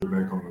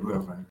back on the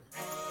left, ain't it?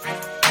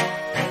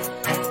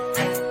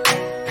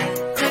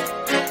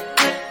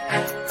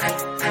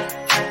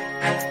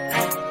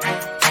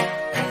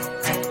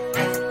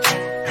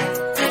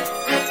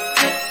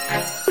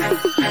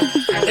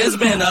 It's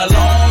been a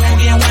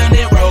long and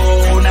winding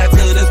road, not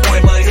to this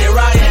point, but here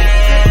I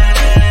am.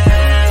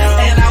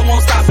 And I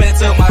won't stop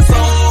until my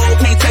soul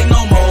can't take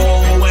no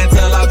more,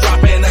 until I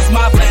drop in, that's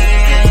my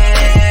plan.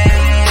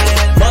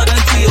 But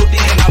until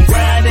then, I'm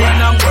grinding,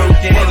 I'm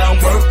working, I'm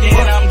working,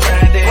 I'm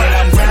grinding,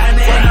 I'm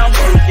grinding, I'm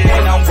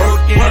working, I'm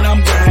working,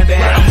 I'm grinding.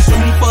 I'm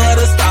shooting for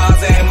the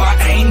stars and my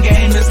aim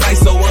game is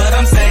nice, so what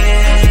I'm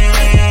saying,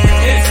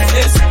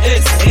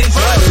 it's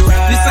enjoy the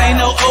ride. This ain't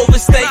no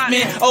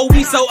overstatement, oh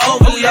we so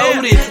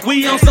overloaded.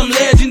 We on some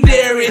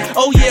legendary,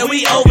 oh yeah,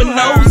 we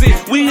overnosed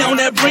it. We on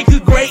that brink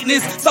of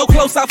greatness, so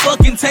close I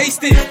fucking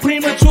taste it.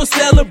 Premature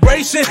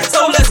celebration,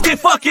 so let's get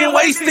fucking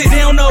wasted. They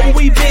don't know what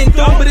we been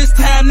through, but it's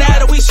time now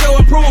that we show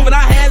improvement.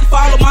 I had to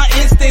follow my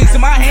instincts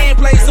and my hand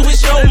play, so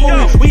it's show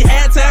move. We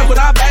had time with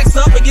our backs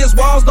up against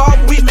walls, dog,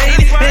 but we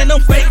made it. And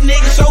them fake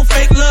niggas show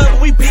fake love,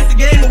 but we beat the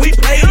game and we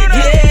played it.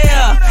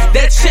 Yeah,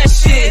 that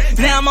chest shit,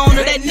 now I'm on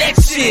to that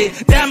next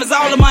shit. Diamonds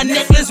all in my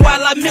necklace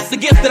while I miss the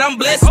gift that I'm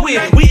blessed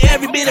with. We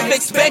every bit of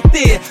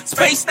expected,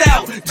 spaced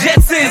out,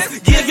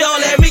 Jetsons. Give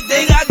y'all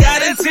everything I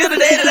got until the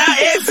day that I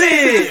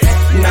exit.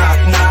 Knock,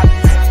 knock.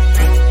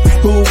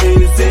 Who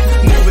is it?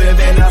 Moving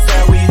in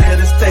outside, we here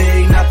to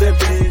stay, not to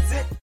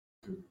visit.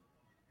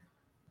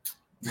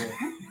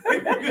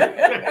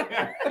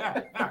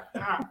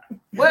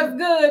 What's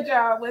good,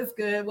 y'all? What's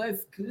good?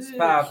 What's good? What's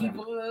up?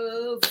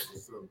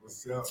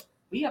 What's up?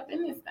 We up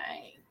in this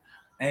thing.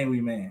 Ain't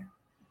we, man?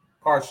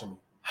 Partially.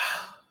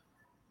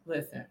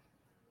 Listen,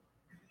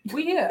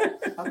 we here,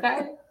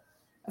 okay?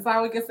 That's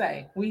all we can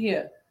say. We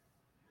here.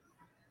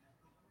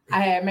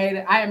 I had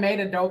made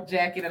a dope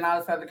jacket and all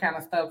this other kind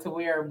of stuff to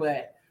wear,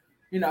 but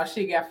you know,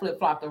 shit got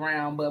flip-flopped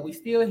around. But we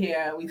still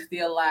here, we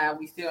still live,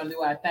 we still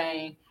do our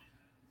thing.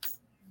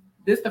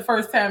 This is the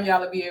first time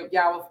y'all have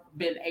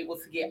been able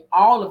to get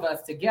all of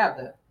us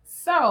together.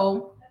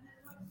 So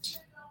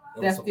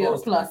that's still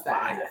the plus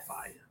side.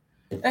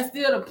 That's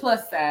still the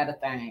plus side of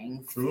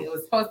things. True. It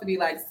was supposed to be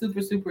like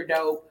super, super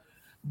dope.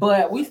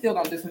 But we still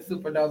gonna do some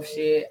super dope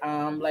shit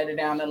later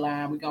down the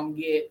line. We're gonna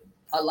get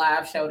a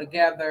live show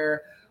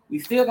together. We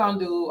still gonna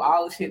do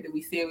all the shit that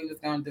we said we was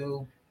gonna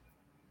do.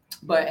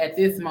 But at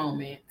this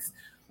moment,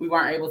 we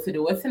weren't able to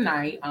do it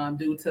tonight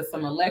due to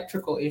some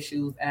electrical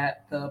issues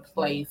at the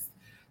place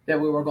that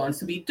we were going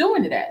to be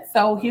doing it at.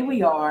 So here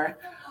we are.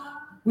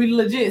 We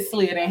legit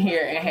slid in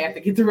here and had to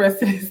get the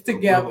rest of this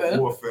together.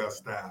 Warfare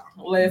style.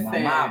 Listen. My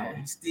mama,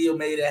 he still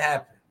made it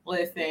happen.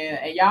 Listen,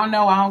 and y'all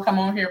know I don't come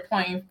on here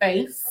plain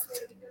face.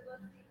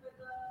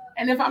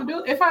 And if I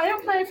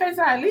am plain face,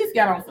 I at least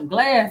got on some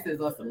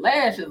glasses or some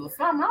lashes or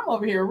something. I'm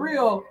over here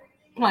real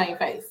plain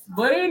face.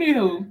 But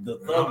anywho,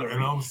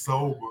 and I'm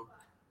sober.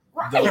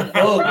 Right. And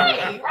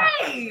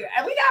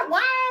we got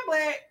wine, but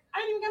I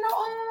ain't even got no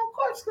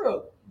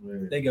corkscrew.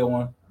 They got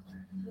one.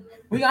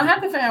 We gonna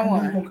have to find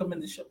one. Who's gonna come in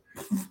the show?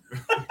 That's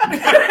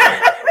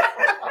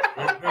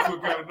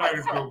what kind of night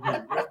it's gonna be.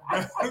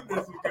 That's what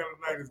kind of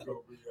night it's gonna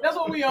be. That's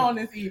what we on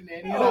this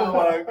evening. You know? Oh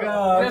my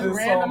God! Just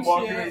random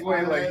walking shit. his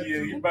way like,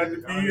 yeah, you about to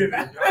be in it.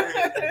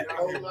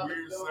 Y'all hear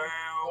weird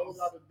sounds.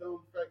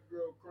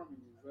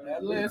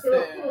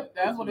 Listen,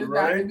 that's what it's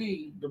got to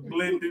be. The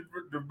blended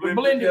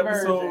Blended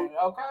episode. version.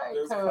 Okay.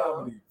 That's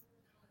comedy.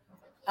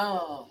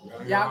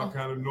 Y'all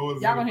kind of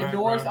noise. Y'all gonna hear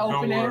doors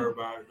opening. Don't worry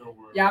about it. Don't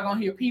worry. Y'all gonna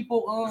hear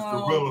people it's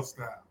gorilla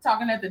style.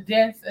 talking at the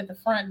desk, at the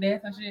front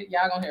desk and shit.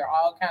 Y'all gonna hear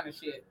all kind of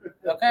shit.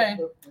 Okay.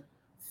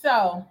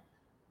 So,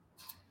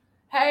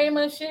 hey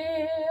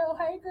Michelle,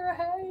 hey girl,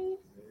 hey.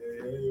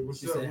 Hey,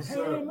 what's up? What's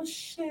hey up?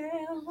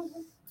 Michelle.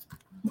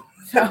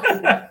 So,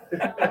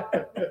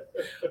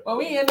 well,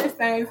 we in this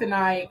thing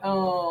tonight.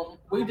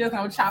 We just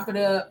gonna chop it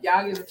up.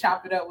 Y'all get to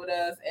chop it up with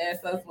us,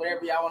 ask us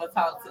whatever y'all want to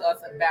talk to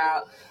us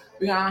about.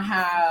 We're gonna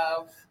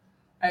have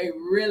a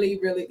really,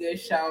 really good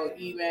show,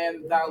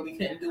 even though we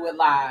couldn't do it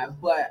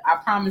live. But I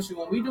promise you,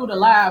 when we do the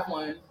live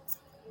one,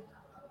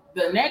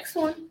 the next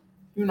one,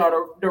 you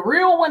know, the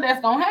real one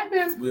that's gonna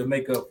happen, we'll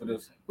make up for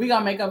this. We're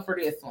gonna make up for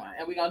this one,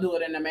 and we're gonna do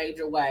it in a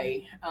major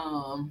way.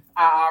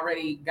 I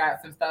already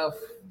got some stuff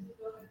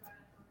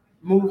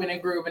moving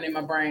and grooving in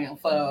my brain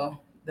for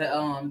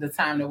the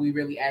time that we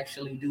really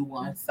actually do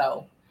one.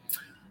 So,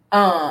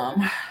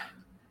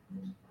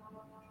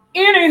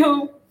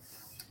 anywho.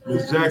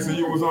 Miss Jackson,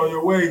 you was on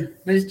your way.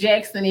 Miss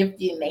Jackson, if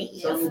you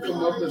need.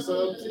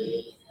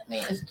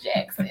 Miss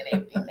Jackson,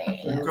 if you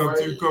need.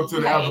 You come to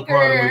the after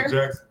party, Miss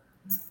Jackson.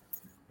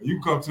 You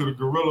come to the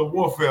guerrilla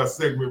warfare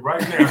segment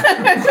right now.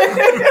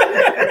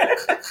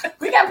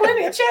 We got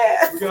plenty of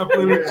chairs.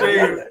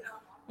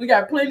 We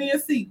got plenty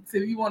of seats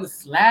if you want to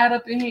slide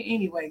up in here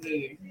anyway,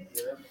 here.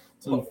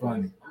 Too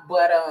funny.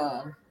 But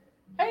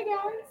hey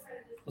guys.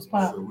 What's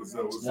poppin'? What's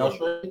up?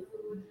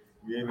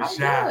 We in the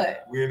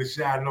Shyt. We in the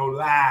Shyt, no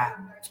lie.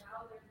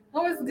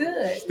 Oh, it's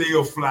good.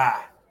 Still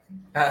fly.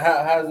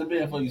 How's it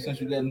been for you since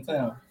you got in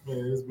town? Man,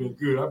 it's been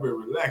good. I've been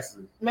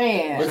relaxing.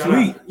 Man, What Shout you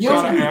out- eat?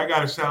 shout out- hey, I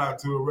got a shout out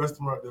to a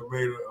restaurant that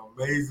made an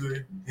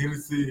amazing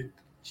Hennessy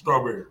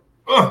strawberry.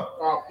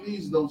 Oh,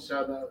 please don't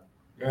shout out.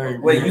 Hey,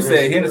 Wait, man, you that said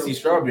shit- Hennessy Man,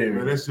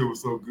 strawberry. that shit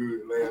was so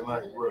good last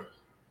night, bro.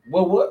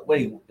 What?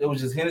 Wait, it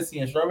was just Hennessy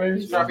and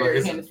strawberries? Strawberry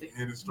It's Hennessy.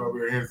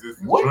 Strawberry Hennessy.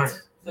 It's a What? drink.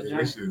 It's a Yeah,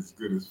 drink. that shit is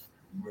good as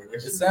man. That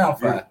It shit sound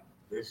is good. fire.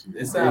 That shit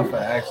It is sound good.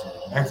 fire, actually.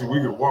 Actually,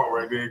 we could walk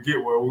right there and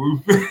get one. When we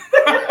When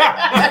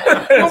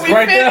we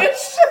right there.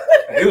 finished.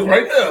 It was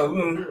right there.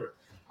 Mm.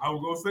 I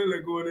was gonna say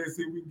let's go in there and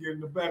see if we can get in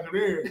the back of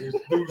there and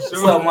do the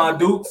show. What's up, my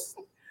dukes?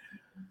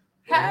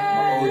 My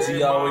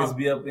Hey, OG always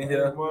be up in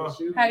here.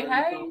 Hey,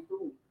 hey.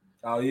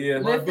 Oh, yeah.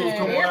 My Listen, dudes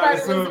come on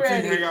everybody out and was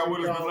ready. hang out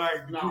with us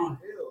tonight. The crew.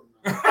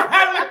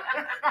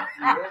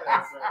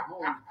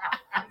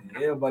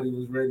 Everybody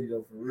was ready,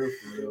 though, for real,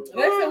 for real.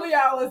 Listen, we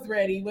always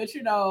ready, but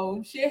you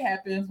know, shit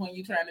happens when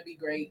you're trying to be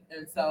great,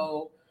 and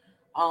so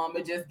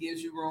it just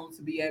gives you room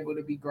to be able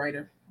to be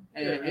greater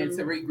and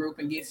to regroup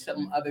and get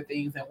some other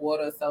things in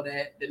order, so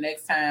that the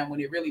next time when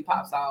it really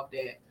pops off,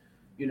 that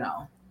you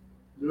know.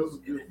 It was a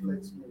good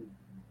flex move.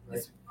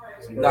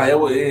 Nah,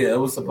 it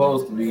was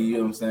supposed to be, you know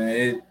what I'm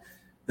saying?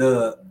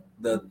 The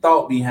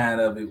thought behind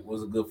of it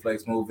was a good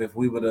flex move. If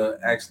we would have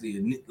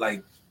actually,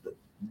 like,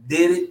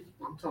 did it.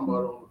 I'm talking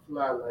about on the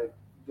fly, like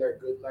you got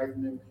good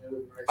lighting in there.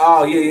 Nice.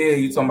 Oh, yeah,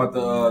 you talking about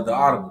the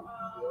article.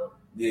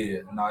 Yeah,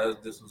 no,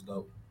 this was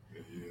dope.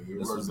 Yeah, it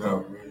This works was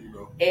out, dope. man. You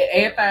know.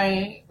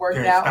 Everything worked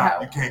Can't out.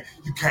 stop. How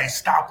You can't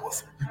stop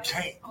us. You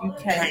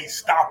can't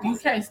stop us. you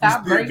can't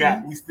stop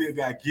breaking. We still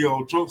got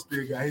Gil Trope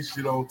still got his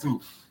shit on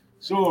too.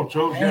 Show him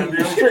Trope. Damn,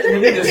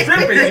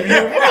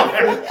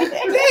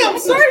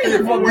 sorry. We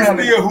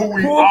still who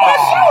we Pull are.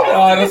 my shoulder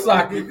out of the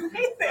socket.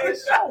 He said,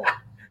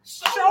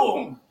 "Show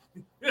him,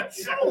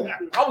 Show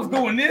him. I was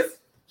doing this.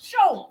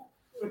 show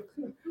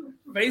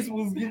Face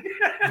was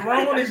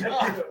thrown and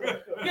shot.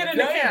 Get in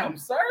the camp."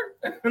 sir.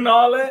 And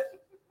all that.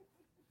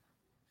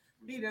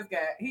 He just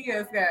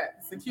got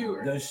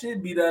secured. The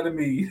shit beat out of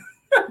me.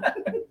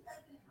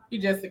 He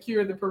just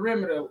secured the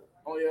perimeter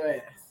on your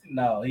ass.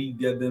 No, he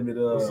got them at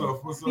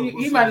What's up?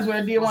 He might as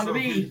well did one of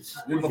these.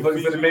 This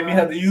motherfucker finna make me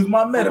have to use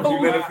my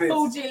medical benefits.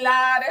 Fuji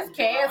lie, that's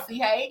Cassie.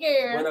 Hey,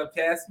 What girl. up,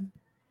 Cassie?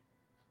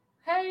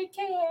 Hey,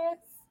 Cass.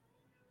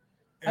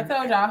 I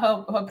told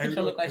y'all her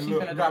picture look like she's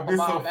gonna drop a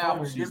bomb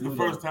out. This is the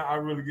first time I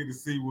really get to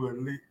see what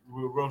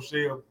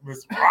Rochelle,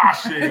 Miss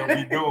Rochelle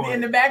be doing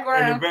In the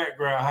background.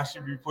 how she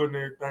be putting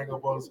everything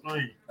up on the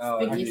screen. Oh,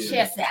 Stick your yeah.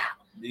 chest out.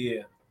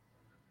 Yeah.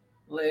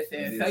 Listen,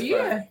 It so is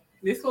yeah,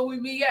 this what we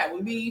be at.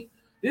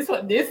 This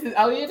is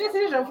oh yeah, this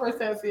is your first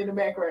time seeing the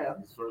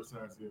background. It's first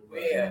time seeing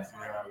Yeah.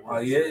 Oh,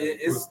 yeah,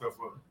 it's- put stuff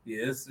up.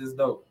 Yeah, it's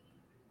dope.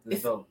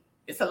 It's dope.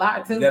 It's a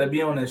lot too. You gotta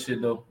be on that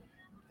shit though.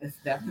 It's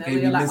Can't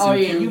definitely be a lot. missing Oh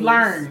yeah, cues.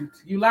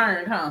 you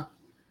learned, huh?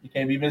 You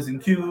can't be missing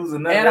cues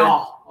and nothing. At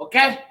all,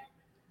 okay?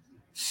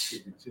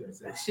 Stick your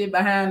chest out. Shit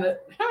behind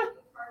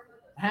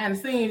the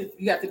scenes,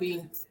 you got to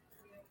be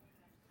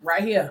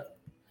right here.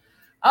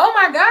 Oh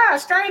my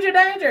gosh, stranger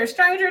danger,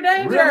 stranger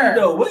danger. Really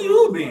though, where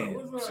you been?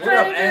 What up,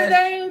 Stranger Ash?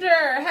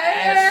 danger.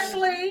 Hey,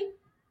 Ashley. Ashley.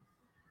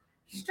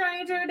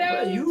 Stranger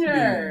Where you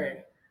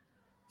danger.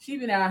 She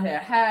been out here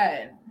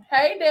hiding.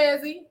 Hey,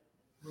 Desi.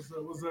 What's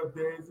up,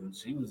 Daisy?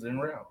 She was en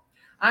route.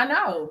 I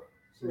know.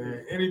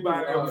 Man,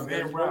 anybody that was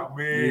en route,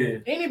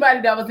 man.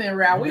 Anybody that was in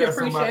route, If we you got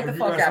appreciate somebody- the if you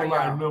fuck got out of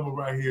somebody's y'all. number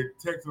right here,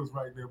 text us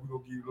right now. We're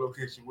gonna give you the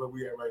location where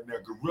we at right now.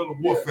 Guerrilla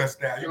Warfare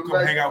style. You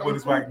come hang out with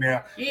us right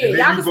now. Yeah, And then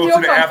y'all we can go still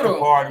to the come after through.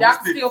 party. Y'all We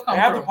can still come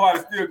the after through.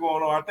 party's still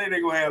going on. I think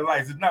they're gonna have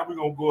lights. If not, we're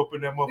gonna go up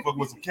in that motherfucker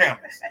with some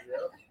cameras.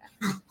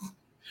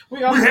 We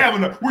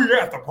We're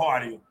at the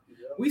party.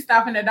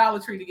 stopping at Dollar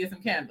Tree to get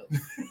some candles.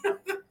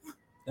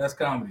 That's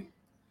comedy.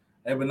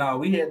 Hey, but no,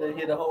 we had to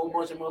hit a whole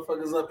bunch of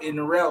motherfuckers up in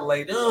the route,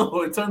 like,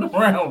 oh, turn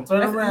around.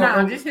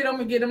 Nah, just hit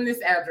them and get them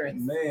this address.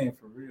 Man,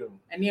 for real.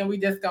 And then we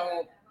just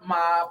gonna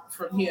mob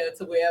from here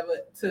to wherever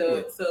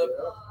to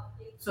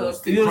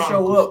Still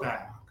show up,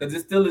 because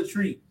it's still a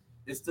treat.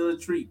 It's still a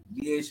treat.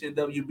 BH and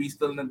WB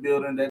still in the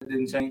building. That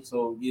didn't change.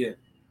 So, yeah.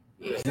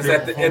 It's just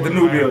at the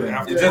new building.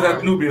 It's just at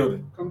the new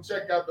building. Come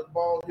check out the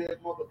bald head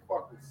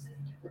motherfuckers.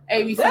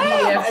 ABC.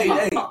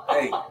 Hey,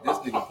 this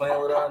nigga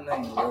playing with our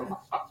name, bro.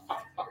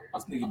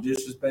 This nigga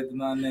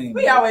disrespecting our name.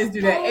 We bro. always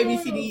do that.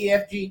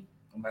 ABCDEFG.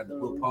 I'm about to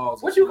put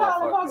pause. What you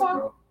call it, motherfuckers, Papa?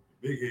 bro.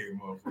 Big head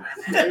motherfucker.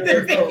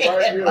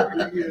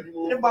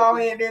 The ball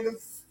head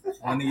niggas.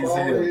 I need to Bald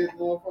see that. head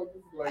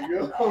motherfuckers. Like, you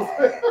know what I'm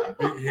saying?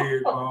 Big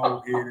head,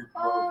 bald headed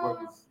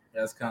motherfuckers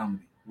That's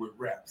comedy. with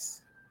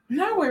raps.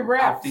 No, we I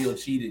rap. feel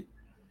cheated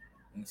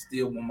and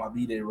still want my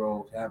B-Day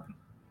role to happen.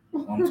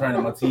 I'm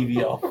turning my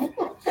TV off.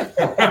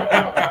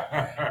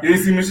 You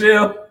see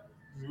Michelle?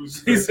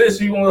 She said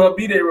she wanted her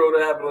B-Day role to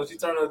happen when she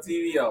turned her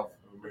TV off.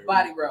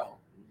 Body roll.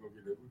 We're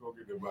gonna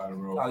get the body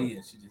roll. Oh,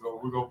 yeah. She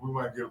just, We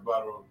might get a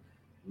body roll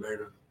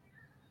later.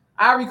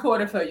 I'll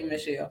record it for you,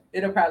 Michelle.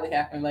 It'll probably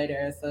happen later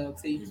at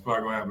SLT. It's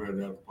probably gonna happen at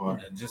the after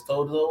party. just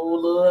told the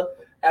old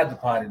at the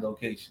party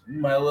location. You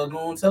might as well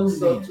go and tell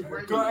them.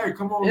 Hey,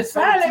 come on. It's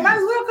fine. They might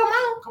as well come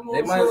on. Come on,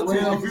 they might as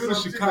well. If you're in the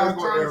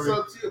Chicago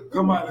area,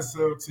 come out to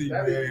Sub T,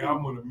 man.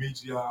 I'm gonna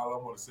meet y'all.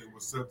 I'm gonna say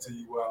what's up to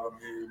you while I'm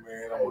here,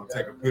 man. I'm gonna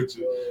take a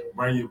picture,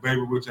 bring your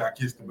baby with you. I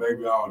kiss the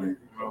baby, all that. You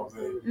know what I'm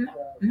saying?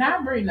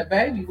 Not bring the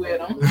baby with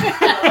them.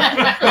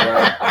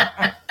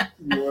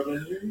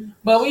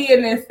 But we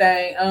in this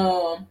thing.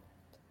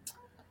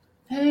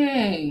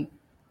 Dang,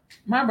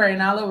 my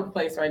brain all over the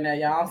place right now,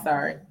 y'all. I'm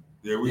sorry.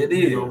 Yeah, we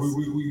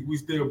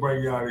still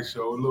bring y'all this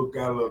show.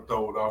 Got a little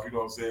thrown off. You know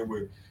what I'm saying?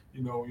 But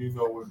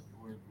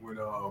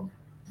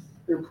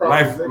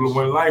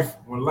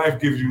when life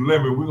gives you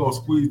lemon, we're gonna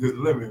squeeze this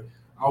lemon.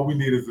 All we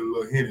need is a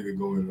little Henny to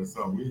go in or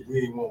something.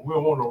 We don't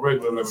want no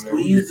regular lemon.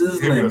 Squeeze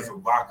this lemon.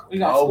 We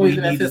gonna squeeze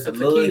it into some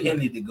little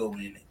Henny to go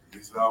in it.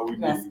 That's all we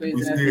need.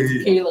 We still here.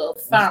 Tequila,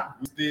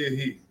 we still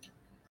here.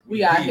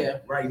 We out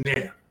here right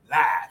now,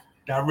 live,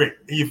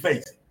 direct, in your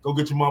face. Go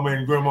get your mama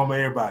and grandmama,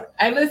 everybody.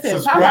 Hey, listen,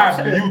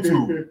 subscribe to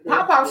YouTube.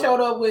 Pop showed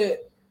up with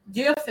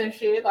gifts and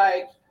shit.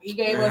 Like he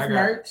gave us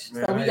merch,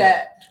 so we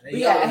got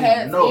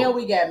hats and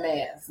we got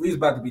masks. We was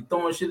about to be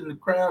throwing shit in the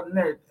crowd and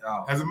everything.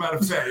 Oh. As a matter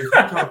of fact,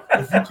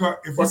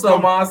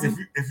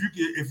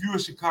 if you in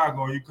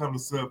Chicago and you come to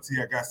Sub T,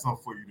 I got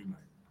something for you tonight.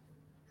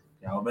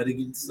 Y'all better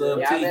get Sub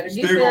T.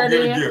 Still gonna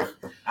get a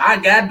gift. I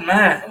got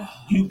mine.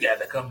 You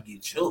gotta come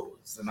get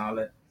yours and all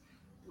that.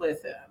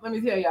 Listen, let me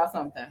tell y'all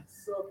something.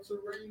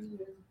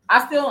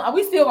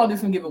 We still gonna do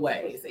some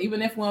giveaways.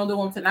 Even if we don't do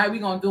them tonight, we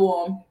gonna do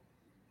them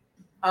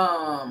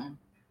on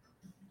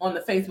the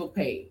Facebook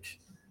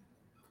page.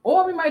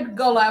 Or we might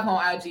go live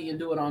on IG and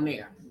do it on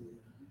there.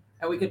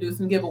 And we could do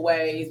some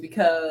giveaways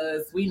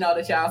because we know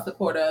that y'all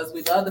support us.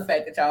 We love the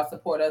fact that y'all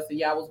support us and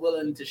y'all was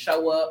willing to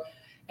show up.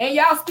 And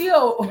y'all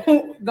still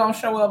gonna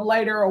show up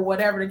later or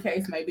whatever the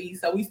case may be.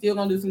 So we still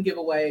gonna do some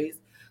giveaways.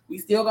 We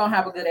still gonna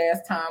have a good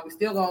ass time. We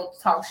still gonna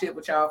talk shit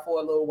with y'all for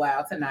a little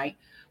while tonight.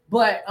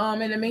 But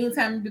in the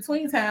meantime, in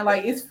between time,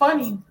 like it's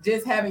funny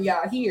just having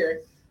y'all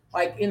here,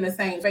 like in the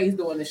same face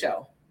doing the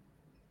show.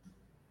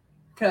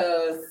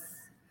 Cause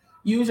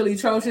usually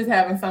Trosh is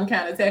having some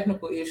kind of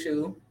technical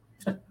issue.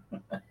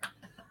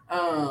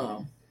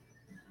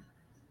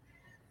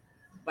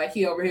 Like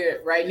he over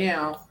here right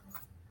now,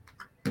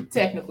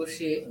 technical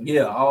shit.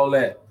 Yeah, all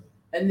that.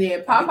 And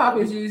then Pop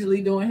is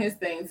usually doing his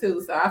thing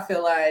too. So I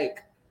feel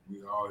like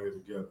we all here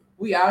together.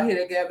 We all here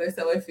together,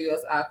 so it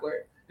feels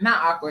awkward.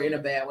 Not awkward in a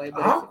bad way,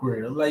 but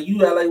awkward. Like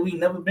you act like we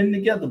never been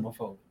together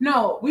before.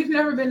 No, we've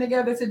never been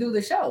together to do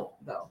the show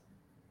though.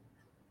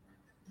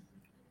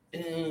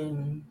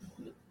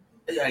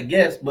 I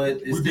guess,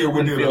 but it still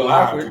wouldn't feel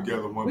awkward.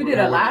 We did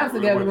a live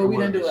together, but we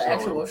didn't do an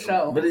actual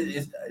show. But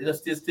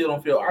it still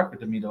don't feel awkward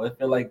to me though. It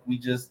feel like we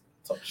just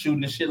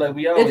shooting the shit like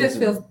we always. It just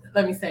feels.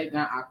 Let me say,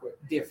 not awkward,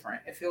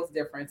 different. It feels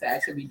different to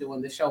actually be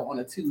doing the show on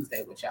a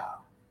Tuesday with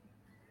y'all.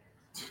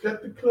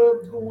 Got the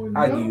club going.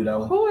 I give you that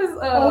one. Who is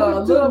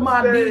Little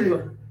Ma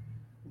Diva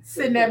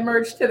sending that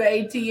merch to the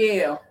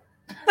ATL?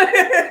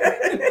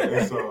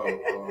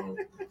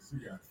 She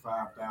got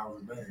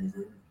 5,000 names.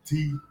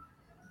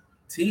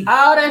 T.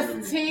 Oh,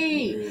 that's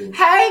T. Yeah.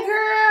 Hey,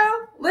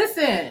 girl.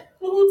 Listen.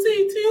 Who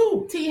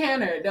T? T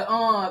Hanner, the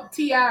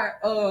T.I.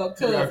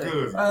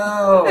 cousin.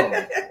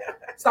 Oh.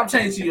 Stop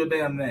changing your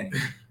damn name.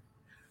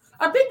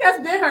 I think that's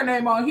been her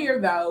name on here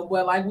though,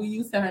 but like we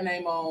used to her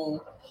name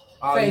on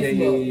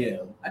Facebook.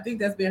 Yeah. I think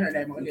that's been her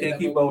name on here. We can't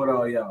keep up with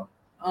all y'all.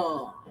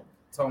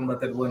 Talking about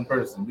that one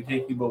person. We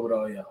can't keep up with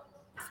all y'all.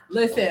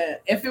 Listen,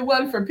 if it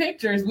wasn't for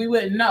pictures, we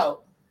wouldn't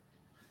know.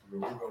 We're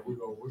gonna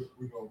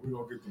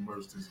get the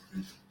merch to some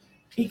people.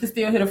 He could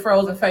still hit a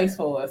frozen face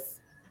for us.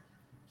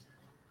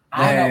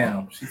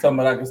 Damn, she talking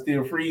about I can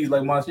still freeze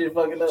like my shit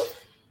fucking up.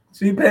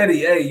 She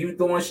petty. Hey, you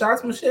throwing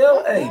shots,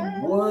 Michelle? Hey,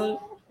 boy,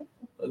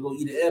 I go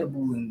eat an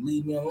edible and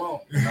leave me alone.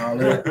 And all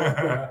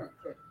that.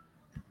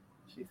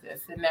 She said,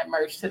 send that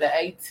merch to the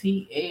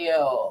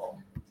ATL.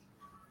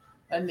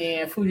 And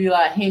then foodie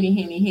like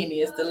Henny.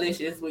 It's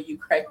delicious when you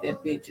crack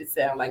that bitch. It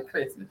sound like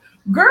Christmas.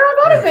 Girl,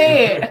 go to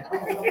bed.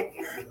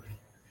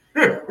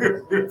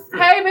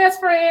 Hey, best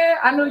friend.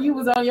 I know you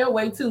was on your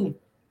way too.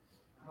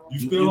 You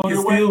still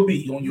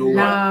be on your way.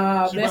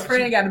 Nah, best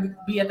friend got to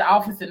be at the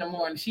office in the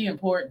morning. She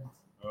important.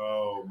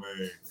 Oh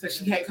man. So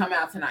she can't come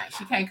out tonight.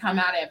 She can't come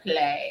out and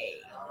play.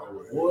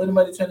 Boy,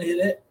 anybody trying to hear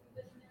that?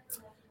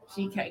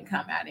 She can't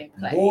come out and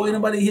play. Boy,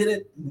 anybody hear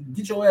that?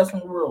 Get your ass on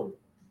the road.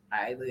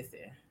 All right,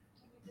 listen.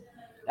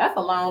 That's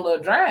a long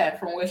little drive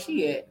from where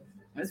she at.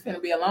 It's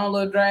gonna be a long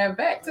little drive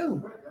back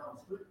too.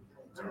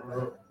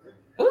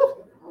 Ooh.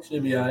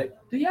 Should be all right.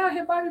 Do y'all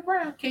hear Bobby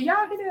Brown? Can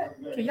y'all hear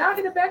that? Can y'all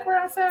hear the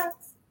background sounds?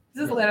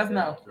 Just let us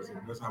know.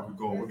 That's how we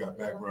going. We got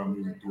background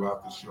music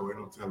throughout the show. Ain't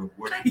no telling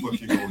what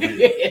you gonna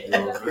hear. You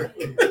know what I'm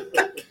saying?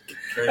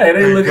 Hey,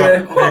 they look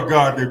at that. Thank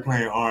God they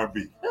playing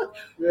R&B.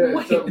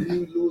 Yeah, something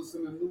new Lewis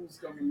in the news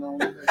coming on.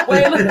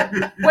 Wait,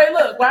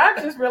 look. Well, I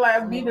just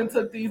realized Beaton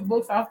took these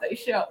books off their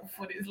shelf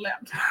for this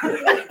laptop.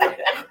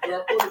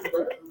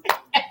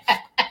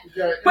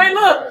 Wait,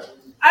 look.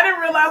 I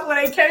didn't realize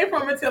where they came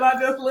from until I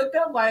just looked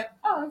up like,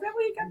 Oh, is that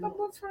where you got the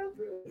books from?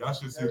 Y'all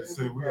should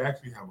see. We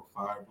actually have a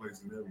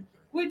fireplace and everything.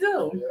 We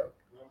do.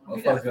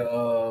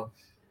 Motherfucker,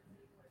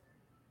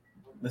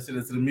 listen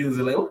to the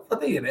music like, what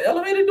they in the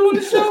elevator doing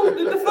the show? What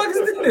the fuck is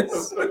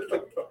this?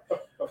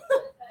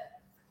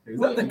 Is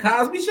that the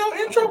Cosby Show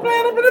intro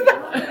playing up in the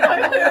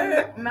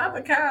back? Not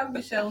the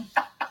Cosby Show.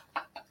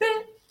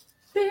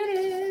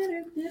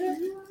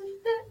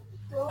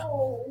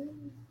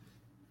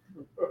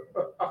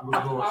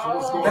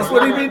 That's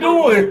what he be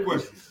doing.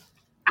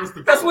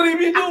 That's what he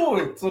be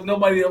doing. So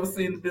nobody ever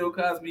seen the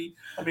Cosby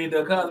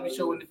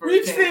Show when the first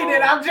We've came seen on.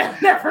 it. I've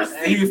just never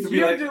seen he used to be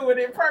you like- do it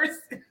in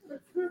person.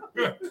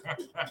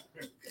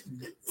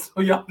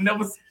 So y'all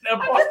never seen that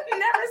part? I've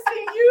never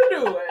seen you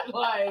do it.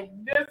 Like,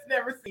 just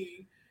never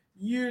seen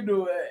you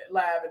do it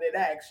live and in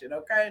action,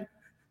 okay?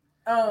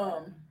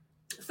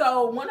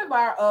 So one of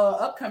our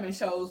upcoming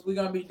shows, we're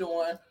gonna be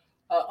doing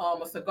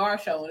a cigar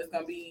show, and it's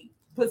gonna be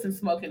Put Some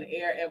Smoke in the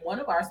Air. And one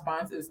of our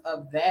sponsors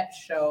of that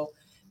show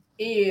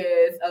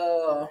is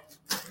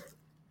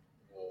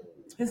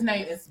his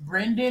name is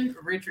Brendan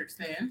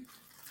Richardson,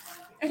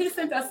 and he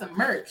sent us some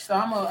merch. So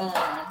I'm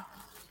gonna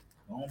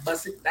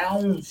Bust it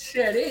down.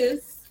 share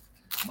this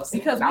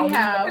because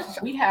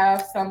we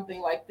have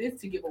something like this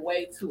to give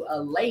away to a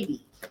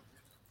lady.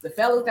 The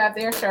fellas got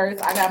their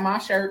shirts. I got my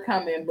shirt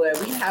coming, but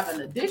we have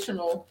an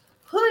additional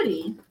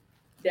hoodie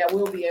that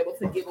we'll be able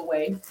to give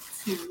away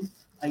to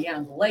a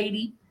young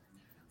lady.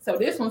 So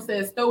this one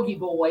says Stogie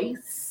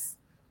Boys.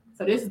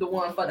 So this is the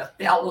one for the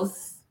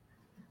fellas.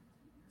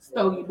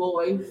 Stogie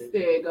Boys.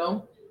 There you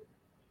go.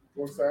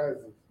 What size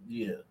is it?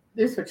 Yeah.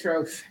 This for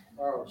Trosh.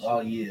 Oh, shit. Oh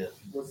yeah.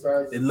 What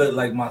size is It looked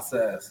like my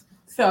size.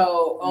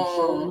 So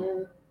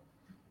it?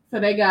 so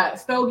they got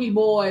Stogie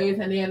Boys,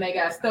 and then they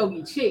got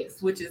Stogie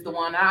Chicks, which is the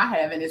one I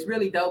have, and it's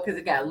really dope because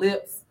it got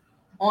lips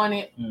on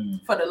it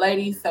for the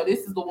ladies. So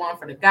this is the one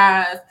for the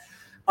guys.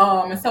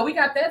 And so we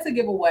got that to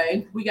give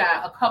away. We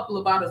got a couple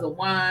of bottles of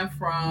wine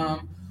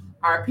from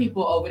our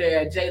people over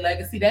there at J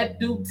Legacy that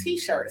do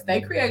t-shirts.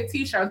 They create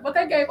t-shirts, but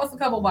they gave us a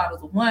couple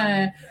bottles of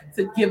wine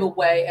to give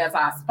away as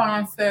our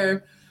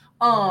sponsor.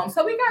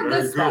 So we got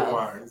Very good stuff.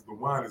 wine. The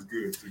wine is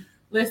good too.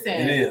 Listen,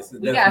 It is.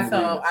 we got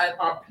some.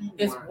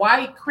 It's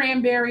white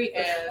cranberry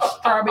and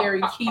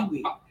strawberry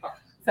kiwi.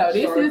 So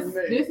this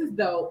is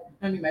dope.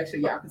 Let me make sure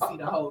y'all can see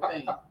the whole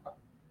thing.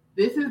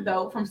 This is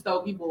dope from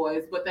Stogie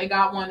Boys, but they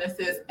got one that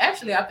says.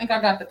 Actually, I think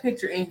I got the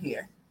picture in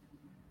here.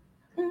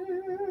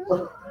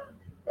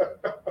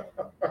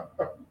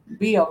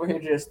 Be over here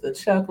just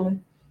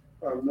chuckling.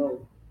 I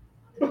know.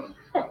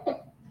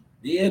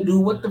 Yeah,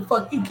 dude, what the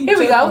fuck you keep Here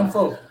we go.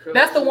 for?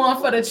 That's the one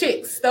for the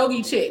chicks,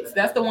 Stogie Chicks.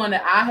 That's the one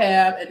that I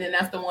have, and then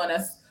that's the one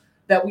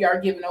that we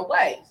are giving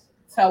away.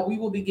 So we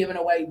will be giving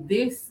away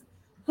this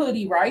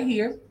hoodie right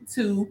here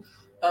to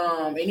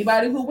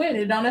anybody who wins.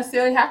 It don't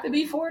necessarily have to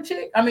be for a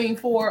chick. I mean,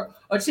 for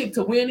a chick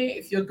to win it.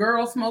 If your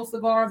girl smokes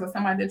cigars or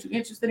somebody that you're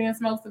interested in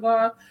smokes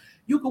cigars,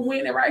 you can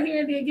win it right here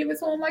and then give it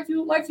to them like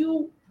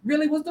you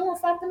really was doing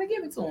something to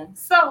give it to them.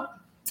 So.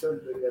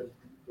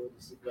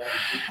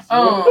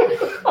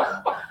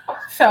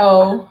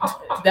 So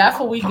that's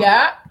what we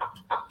got,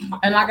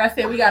 and like I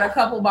said, we got a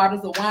couple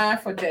bottles of wine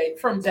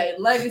from J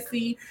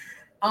Legacy,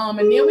 and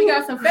then we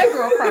got some Fat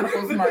Girl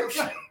Chronicles merch.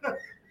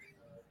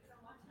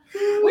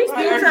 We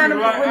still trying to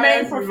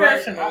remain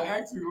professional. I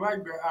actually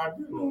like that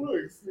idea.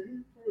 Look,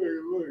 see?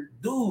 Look.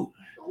 Dude.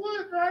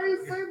 What? I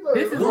ain't say that.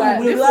 This is Dude, why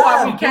we we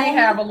live, can't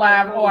have a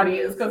live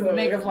audience because the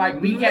niggas like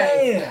BK.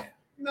 Man.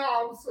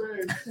 No, I'm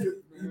saying shit,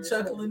 man. You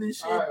chuckling and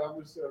shit. All right, I'm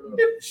gonna shut up.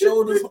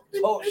 Shoulders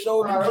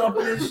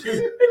jumping and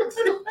shit.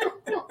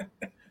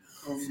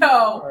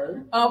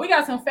 So we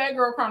got some Fat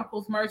Girl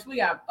Chronicles merch. We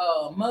got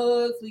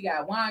mugs, we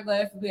got wine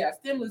glasses, we got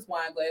stemless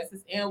wine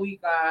glasses, and we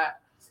got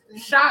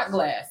shot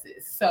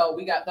glasses. So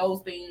we got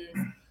those things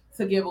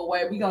to give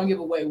away. We're gonna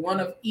give away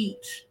one of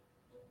each.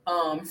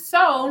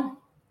 So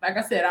like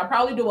I said, I'll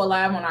probably do a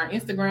live on our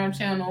Instagram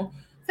channel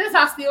since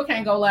I still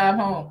can't go live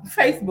on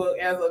Facebook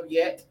as of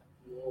yet.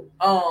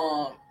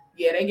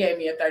 Yeah, they gave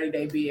me a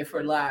 30-day bid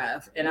for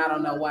live, and I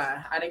don't know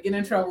why. I didn't get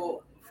in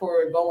trouble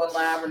for going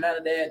live or none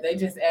of that. They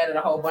just added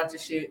a whole bunch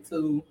of shit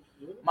to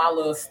my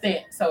little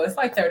stint, so it's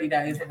like 30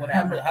 days or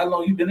whatever. How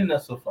long you been in there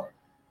so far?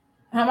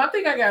 I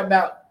think I got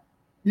about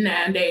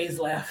 9 days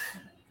left.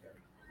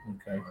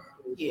 Okay.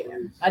 Yeah,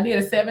 I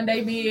did a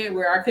 7-day bid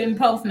where I couldn't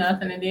post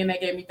nothing, and then they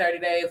gave me 30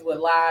 days with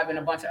live and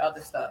a bunch of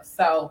other stuff.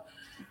 So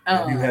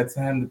You had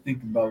time to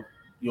think about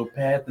your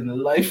path in the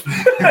life.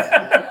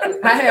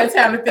 I had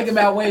time to think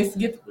about ways to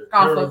get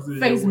off of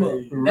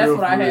Facebook. That's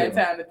what I had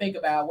time to think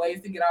about.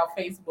 Ways to get off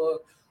Facebook,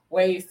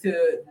 ways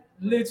to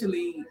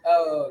literally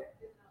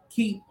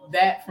keep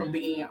that from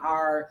being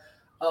our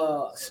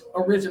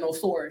original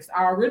source.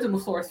 Our original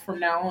source from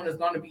now on is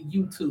going to be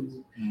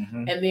YouTube.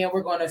 And then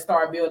we're going to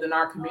start building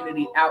our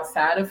community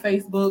outside of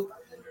Facebook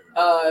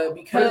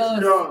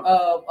because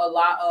of a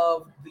lot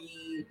of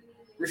the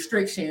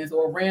restrictions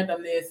or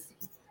randomness.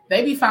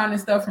 They be finding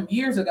stuff from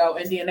years ago,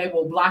 and then they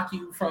will block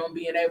you from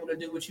being able to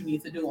do what you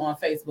need to do on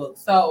Facebook.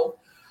 So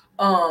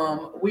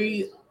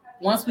we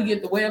once we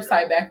get the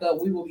website back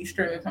up, we will be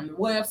streaming from the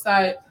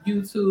website,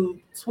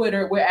 YouTube,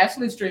 Twitter. We're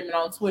actually streaming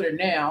on Twitter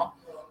now.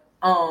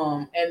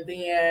 And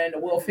then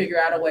we'll figure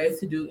out a way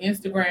to do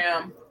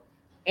Instagram,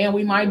 and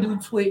we might do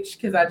Twitch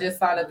because I just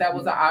saw that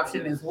was an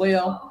option as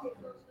well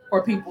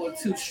for people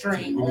to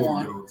stream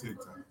on.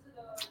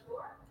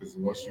 Because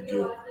once you get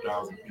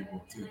 1,000 people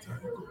on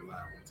TikTok, you go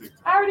live on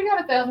TikTok. I already got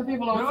 1,000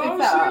 people on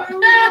TikTok.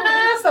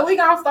 So we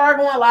gonna start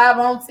going live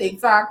on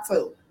TikTok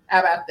too. How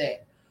about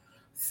that?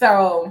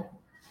 So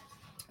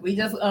we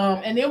just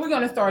and then we're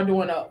gonna start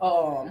doing a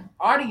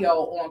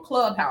audio on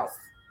Clubhouse.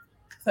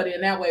 So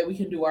then that way we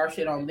can do our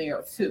shit on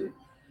there too.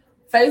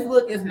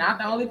 Facebook is not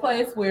the only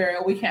place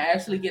where we can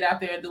actually get out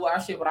there and do our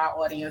shit with our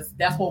audience.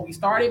 That's what we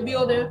started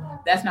building.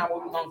 That's not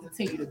what we're going to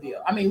continue to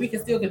build. I mean, we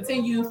can still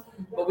continue,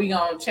 but we're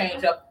going to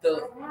change up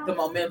the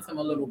momentum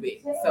a little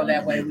bit. So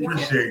that way we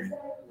can.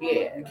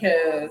 Yeah,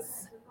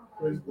 because.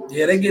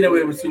 Yeah, they get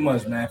away with too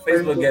much, man.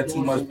 Facebook got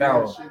too much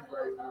power.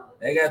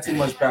 They got too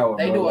much power.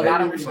 They do a lot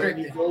of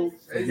restricting.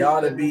 For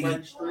y'all to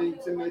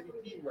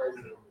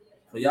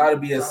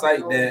be a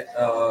site that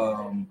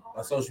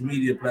a social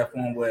media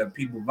platform where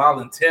people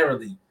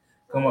voluntarily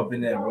come up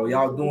in there, bro.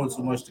 Y'all doing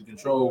too much to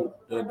control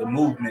the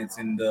movements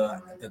and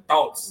the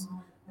thoughts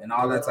and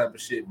all that type of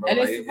shit, bro. And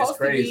it's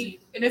crazy.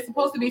 It's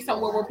supposed to be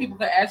somewhere where people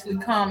can actually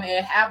come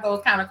and have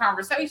those kind of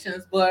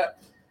conversations, but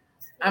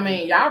I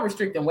mean, y'all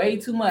restricting way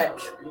too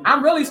much.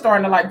 I'm really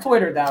starting to like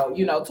Twitter though.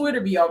 You know,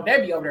 Twitter be over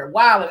there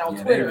wilding on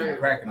Twitter. They be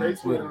cracking on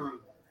Twitter.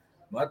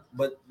 But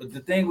the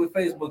thing with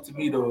Facebook to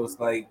me though is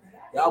like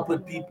y'all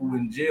put people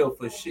in jail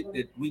for shit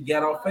that we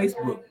got off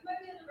Facebook.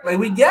 Like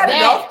we got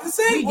it off the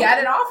same. We got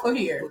it off of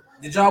here.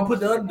 Did y'all put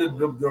the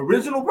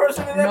original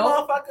person in that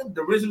motherfucker?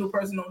 The original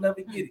person don't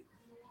never get it.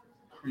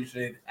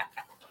 Appreciate it.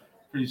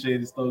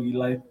 Appreciate it, Stogie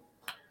Life.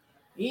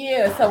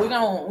 Yeah, so we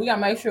gonna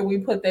make sure we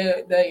put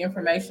the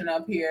information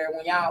up here.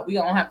 When we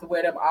gonna have to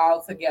wear them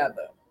all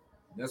together.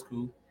 That's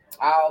cool.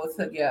 All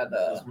together.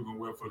 That's what we're gonna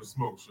wear for the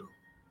smoke show.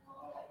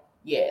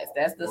 Yes,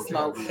 that's the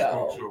smoke show.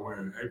 Smoke show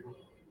in April.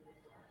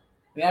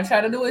 We're gonna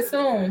try to do it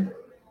soon.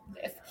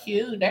 That's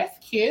cute. That's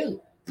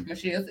cute.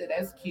 Michelle said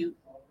that's cute.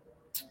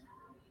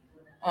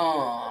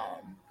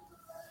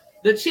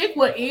 The chick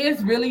one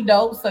is really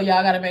dope, so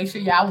y'all gotta make sure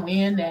y'all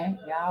win that.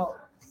 Y'all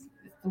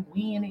to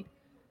win it.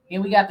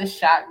 Then we got the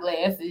shot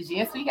glasses.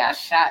 Yes, we got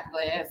shot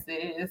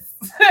glasses.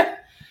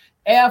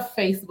 F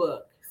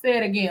Facebook. Say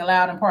it again,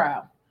 loud and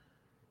proud.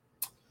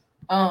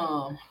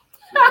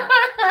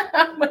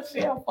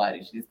 Michelle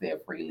funny. She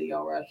said freely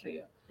on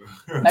Rochelle.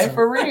 They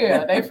for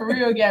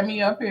real got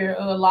me up here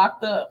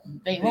locked up.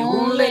 They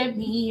won't let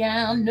me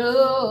out,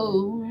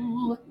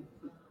 no.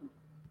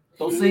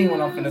 So sing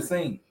when I'm finna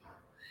sing.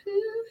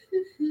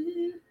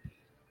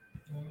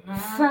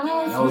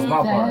 That was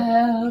my part.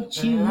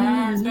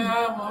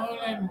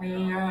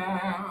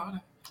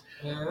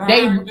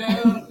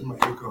 My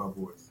Akon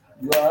voice.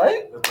 You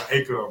alright? That's my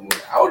Akon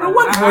voice. I don't know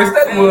what voice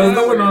that was.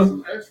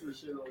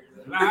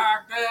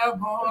 Like them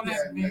won't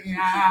let me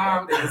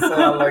out. It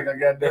sound like I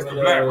got That's the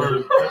black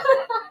version.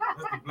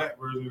 That's the black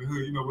version of the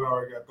hood. You know, we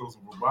already got those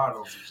some bravado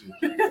and shit.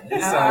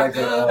 It sound like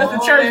that's the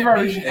church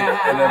version.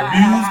 An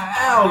abused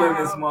owl in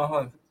this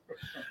motherfucker.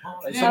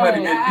 Like somebody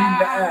been beating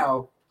the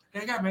owl. They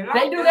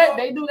do that.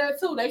 They do that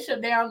too. They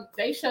shut down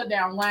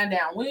Wind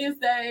Down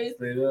Wednesdays,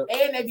 and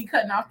they be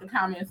cutting off the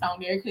comments on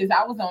there. Because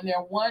I was on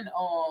there one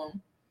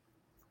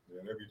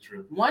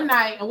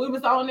night, and we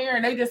was on there,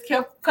 and they just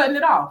kept cutting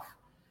it off,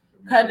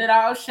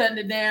 shutting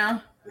it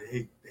down.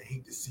 They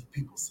hate to see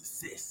people's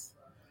success.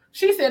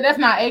 She said that's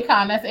not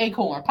Akon, that's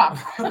Acorn Pop.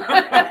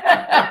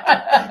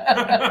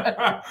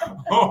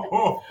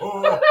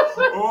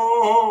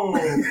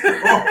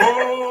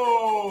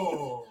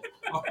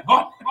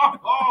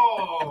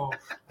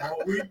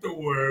 We the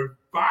word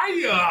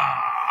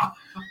fire.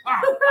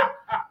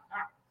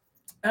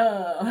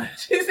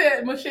 She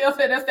said, Michelle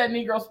said that's that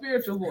Negro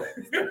spiritual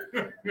voice.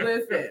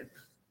 Listen.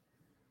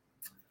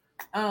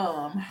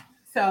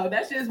 So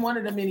that's just one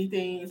of the many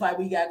things like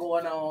we got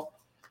going on.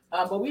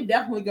 But we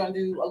definitely gonna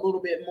do a little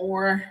bit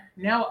more.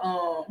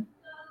 Now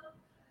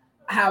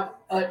I have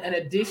an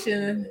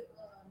addition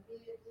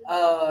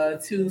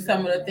to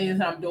some of the things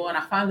I'm doing.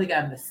 I finally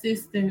got an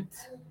assistant.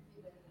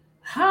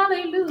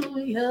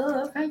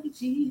 Hallelujah. Thank you,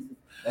 Jesus.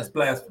 That's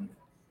blasphemy.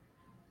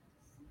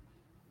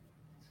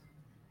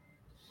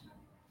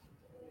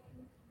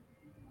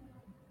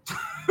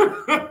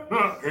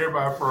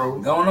 Everybody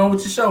froze. Going on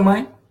with your show,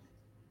 man.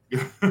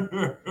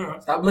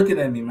 Stop looking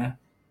at me, man.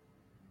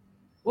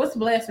 What's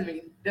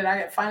blasphemy? That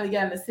I finally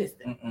got an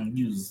assistant.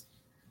 You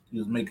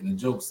was making a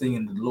joke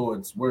singing the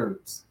Lord's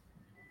words.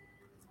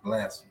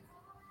 Blasphemy.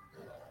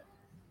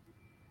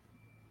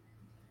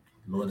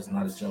 The Lord is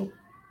not a joke.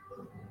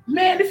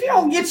 Man, if you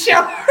don't get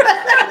your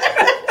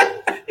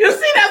you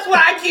see, that's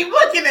why I keep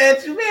looking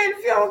at you, man.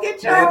 If you don't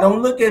get your man,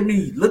 don't look at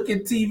me. Look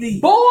at TV.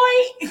 Boy.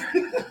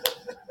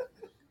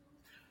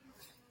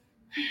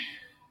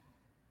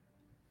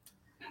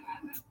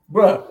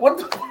 Bruh, what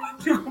the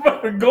fuck? You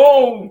about to go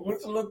on?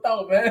 What's your little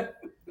thought, man?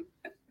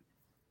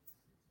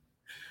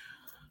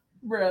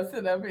 Bro,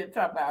 sit up here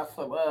talking about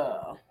some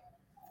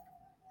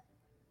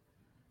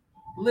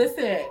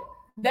listen,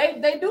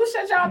 they do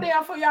shut y'all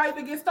down before y'all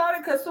even get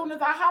started, because as soon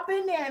as I hop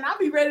in there and I'll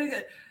be ready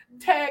to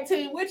tag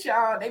team with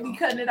y'all, they be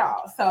cutting it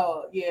off.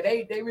 So yeah,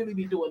 they really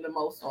be doing the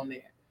most on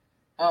there.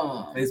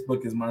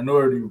 Facebook is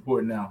Minority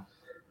Report now.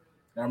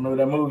 I remember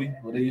that movie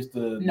where they used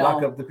to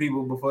lock up the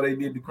people before they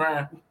did the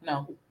crime.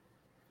 No.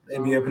 They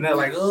be up in there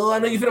like, oh, I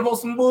know you finna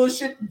post some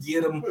bullshit.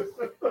 Get them.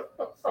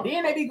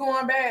 Then they be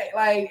going back.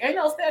 Like, ain't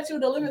no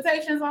statute of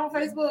limitations on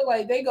Facebook.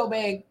 Like, they go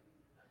back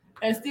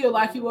and still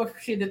lock you up for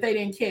shit that they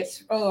didn't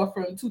catch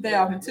from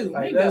 2002.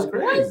 Like, that's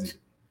crazy.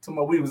 Talking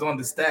about we was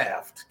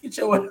understaffed. Get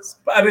your ass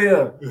out of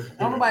here.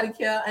 Don't nobody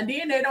care. And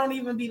then they don't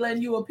even be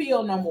letting you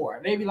appeal no more.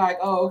 They be like,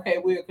 oh, okay,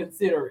 we'll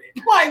consider it.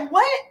 Like,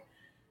 what?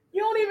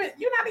 You're not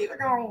even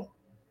going to.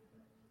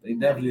 They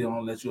definitely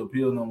don't let you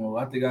appeal no more.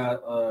 I think I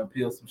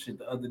appealed some shit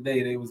the other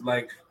day. They was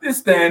like,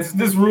 this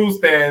rule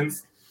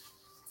stands.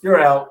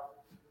 You're out.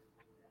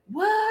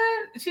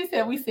 What? She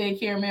said we said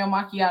caramel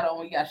macchiato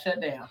when we got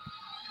shut down.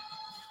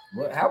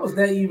 What? How was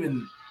that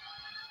even?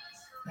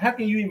 How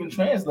can you even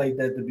translate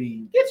that to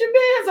be? Get your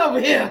mans over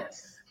here.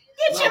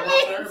 Get your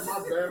mans.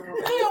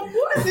 Damn,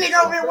 this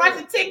nigga over here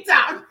watching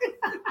TikTok.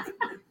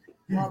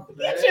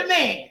 Get your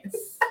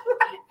mans.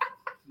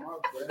 My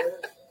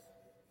bad.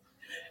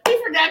 He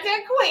forgot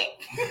that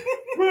quick.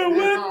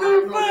 What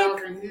the fuck?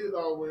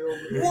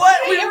 What?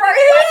 We right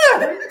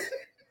here.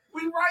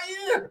 We right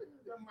here.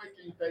 That mic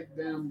ain't that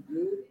damn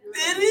good.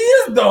 It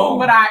is though.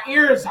 But our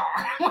ears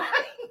are.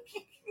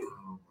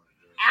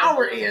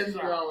 Our ears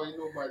are.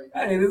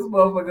 Hey, this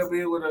motherfucker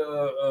be with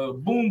a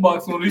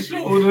boombox on his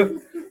shoulder.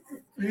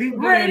 He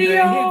playing the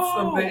hits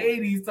of the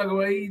 80s, talking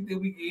about anything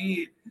we can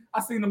hit.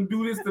 I seen him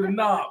do this to the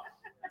knob.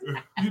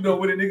 You know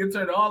when a nigga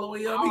turned it all the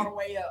way up? All the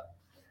way up.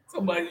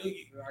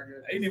 Somebody,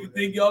 I didn't even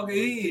think y'all could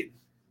hit.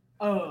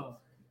 Yo,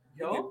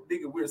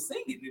 nigga, we're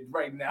singing it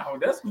right now.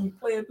 That's who's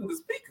playing through the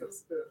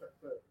speakers.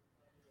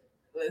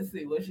 Let's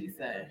see what she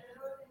said.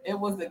 It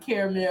was the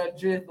caramel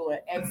drizzle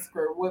and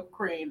extra whipped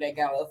cream that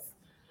got us.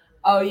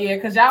 Oh yeah,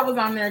 because y'all was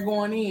on there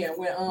going in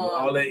with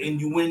all that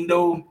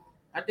innuendo.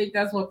 I think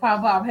that's what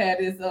Pop had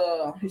his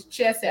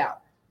chest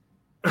out.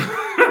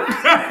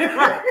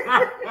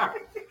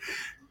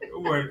 It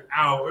wasn't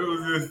out. It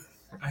was just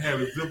I had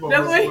a zipper.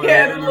 That's what he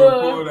had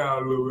pulled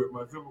out a little bit.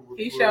 My zipper was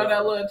he showed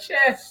that little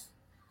chest.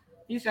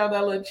 He showed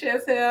that little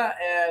chest hair,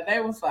 and they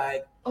was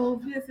like,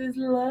 "Oh, this is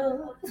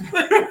love."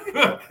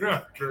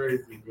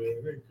 Crazy,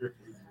 man. They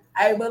crazy.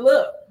 Hey, but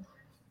look,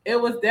 it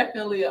was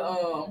definitely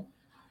a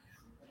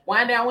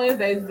Wind Down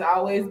Wednesdays is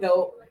always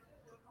dope.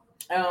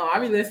 I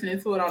be listening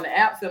to it on the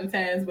app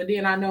sometimes, but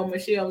then I know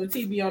Michelle and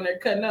T be on there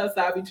cutting up,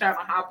 so I be trying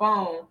to hop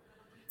on.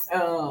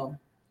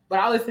 But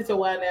I listen to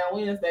Wind Down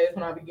Wednesdays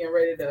when I be getting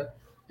ready to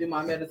do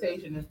my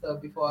meditation and stuff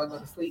before I go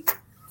to sleep.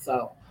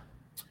 So,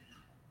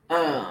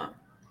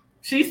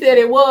 she said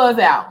it was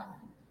out.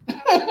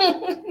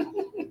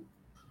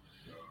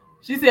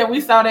 She said we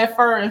saw that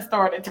fur and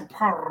started to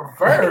purr.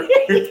 Fur?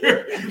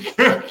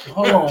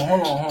 Hold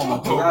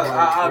on.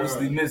 I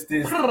obviously missed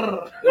this.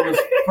 There was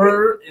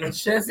fur and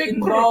chest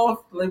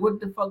involved. Like, what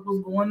the fuck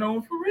was going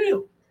on for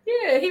real?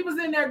 Yeah, he was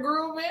in there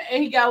grooving,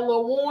 and he got a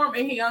little warm,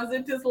 and he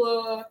unzipped his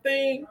little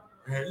thing.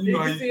 And you know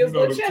like the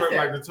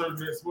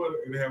turtleneck sweater,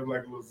 and they have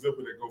like a little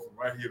zipper that go from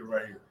right here to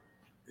right here.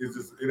 It's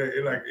just it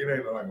ain't like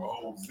a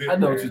whole zip. I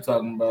know what you're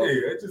talking about.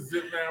 Yeah, it just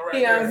zipped down right.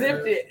 He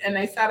unzipped it, and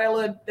they saw that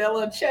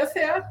little chest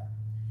hair,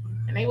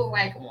 and they was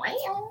like,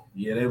 "Wow."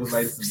 Yeah, they was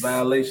like, "It's a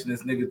violation.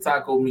 This nigga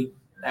taco meat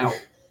out."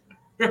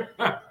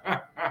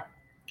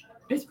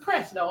 It's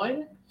pressed though,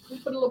 ain't it? We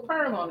put a little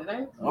perm on it,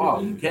 ain't it? Oh,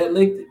 you cat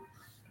licked it.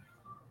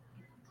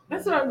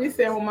 That's what I be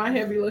saying when my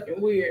hair be looking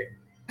weird.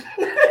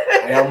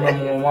 Hey, I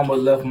remember when Mama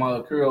left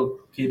my curl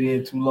kit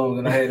in too long,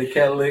 and I had a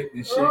cat lick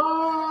and shit.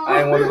 I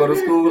didn't want to go to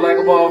school like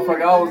a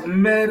motherfucker. I was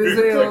mad as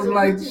hell. I was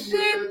like,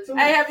 shit.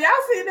 Hey, have y'all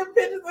seen them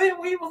pictures of him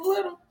when he was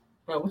little?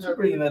 Bro, what you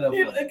bringing that up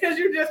for? Because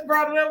you just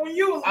brought it up when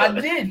you was little.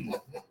 I didn't.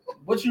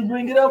 What you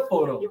bring it up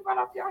for, though? You brought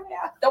up your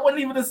hair. That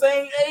wasn't even the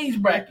same age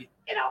bracket.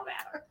 It don't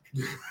matter.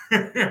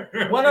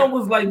 One of them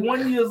was like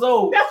 1 year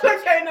old. That's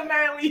what came to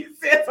mind when you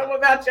said something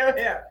about your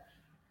hair.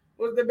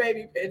 Was the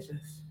baby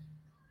pictures.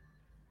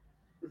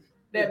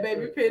 That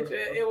baby picture,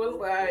 it was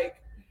like,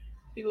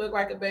 he looked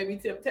like a baby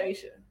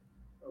temptation.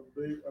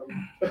 Ain't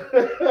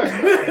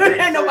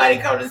nobody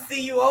come to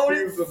see you,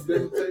 Otis. But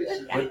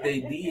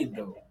they did,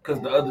 though. Because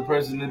the other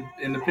person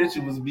in the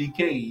picture was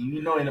BK.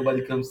 You know ain't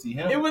nobody come see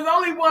him. It was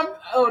only one.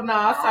 Oh, no,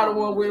 I saw the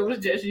one where it was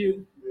just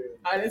you. Yeah.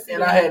 I didn't see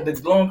and I had the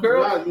glowing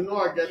curl. Nah, you know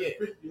I got the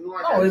picture. You know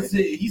I got it's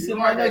it. He's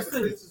sitting right next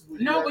to it.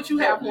 No, but you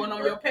have one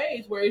on your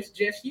page where it's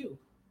just you.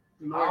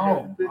 You know I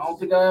don't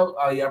think I ever.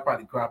 Oh, yeah, I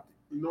probably cropped it.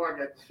 You know I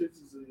got the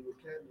pictures of your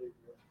cat.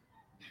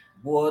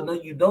 Well, no,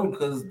 you don't,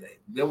 because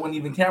there weren't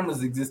even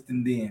cameras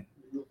existing then.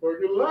 You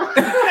fucking lie.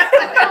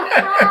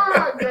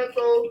 I got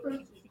those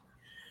pictures.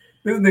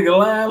 This nigga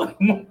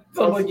lying.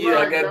 So like, yeah,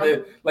 I got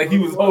that. Like he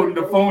was holding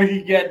the phone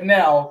he got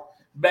now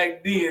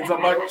back then. So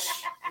I'm like,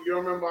 you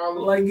remember all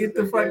the like, get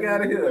the fuck out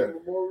of here.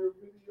 Memorial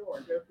video. I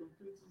got some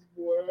pictures,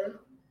 boy.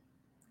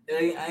 I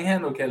ain't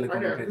had no Cadillac I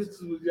on got the picture.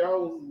 pictures with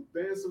y'all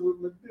dancing with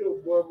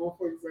Madille, boy.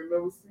 Motherfuckers ain't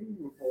never seen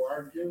before.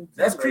 I guarantee.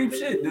 That's creep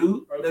shit,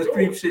 dude. That's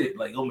creep shit.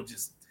 Like, I'm gonna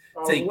just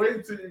take.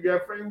 Wait till you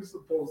got famous to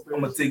post that.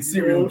 I'm gonna shit, take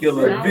serial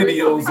killer Now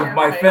videos of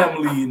my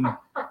family and.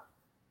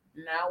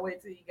 Now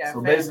wait till you got.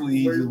 So famous. basically,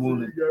 he Wait just till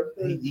wanted. you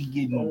got He famous.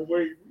 getting.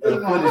 Wait.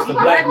 Footage to He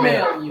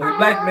blackmail. blackmail you. It's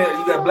blackmail.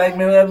 You got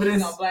blackmail He's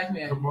evidence. gonna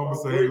blackmail The you. mama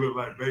say he look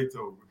like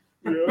Beethoven.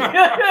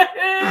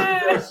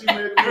 Yeah. She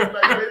made it look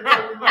like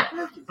Beethoven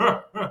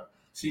on purpose.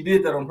 She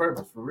did that on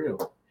purpose, for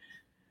real.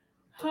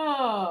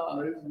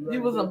 Oh, he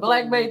was a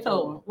black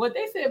Beethoven. What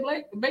they said,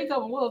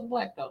 Beethoven was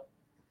black though.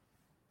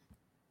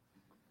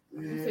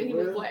 You said he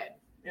was black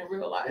in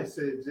real They life.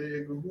 said J.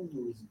 Edgar Hoover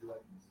was black.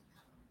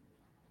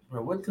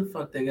 Bro, what the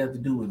fuck they got to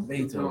do with No,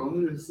 Beethoven?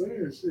 I'm just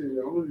saying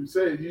shit. I'm just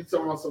saying, you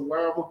talking about some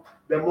wild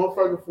that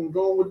motherfucker from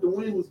Going with the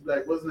Wind was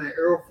black. Wasn't that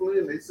Errol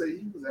Flynn? They say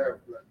he was half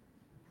black.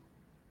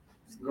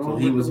 So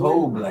he was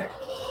whole black.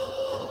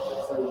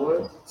 Say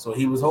what? So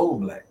he was whole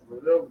black.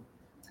 Whatever.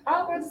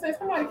 I was going to say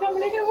somebody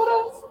coming in here with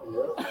us.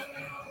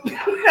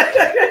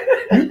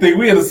 Yeah. You think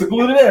we in a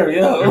secluded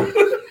area? Huh?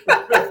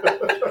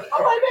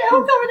 I'm like, man,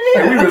 who coming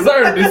in Hey, here? we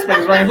reserved this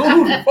space, right?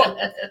 Who the fuck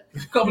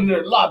coming to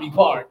the lobby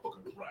part? Come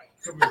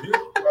in here.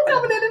 Who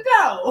coming in the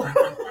door?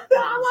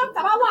 I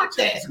thought I locked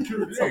that.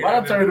 Security. So by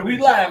the time the We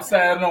Live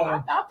sign I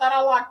on, thought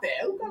I locked that.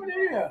 Who coming in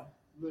here?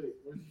 Look,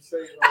 what you say?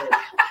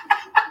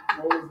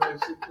 What was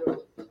that shit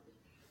called?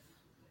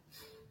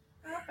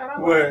 I thought I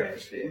What? locked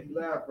that shit. We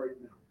live right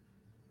now.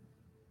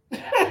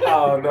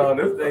 oh no,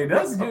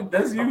 that's you.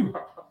 That's you.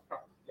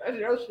 That's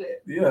your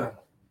shit. Yeah.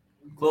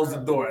 Close the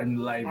door. I'm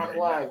live. I'm Right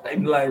live. now.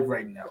 I'm live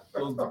right now.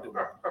 Close the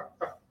door,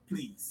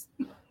 please.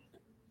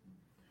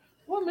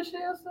 What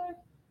Michelle say?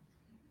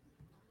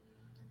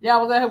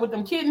 Y'all was out here with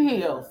them kitten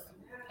heels.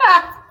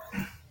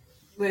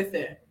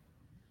 Listen,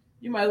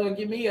 you might as well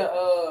give me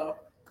a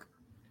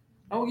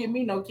don't give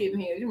me no kitten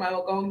heels. You might as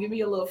well go and give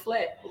me a little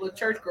flat, a little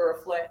church girl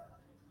flat.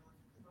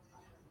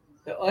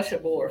 The usher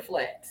board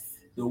flats.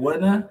 The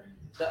what now?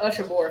 The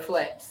usher board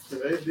flats.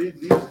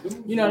 These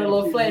You know the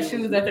little flat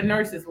shoes that the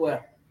nurses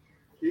wear.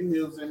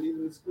 females ain't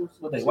even exclusive.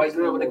 What they white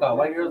girl? What they call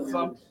white girls or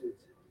something?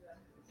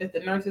 That the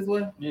nurses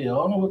wear. Yeah, I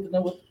don't know what's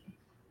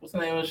the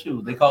name of the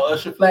shoes. They call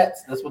usher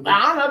flats. That's what they.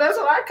 I don't know. That's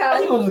what I How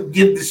call you it. gonna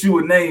give the shoe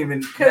a name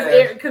and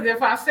Because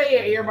if I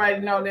say it, everybody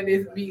know that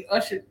it's be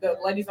usher. The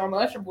ladies on the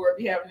usher board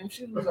be having them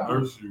shoes on.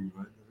 Nurse shoes,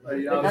 man.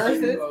 Hey, The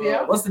nurses,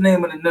 yeah. What's the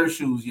name of the nurse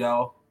shoes,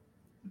 y'all?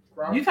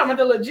 You talking about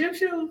the little gym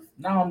shoes?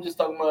 No, I'm just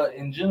talking about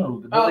in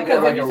general. Oh, They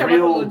got like if a you talking about the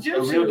real little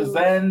gym shoes.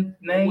 design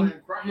name.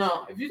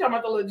 No, if you talking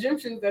about the little gym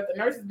shoes that the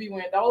nurses be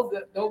wearing, those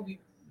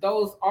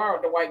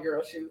are the white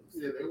girl shoes.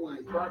 Yeah, they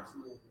wearing Crocs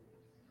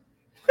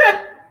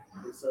now.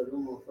 They said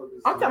them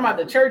motherfuckers. I'm talking about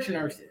the church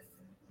nurses,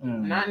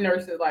 Mm. not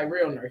nurses like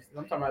real nurses.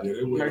 I'm talking about Yeah,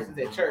 they wear nurses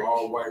at church.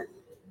 all white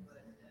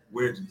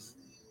wedges.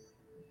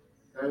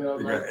 They They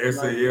got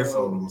SAS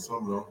on them or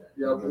something though.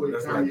 Yeah, boy,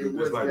 That's Kanye like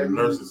West, the that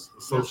Nurses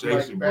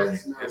Association brand.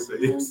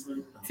 SAS.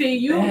 See,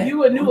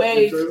 you a new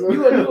age,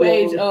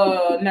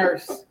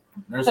 nurse.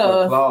 Nurse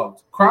with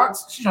clogs.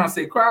 Crocs? She trying to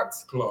say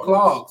Crocs?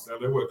 Clogs. Now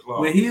they wear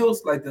clogs. With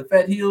heels, like the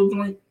fat heel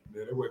joint.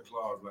 Yeah, they wear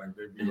clogs like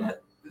they be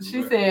like.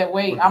 She said,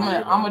 "Wait,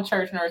 I'm a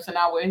church nurse and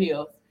I wear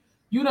heels.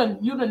 You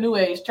the new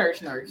age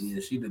church nurse. Yeah,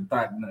 she the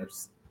thought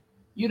nurse.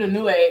 You the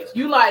new age.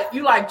 You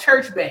like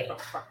church bae.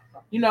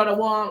 You know the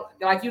one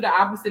like you the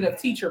opposite of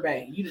teacher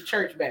bae. You the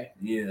church bae.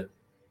 Yeah.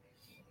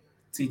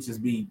 Teachers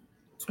be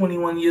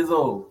 21 years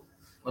old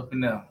up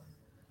and down.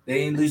 They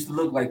ain't used to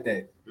look like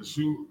that. The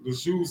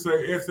shoes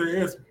say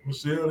SAS,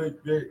 Michelle. I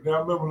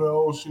remember the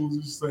old shoes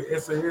used to say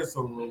SAS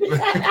on them.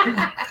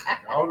 I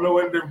don't know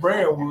what their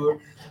brand was.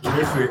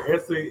 They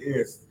said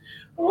SAS.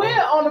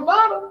 Where on the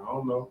bottom? I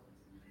don't know.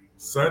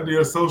 Sunday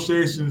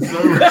Association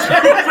Service.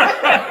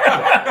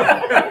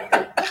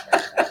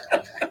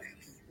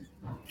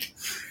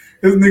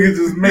 This nigga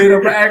just made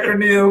up an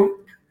acronym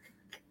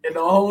and a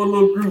whole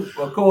little group,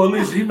 a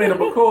coalition. He made up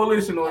a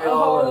coalition on A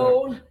y'all.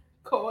 whole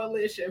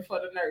coalition for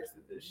the nurses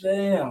and shit.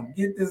 Damn,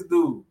 get this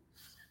dude.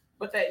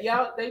 But they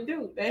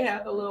do. They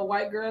have the little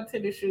white girl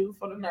tennis shoes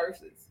for the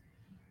nurses.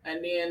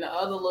 And then the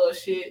other little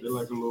shit. They're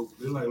like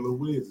little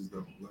wedges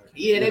though. Like,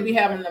 Yeah, they be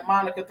having the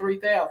Monica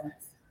 3000s.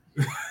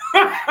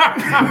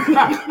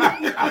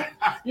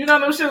 You know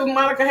them shoes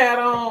Monica had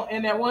on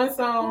in that one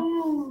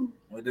song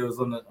When they was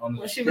on the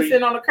when she street, was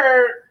sitting on the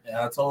curb. and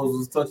our toes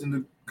was touching the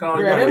Girl,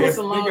 concrete. they was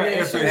some long They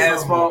got ass SAS shoes.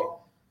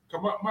 Asphalt.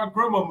 My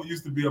grandmama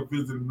used to be a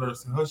visiting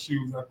nurse, and her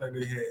shoes, I think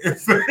they had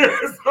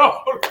SAS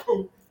on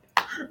them.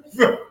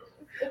 So,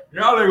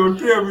 y'all ain't gonna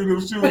tell me them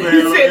shoes.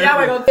 You said y'all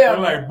ain't gonna tell They're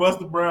me. like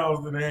Buster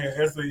Browns, and they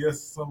had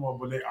SAS somewhere,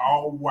 but they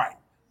all white.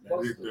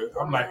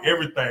 I'm like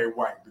everything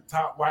white. The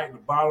top white, the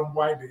bottom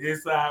white, the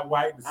inside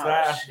white, the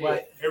sides shit.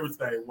 white,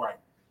 everything white.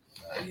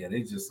 Yeah,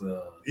 they just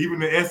Even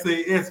the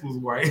SAS was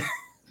white.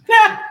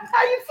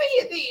 How you see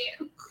it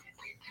then?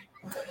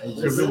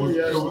 Because it was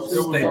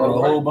They put a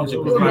whole bunch of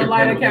it was like,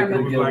 lighter it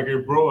cabinet. was like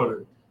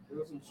embroidered. There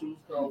was some shoes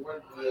called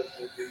white bread.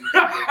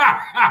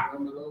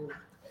 Remember those?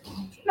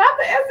 Not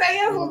the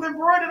SAS was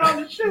embroidered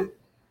on the shoe.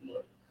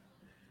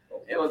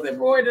 It was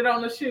embroidered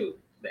on the shoe.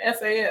 The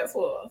SAS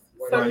was.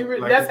 So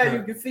Like that's how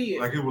you can see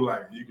it. Like it was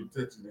like you could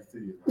touch it and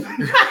see it.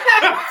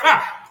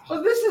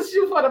 Was this a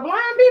shoe for the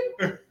blind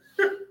people?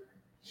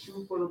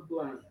 Shoe for the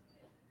blind.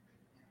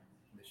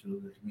 The shoe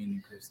of the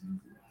community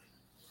Christian.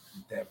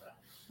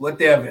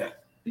 Whatever.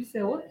 You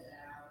said what?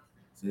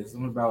 Said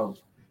something about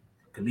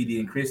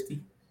comedian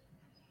Christy.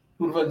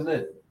 Who the fuck is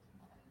that?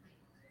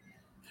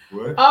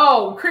 What?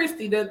 Oh,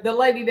 Christy, the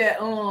lady that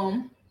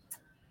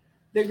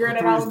the girl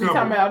that I was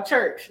talking about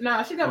church.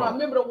 Nah, she talking about,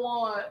 remember the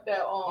one that did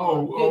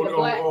the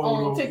black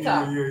on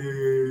TikTok.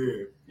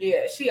 Yeah.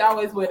 Yeah, she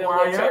always wear them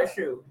little church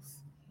shoes.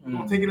 I'm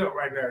gonna take it up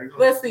right now.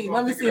 Let's see.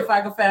 Let me see if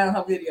I can find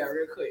her video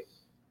real quick.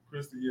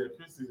 Christy,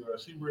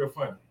 she real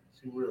funny.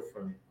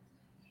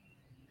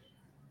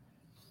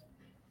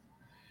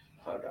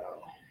 Hold on.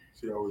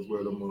 She always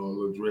wear them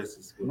little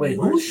dresses. Wait,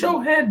 whose show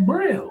had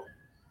Braille?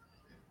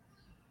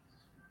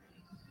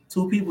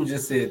 2 people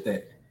just said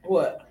that.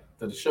 What?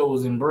 That the show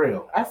was in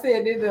Braille. I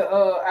said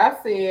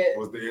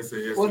was the SAS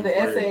in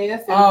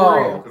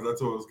Braille? Because I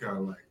told her it was kind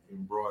of like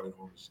embroidered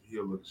on the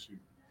heel of the shoe.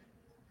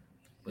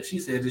 But she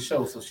said the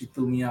show, so she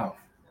threw me off.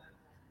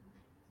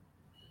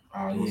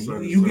 Oh yeah, you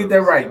Sunday get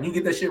that right. You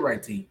get that shit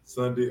right, T.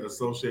 Sunday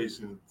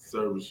Association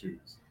service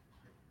shoes.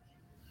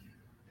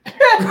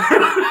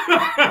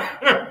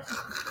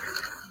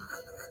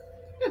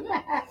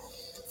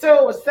 So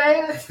it was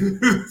SAS?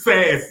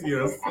 SAS,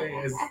 yeah,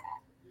 SAS.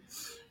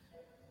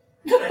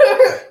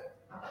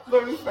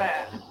 Let me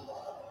find.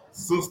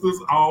 Sisters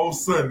all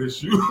Sunday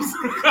shoes.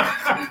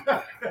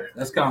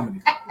 That's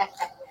comedy.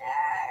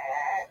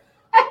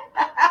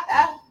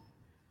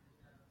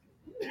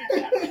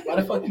 Why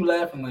the fuck you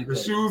laughing like the that?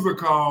 The shoes are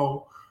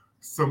called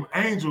some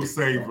angel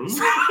savers.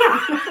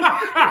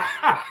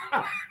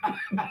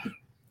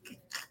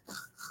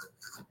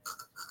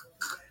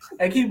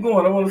 Hey, keep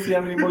going. I want to see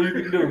how many more you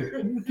can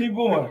do. Keep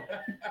going.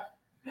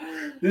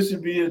 This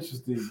should be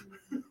interesting.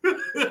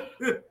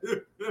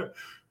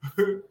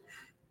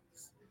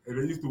 And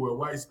they used to wear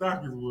white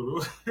stockings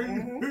with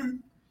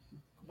them.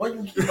 Why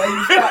you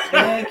stop,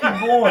 man? Keep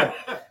going.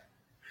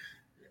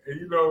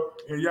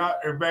 And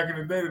and back in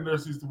the day, the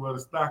nurse used to wear the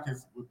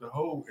stockings with the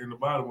hole in the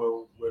bottom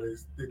of where they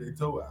stick their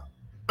toe out.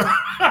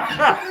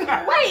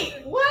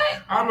 Wait,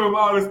 what? I remember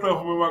all this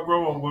stuff when my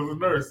grandma was a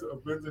nurse, a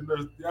business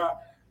nurse.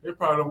 They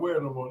probably don't wear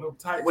them on them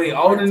tights. Wait,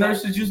 all the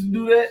nurses used to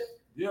do that?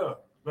 Yeah,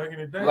 back in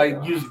the day.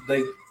 Like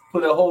they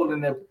put a hole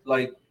in there,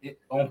 like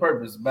on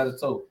purpose by the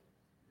toe.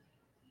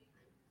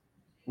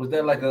 Was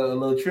that like a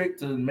little trick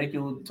to make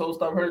your toe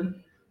stop hurting?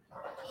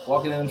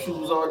 Walking in them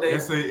shoes all day?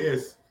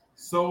 SAS,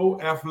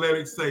 Soul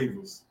Athletic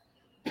Savers.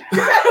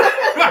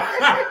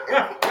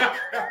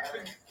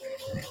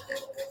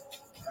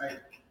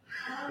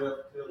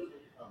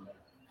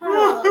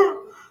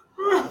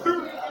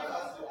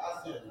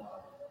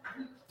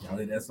 Y'all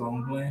hear that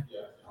song playing?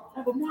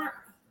 Uncle Mark.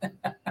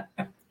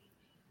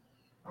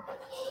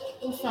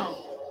 What song?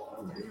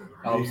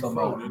 I was talking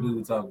about what we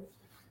were talking.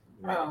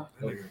 Oh.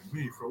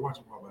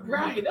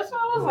 Right, that's what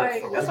I was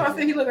like. That's why I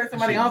said he looked like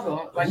somebody's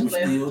uncle. Like who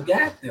still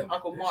got them?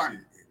 Uncle Mark.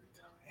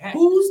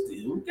 Who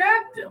still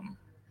got them?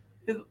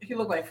 He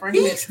looked like Frank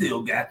He Mitchell.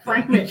 still got them.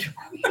 Frank Mitchell.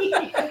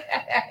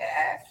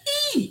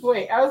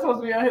 Wait, I was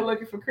supposed to be out here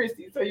looking for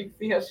Christy so you can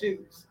see her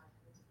shoes.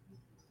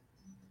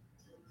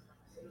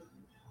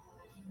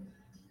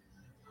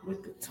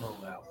 With the toe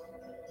out.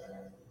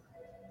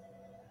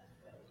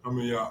 I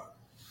mean, y'all.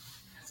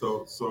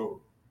 So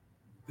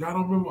y'all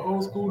don't remember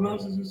old school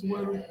nurses used to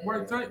wear the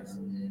white tights?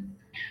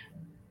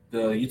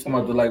 You talking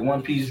about the like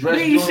one piece dress?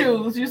 These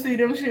shoes, you see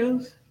them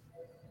shoes?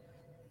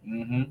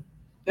 Mm-hmm.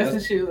 That's the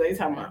shoes they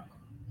talking about.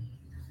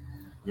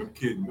 Them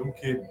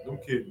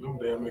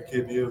damn near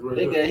kid heels right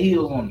They there. got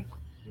heels on them.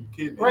 Them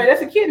kid Right,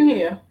 that's a kitten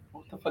heel.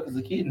 What the fuck is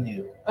a kitten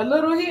heel? A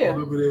little A heel.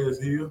 little bit ass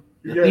heel.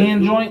 The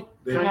end joint?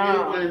 They ain't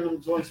wearing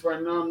them joints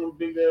right now. Them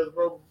big ass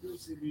rubber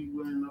boots he be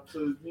wearing up to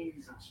his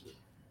knees and shit.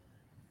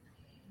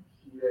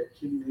 You got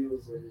kitty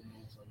heels on him.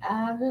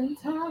 I've been You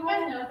guys told. know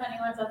if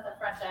anyone's at the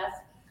front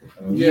desk?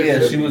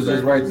 Yeah, she was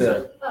just right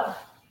there. Oh,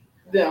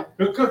 Yeah.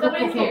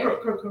 somebody's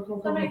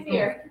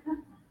here.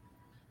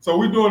 So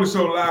we doing the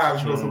show live,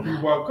 so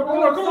people are come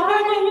on.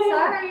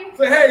 Sorry.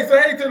 Say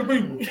hey to the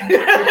people.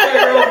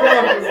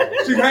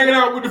 She's hanging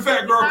out with the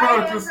fat girl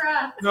chronicles.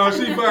 No,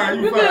 she fine.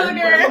 You fine.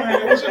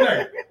 What's your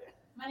name?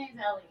 My name's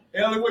Ellie.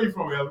 Ellie, where you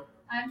from, Ellie?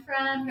 I'm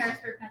from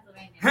Harrisburg,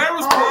 Pennsylvania.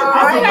 Harrisburg,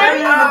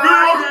 Pennsylvania.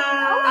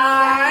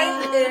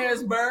 I'm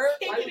Harrisburg.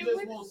 Why you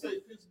just won't say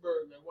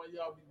Pittsburgh? Like, why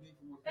y'all be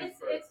beefing with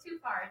Pittsburgh? It's too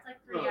far. It's like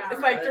 3 hours.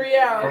 It's like 3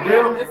 hours. For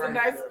real? It's a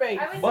nice space.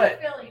 I would But-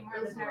 say Philly more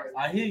than Harrisburg.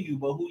 I hear you,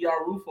 but who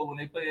y'all root for when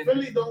they play in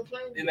Philly don't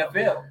play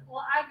NFL?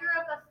 Well, I grew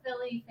up a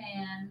Philly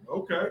fan,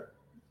 Okay.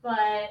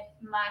 but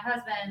my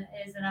husband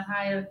is an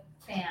Ohio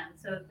fan,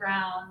 so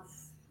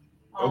Browns.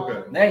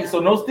 Okay. Dang,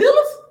 so no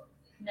Steelers?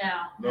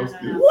 No.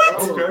 What?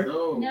 Okay.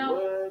 No. No.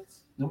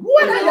 What?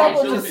 What? How y'all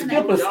supposed to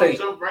skip a Y'all state?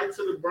 jump right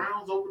to the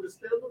Browns over the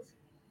Steelers?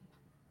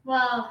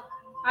 Well,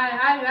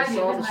 I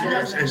do. With my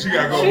husband. And she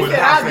gotta go with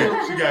I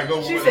said. She gotta go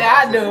with She said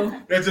I do.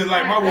 That's just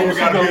like my woman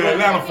gotta be an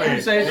Atlanta fan.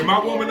 If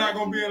my woman not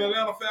gonna be an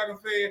Atlanta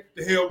Falcons fan,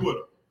 the hell with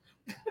her.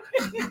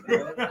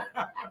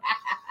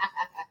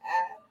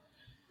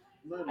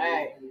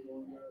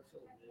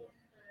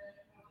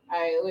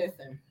 Hey,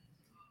 listen.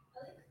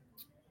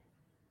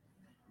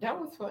 That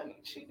was funny.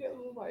 She just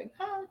was like,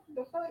 huh?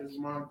 The fuck? His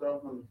mom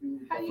thought on the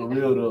How you For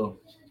real though.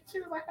 She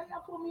was like, how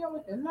y'all put me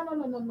over there? No.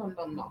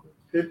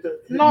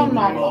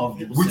 No.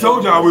 We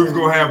told y'all we was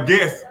gonna have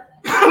guests.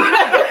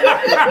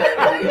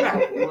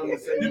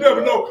 You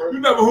never know. You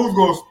never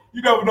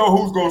know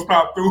who's gonna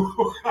stop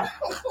through.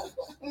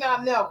 No,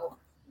 never.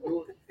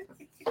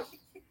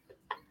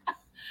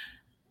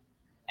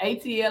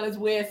 ATL is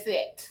where it's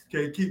at.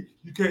 You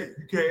can't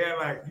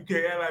act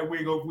like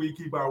we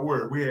keep our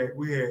word. We had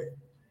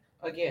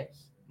a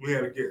guest. We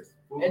had a guest.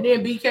 And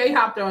then BK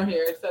hopped on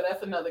here, so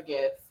that's another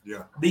guest.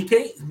 Yeah.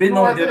 BK's been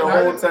on here the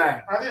whole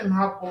time. I didn't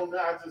hop on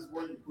that. I just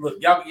waited. Look,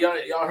 y'all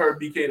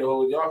heard BK the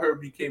whole. Y'all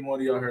heard BK more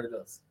than y'all heard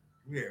us.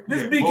 Yeah.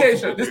 This BK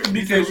show. This the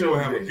BK show. We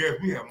have a guest.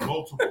 We have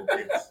multiple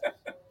guests.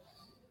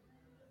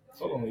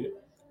 Hold on here.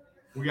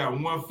 We got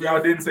one.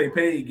 Y'all didn't say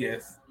paid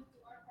guests.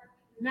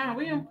 No,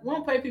 we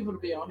won't pay people to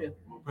be on here.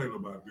 We won't pay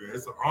nobody to be here.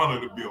 It's an honor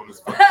to be on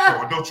this show.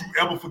 Don't you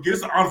ever forget.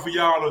 It's an honor for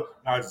y'all to.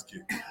 Nah, just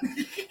kidding.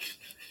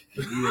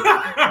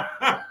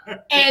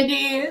 And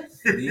it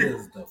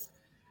is though.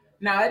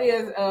 No, it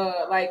is.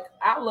 Like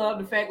I love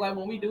the fact like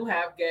when we do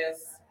have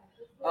guests,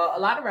 a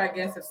lot of our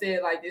guests have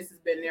said like this has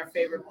been their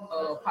favorite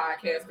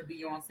podcast to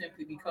be on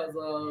simply because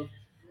of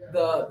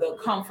the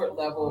comfort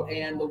level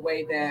and the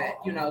way that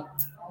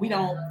we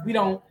don't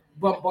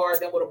bombard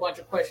them with a bunch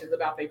of questions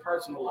about their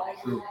personal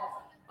life.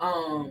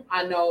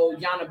 I know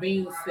Yana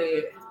Bean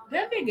said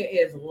that nigga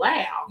is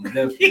loud.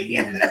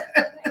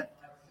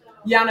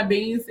 Yana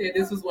Bean said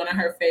this was one of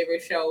her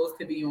favorite shows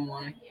to be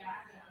on.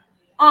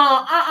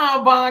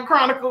 Bond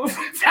Chronicles.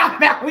 Talking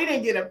about we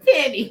didn't get a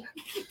penny.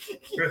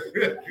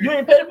 You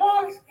ain't paid the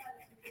bonds?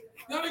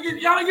 Y'all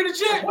didn't get a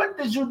check. What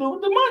did you do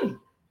with the money?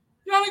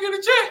 Y'all didn't get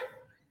a check.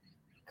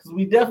 Because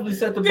we definitely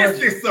set the budget.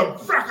 This is some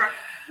fracker.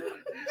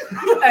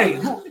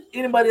 Hey,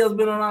 anybody else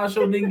been on our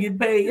show didn't get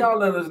paid? Y'all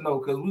let us know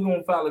because we're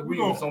gonna file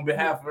agreements on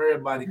behalf of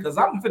everybody. Because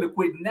I'm finna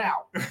quit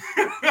now.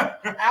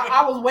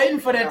 I was waiting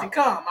for that to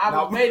come. I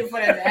was waiting for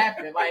that to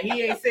happen. Like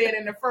he ain't said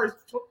in the first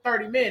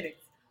 30 minutes.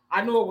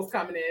 I knew it was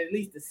coming in at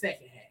least the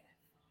second half.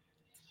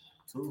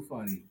 Too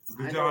funny.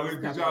 Did y'all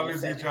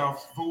listen to y'all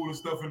food and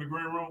stuff in the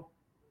green room?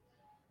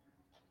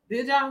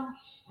 Did y'all?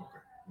 Okay.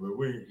 Well,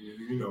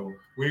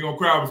 we ain't gonna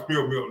cry with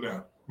spilled milk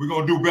now. We're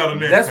gonna do better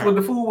next That's time. what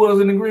the food was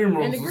in the green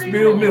room. Some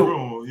spilled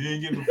milk. You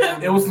ain't getting the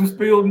food. It was some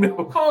spilled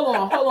milk. Hold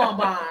on,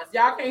 Bonds.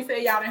 Y'all can't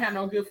say y'all didn't have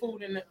no good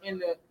food in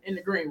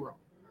the green room.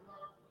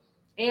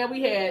 And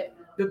we had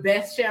the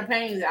best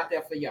champagnes out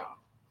there for y'all.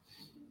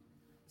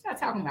 What y'all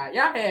talking about?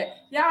 Y'all had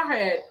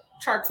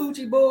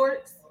charcuterie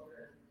boards,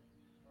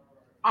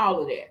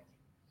 all of that.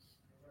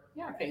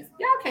 Y'all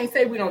can't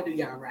say we don't do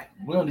y'all right.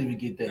 We don't even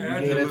get that. We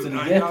gave that to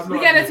the guests. We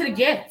got it to the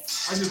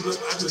guests. I just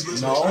looked.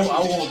 No,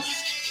 I want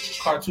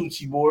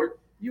cartucci board.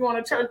 You want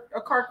a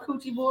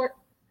carcuterie board?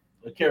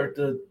 A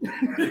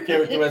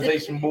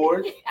characterization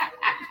board.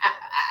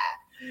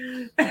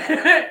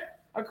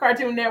 A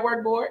Cartoon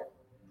Network board.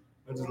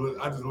 I just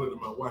looked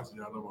at my watch, and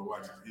y'all know my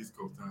watch is East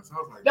Coast time. So I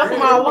was like, that's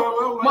my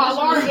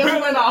alarm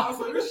just went off. I was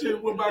like, this shit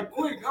went by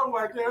quick. I was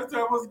like, yeah, it's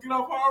time for us to get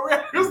off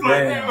already. It's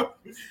like, damn.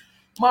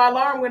 My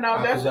alarm went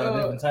off. That's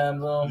different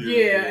time zone.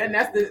 Yeah, and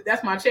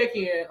that's my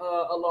check-in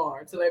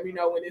alarm to let me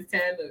know when it's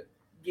time to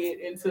get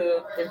in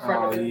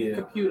front of the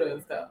computer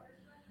and stuff.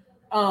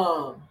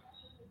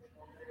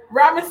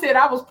 Robin said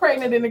I was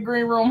pregnant in the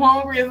green room,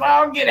 hungry as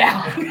all get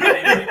out.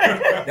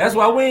 That's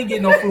why we ain't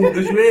getting no food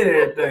because you ate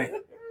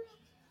everything.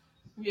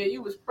 Yeah,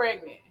 you was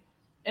pregnant,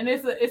 and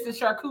it's a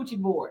charcuterie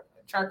board.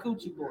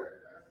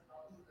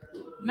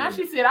 Now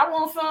she said I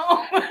want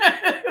some.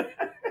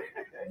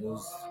 It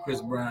was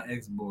Chris Brown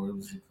X board. It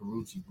was a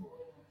Carucci board.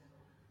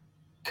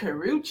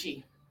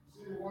 Carucci.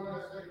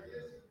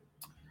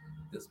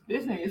 This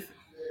nigga.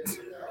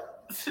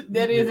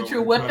 That is the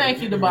truth. Well,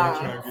 thank you,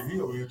 Devon. He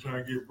over here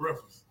trying to get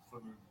breakfast.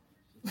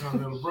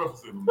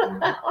 Breakfast in the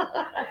morning.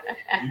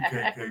 You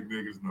can't take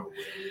niggas no.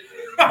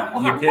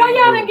 Why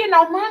y'all didn't get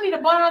no money, the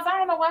bonds? I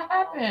don't know what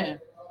happened.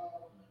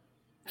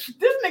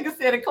 This nigga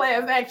said a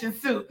class action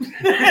suit.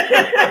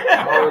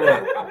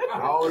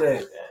 All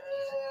that.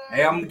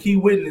 Hey, I'm the key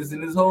witness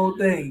in this whole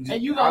thing.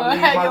 And you gonna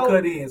have my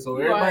cut in, so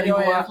everybody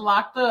who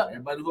locked up.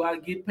 Everybody who I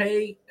get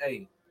paid,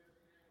 hey,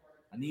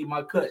 I need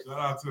my cut. Shout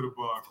out to the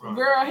bar.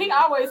 Girl, he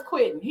always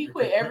quitting. He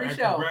quit every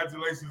show.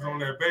 Congratulations on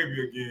that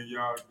baby again,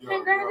 y'all.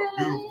 Congratulations.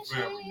 Beautiful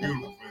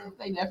family.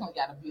 They definitely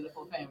got a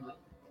beautiful family.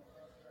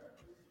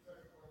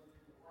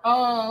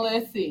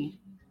 Let's see.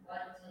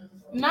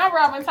 Now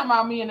Robin talking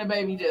about me and the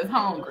baby just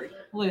hungry.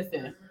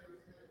 Listen.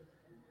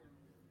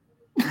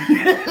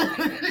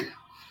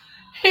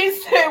 He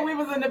said we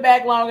was in the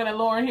back longer than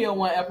Lauryn Hill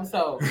one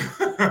episode.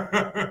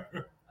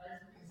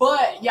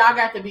 But y'all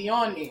got to be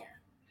on there.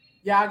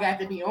 y'all got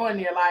to be on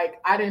there. Like,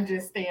 I didn't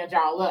just stand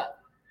y'all up.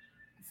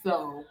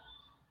 So,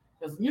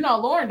 because,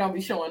 Lauren don't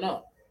be showing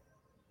up.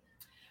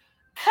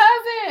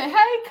 Cousin.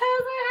 Hey,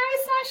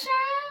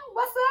 Sunshine.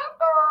 What's up,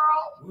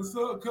 girl? What's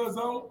up,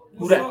 cousin?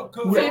 What's up,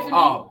 cousin?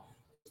 Oh,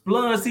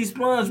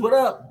 Splunge, what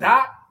up,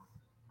 Doc?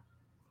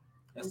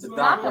 That's the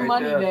Doc right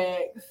money there.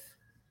 Bags.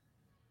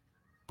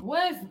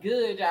 What's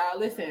good, y'all?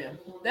 Listen,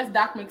 that's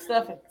Doc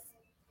McStuffins.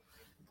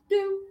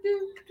 Do,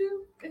 is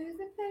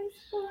it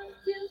for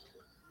you?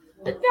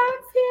 The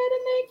Doc's here to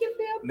make you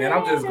feel better. Man,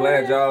 I'm just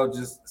glad y'all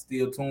just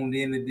still tuned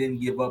in and didn't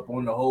give up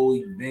on the whole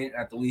event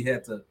after we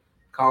had to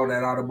call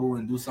that audible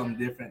and do something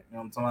different. You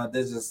know what I'm talking about?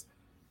 That just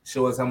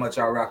show us how much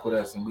y'all rock with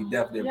us, and we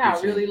definitely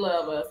appreciate really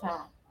love us,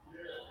 huh?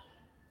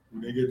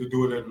 We didn't get to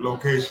do it at the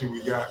location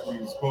we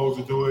were supposed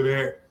to do it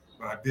at.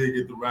 But I did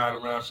get to ride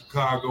around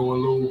Chicago a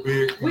little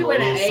bit. We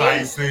went a little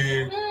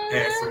sightseeing.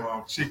 Had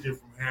some chicken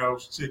from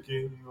Harold's Chicken.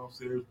 You know what I'm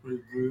saying? It was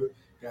pretty good.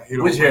 Got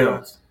hit Which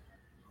Harold's?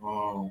 I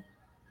don't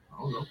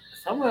know.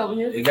 Somewhere over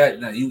here. You got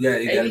to be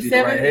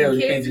the right Harold.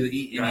 You can't just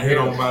eat any Got hit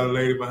on by the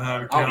lady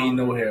behind the counter. I don't eat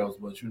no Harold's,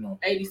 but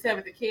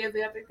 87th the kids,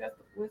 I think that's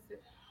what's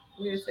it?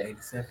 87th the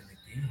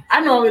kids.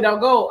 I normally don't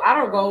go. I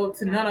don't go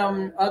to none of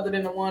them other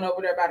than the one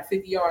over there by the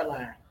 50-yard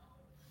line.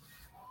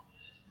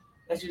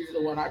 That's usually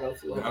the one I go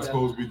to. I'm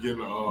supposed to be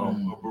getting a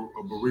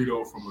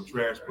burrito from a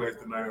trash place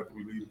tonight after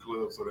we leave the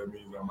club, so that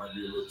means I might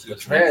be a little tipsy. A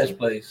trash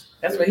place?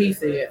 That's what he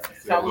said.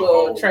 Some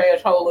little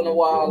trash hole in the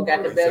wall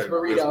got the best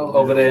burrito.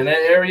 Over there in that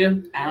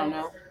area? I don't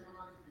know.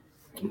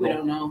 We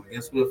don't know. I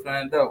guess we'll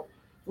find out.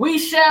 We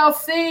shall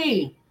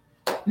see.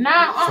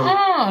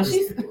 Nah,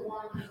 she's...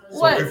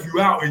 What? So if you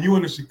out and you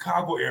in the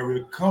Chicago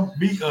area, come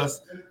meet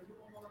us.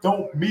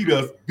 Don't meet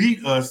us,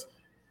 beat us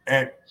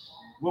at...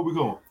 Where we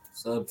going?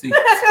 Sub T.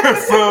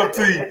 Sub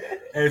T.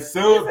 And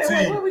Sub T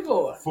where we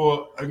going?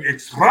 For an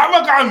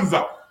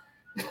extravaganza.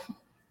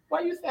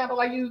 Why you sound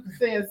like you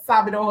saying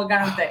Sabado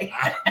Gigante?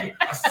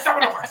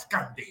 Sabado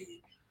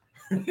Gigante.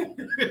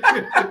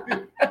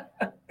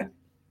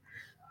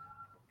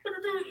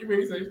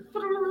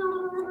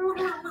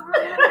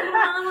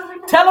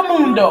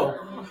 Telemundo.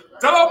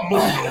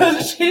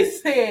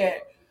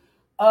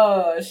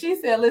 She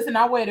said, listen,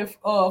 I waited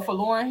for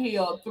Lauryn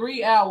Hill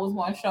 3 hours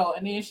one show,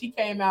 and then she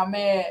came out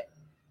mad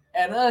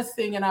at us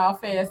singing all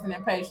fast and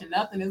impatient.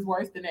 Nothing is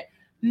worse than that.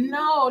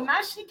 No,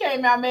 not she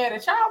came out mad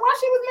at y'all. Why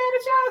she was mad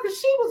at y'all? Because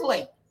she was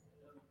late.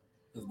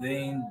 Because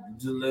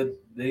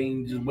they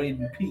ain't just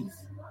waiting in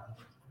peace.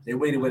 They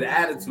waited with an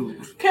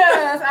attitude.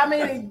 Because,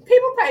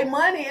 people pay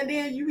money and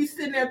then you be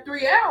sitting there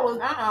 3 hours.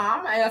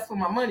 I'm going to ask for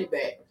my money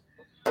back.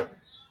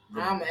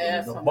 I'm going to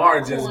ask for my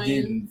bar just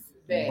getting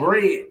back.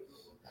 Bread.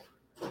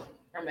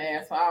 I'm going to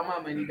ask for all my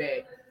money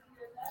back.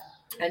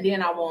 And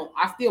then I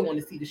still want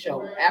to see the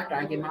show after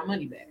I get my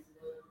money back.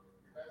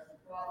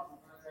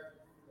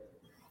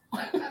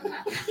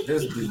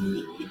 This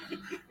dude.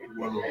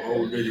 One of the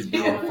old niggas be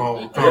on the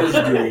phone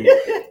talking.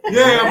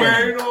 Yeah,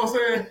 man, you know what I'm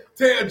saying?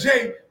 Tell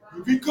Jay,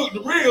 if he cook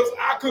the ribs,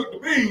 I cook the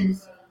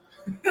beans.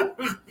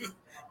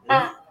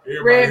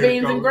 Red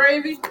beans and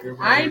gravy.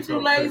 I ain't too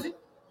lazy.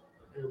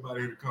 Everybody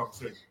hear the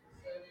conversation.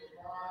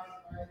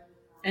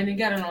 And he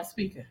got it on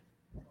speaker.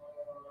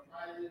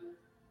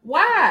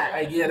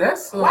 Why? Yeah,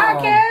 that's why,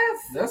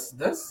 Cass?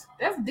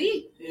 That's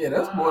deep. Yeah,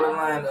 that's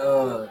borderline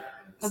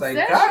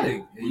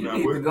psychotic. You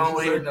need to go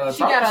ahead and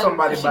talk to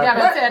somebody about that. She got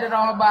her tatted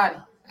on her body.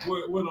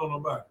 What on her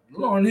body?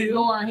 Lauryn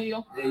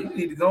Hill. Yeah, you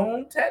need to go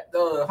on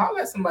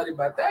holler at somebody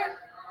about that.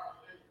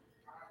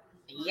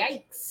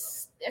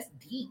 Yikes. That's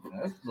deep.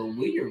 That's a little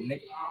weird,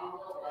 nigga.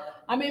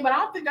 But I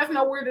don't think that's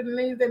no weirder than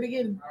niggas that be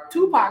getting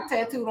Tupac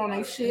tattooed on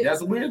their shit.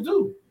 That's weird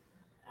too.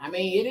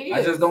 It is.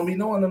 I just don't be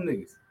knowing them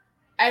niggas.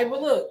 Hey,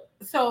 but look,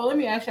 so let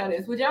me ask y'all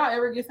this. Would y'all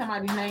ever get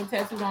somebody's name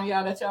tattooed on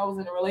y'all that y'all was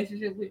in a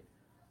relationship with?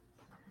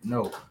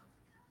 No.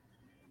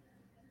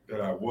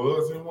 That I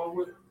was in one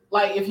with?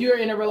 Like, if you're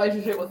in a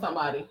relationship with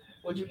somebody,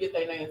 would you get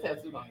their name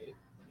tattooed on you?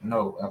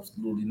 No,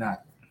 absolutely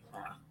not.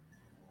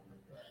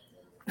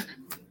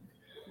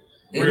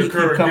 And he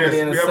keep coming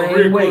in the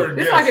same way.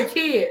 It's like a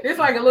kid. It's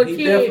like a little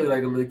kid. Definitely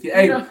like a little kid.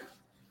 Hey,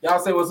 y'all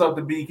say what's up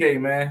to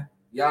BK, man.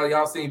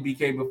 Y'all seen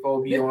BK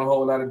before. Be on a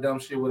whole lot of dumb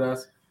shit with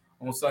us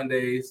on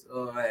Sundays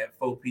at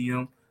 4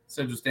 p.m.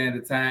 Central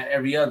Standard Time.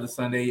 Every other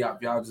Sunday,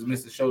 y'all just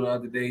missed the show the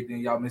other day. Then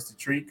y'all missed the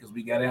treat because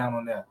we got down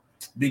on that.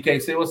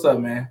 BK, say what's up,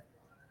 man.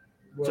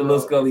 What your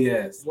little Scully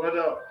ass. What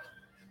up?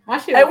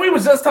 Hey, we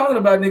was just talking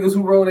about niggas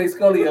who roll their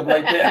Scully up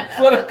like that.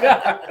 What a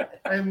God.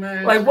 Hey,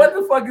 man. Like, what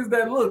the fuck is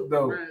that look,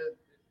 though? Man,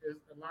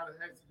 a lot of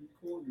hats to be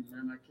corny,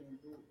 man. I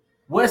can't do it.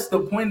 What's the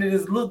point of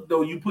this look,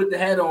 though? You put the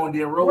hat on,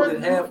 then roll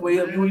it halfway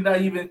up. You're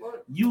not even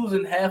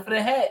using half of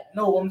the hat.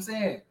 No, what I'm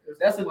saying.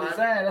 That's a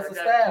design. That's a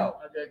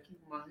style.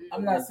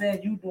 I'm not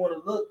saying you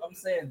doing a look. I'm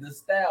saying the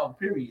style,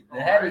 period.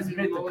 The hat is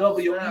meant to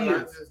cover your ears. I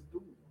just do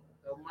it.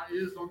 My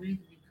ears don't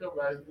need to be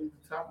covered. I just need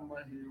the top of my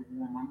head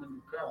warm. I'm in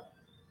the car.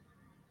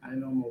 I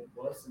ain't on no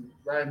bus and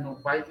riding no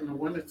bike in the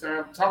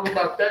wintertime. Talk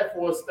about that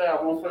for a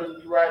style. One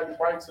person be riding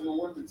bikes in the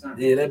wintertime.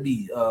 Yeah, that'd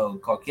be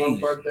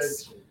Caucasian.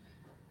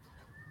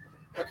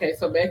 Okay,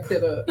 so back to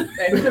the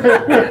tattoos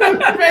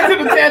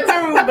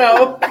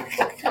though.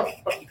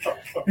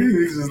 He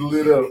just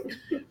lit up.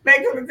 Back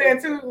to the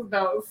tattoos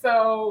though.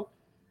 So,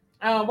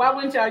 why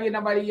wouldn't y'all get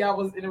nobody y'all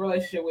was in a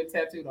relationship with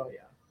tattooed on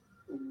y'all?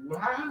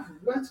 Why?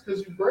 What?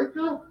 Because you break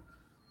up?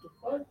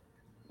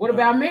 What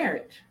about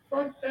marriage?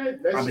 Fuck that.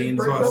 I mean,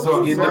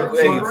 so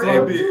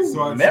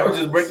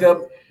marriages break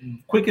up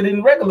quicker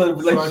than regular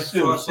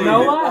relationships. You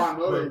know what?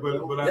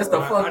 But That's the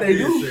fuck they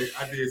do.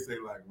 I did say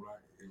like,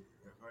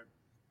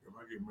 if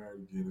I get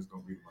married again, it's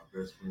gonna be my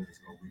best friend. It's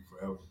gonna be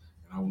forever.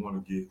 And I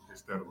want to get,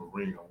 instead of a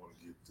ring, I want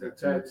to get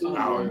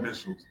our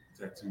initials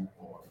tattooed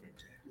on my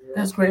finger.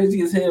 That's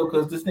crazy as hell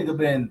because this nigga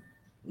been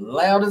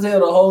loud as hell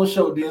the whole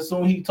show. Then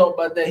soon he talk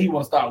about that, he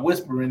want to start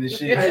whispering and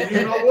shit.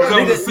 Hey, you know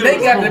what? They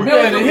got the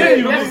ability to hear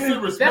you.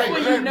 That's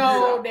when you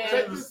know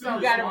that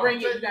you gotta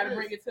bring it. You gotta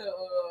bring it to.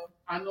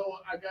 I know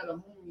I got a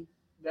homie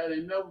that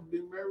ain't never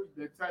been married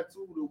that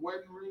tattooed a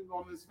wedding ring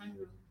on his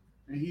finger,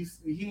 and he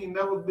ain't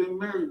never been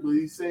married, but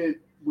he said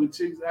when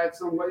chicks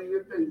ask him why you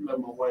get there, he like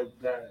my wife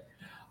died.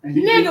 And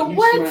he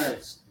what?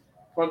 Smashed.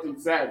 Fucking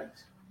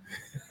savage.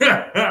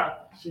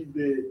 She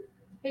did.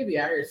 He be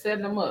out here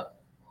setting them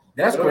up.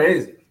 That's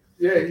crazy.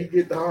 Yeah, he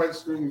get the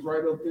heartstrings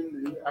right up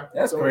in there.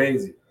 That's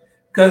crazy.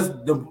 Cause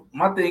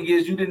my thing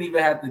is you didn't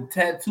even have to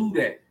tattoo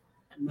that.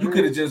 You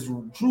could have just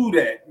drew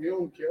that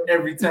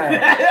every time.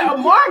 A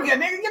marker,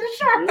 nigga, get a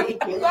Sharpie. You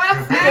could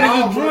have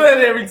just drew that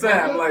every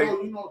time. Like,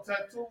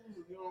 tattoos,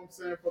 you know what I'm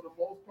saying, for the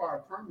most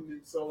part,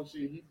 permanent. So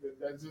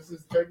that's just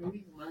his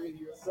technique, man.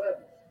 He's a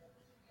savage.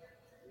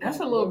 That's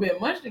a little bit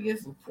much to get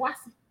some twice.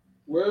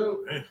 Well,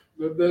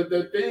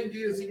 the thing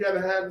is, he got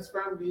to have his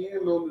family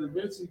in on it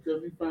eventually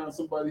because he found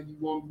somebody he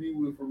want to be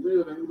with for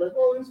real. And he's like,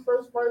 oh, his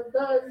first wife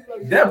died. He's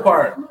like, that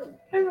part.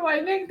 He's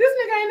like, nigga, this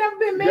nigga ain't never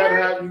been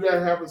married. You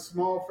gotta have a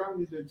small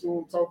family that you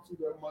don't talk to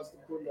that must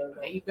have put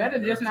that. He better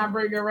just not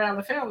bring around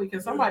the family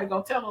because somebody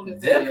gonna tell him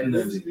this.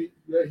 Definitely.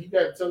 Yeah, he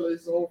got to tell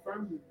his whole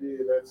family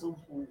dead at some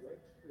point. Like,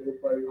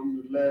 everybody, I'm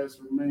the last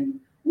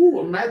remaining. Ooh,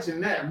 imagine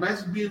that.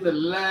 Imagine being the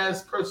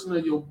last person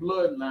of your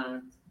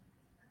bloodline.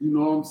 You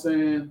know what I'm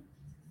saying?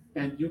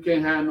 And you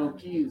can't have no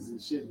kids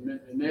and shit and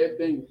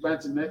everything.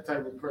 Imagine that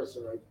type of pressure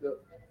right there.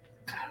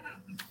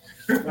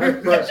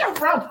 Get your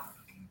brother.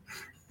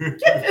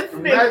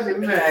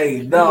 Imagine that.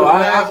 Hey, no,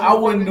 I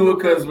wouldn't do it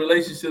because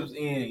relationships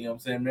end. You know what I'm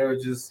saying?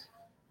 Marriages,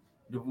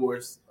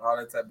 divorce, all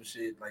that type of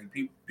shit. Like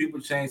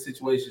people change,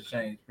 situations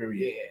change.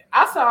 Period. Yeah,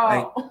 I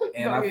saw.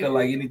 And I feel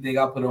like anything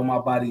I put on my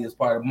body is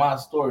part of my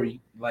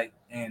story. Like,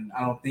 and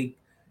I don't think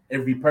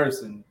every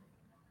person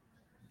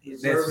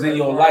that's in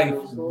your life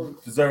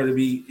deserve to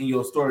be in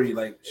your story,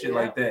 like shit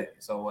like that.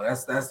 So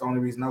that's the only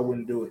reason I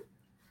wouldn't do it.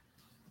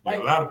 Like,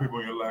 a lot of people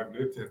in your life,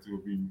 their tattoo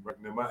will be right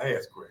in my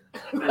ass crack.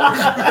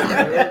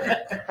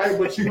 Hey,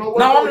 but you know what?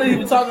 No, I'm not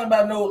even talking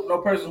about no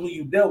person who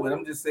you dealt with.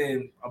 I'm just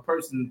saying a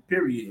person,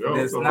 period.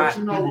 That's not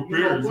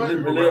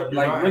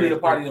really a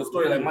part of your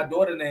story. Like my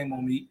daughter name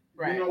on me.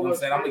 Right. You know what I'm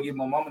saying? I'm gonna get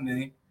my mama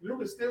name. You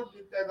can still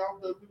get that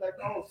out there. Be like,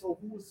 oh, so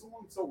who was so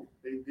and so?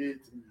 They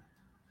did to me.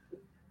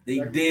 They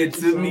did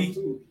to me.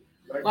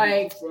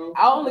 Like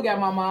I only got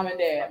my mom and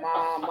dad.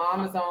 My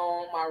mom is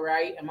on my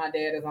right and my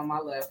dad is on my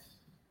left.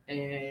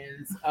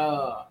 And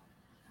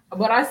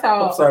but I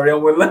saw. I'm sorry, I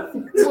went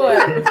laughing.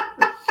 What?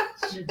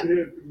 She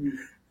did to me.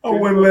 I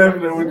wasn't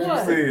laughing at what you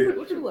said.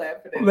 What you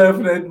laughing at? I'm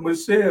laughing at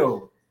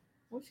Michelle.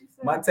 What she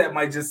said? My tap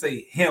might just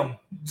say him,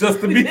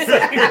 just to be safe.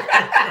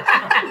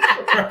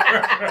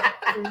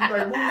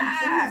 Like,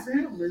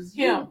 who is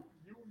him? Him.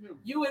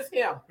 You is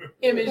him.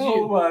 Him is you.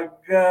 Oh my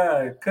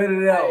God. Cut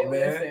it out, man.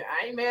 Listen,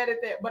 I ain't mad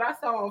at that. But I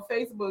saw on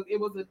Facebook it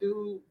was a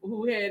dude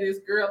who had his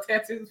girl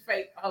tattooed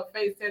her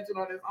face tattooed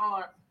on his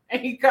arm.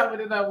 And he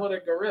covered it up with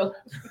a gorilla.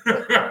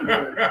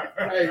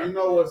 Hey, you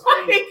know what's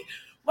funny?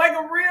 Like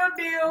a real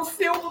deal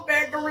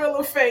silverback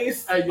gorilla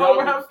face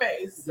over her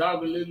face.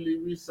 Y'all can literally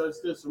research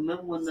this.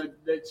 Remember when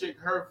that chick,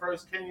 her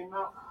first came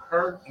out?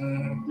 Her?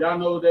 Mm-hmm. Y'all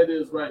know what that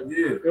is, right?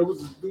 Yeah. It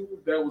was a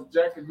dude that was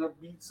jacking her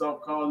beats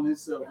off, calling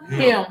himself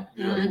him.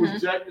 He was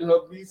jacking her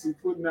beats and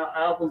putting out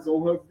albums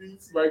on her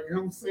beats, like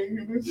him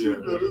singing and shit.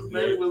 So his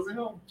name was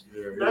him.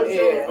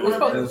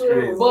 That's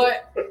crazy.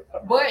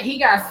 But he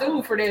got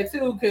sued for that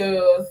too,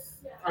 because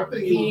I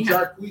think he was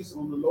Jacquees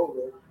on the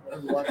logo.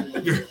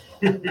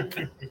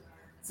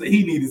 So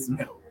he needed some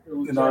help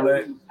and all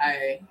that.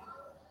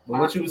 But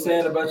what you were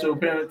saying about your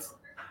parents?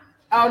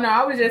 Oh no,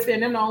 I was just saying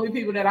them the only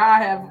people that I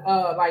have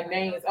like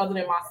names other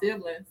than my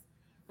siblings,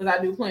 because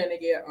I do plan to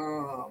get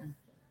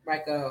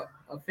like a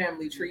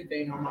family tree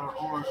thing on my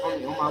arm,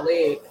 on my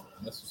leg,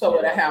 so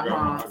that I have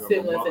my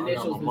siblings'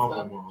 initials and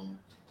stuff.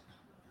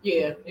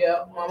 Yeah.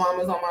 My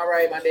mama's on my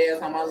right, my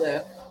dad's on my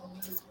left.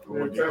 I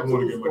want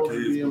to get my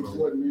kids.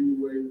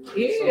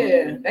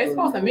 Yeah, they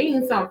supposed to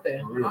mean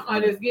something. I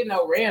just get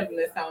no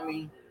randomness on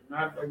me.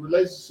 Not a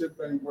relationship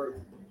ain't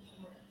working.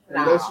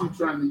 Unless you're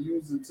trying to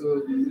use it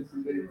to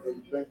manipulate the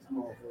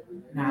benchmark.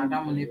 Nah,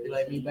 don't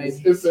manipulate me,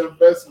 baby. It's an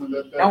investment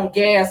at that. Don't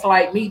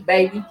gaslight me,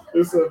 baby.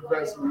 It's an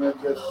investment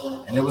at that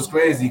point. And it was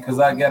crazy because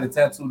I got a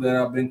tattoo that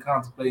I've been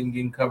contemplating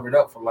getting covered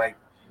up for like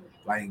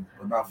like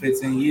about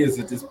 15 years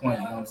at this point.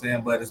 You know what I'm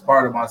saying? But it's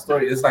part of my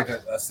story. It's like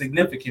a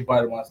significant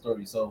part of my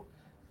story. So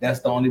that's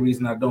the only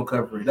reason I don't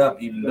cover it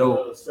up, even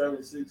though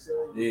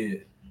 767. yeah,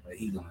 but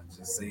he gonna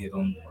just say it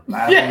on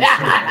live on the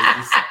show.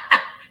 Like,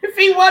 if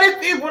he wanted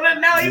people to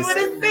know, he would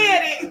have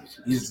said it.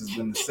 he's just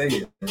gonna say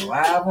it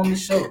live on the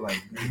show,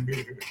 like.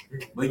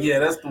 But yeah,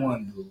 that's the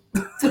one, dude.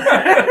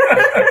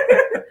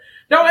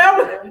 Don't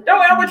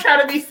ever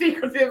try to be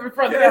secretive in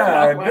front of this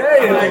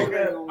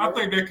I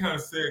think that kind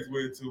of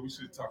segues to we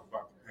should talk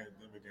about the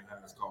pandemic and how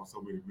it's caused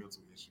so many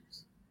mental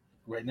issues.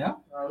 Right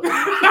now? Right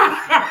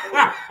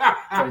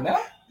now?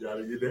 Y'all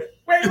didn't get that?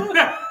 Wait,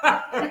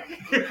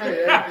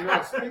 Hey,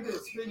 now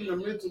speaking of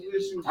mental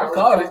issues, I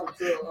caught it.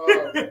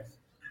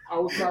 I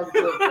was talking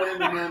to a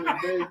friend of mine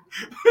today.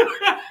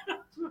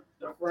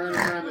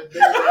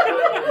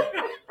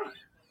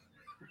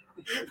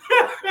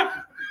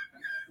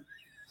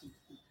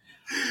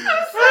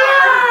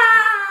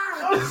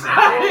 I'm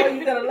sorry.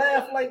 You gotta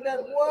laugh like that,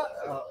 what?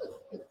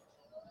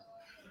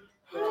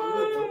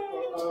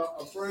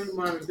 A friend of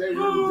mine today, we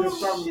were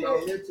just talking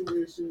about mental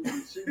issues,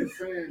 and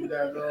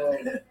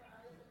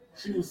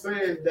she was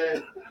saying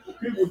that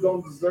people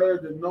don't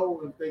deserve to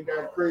know if they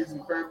got crazy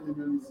family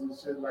members and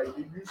shit. Like,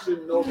 you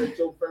should know that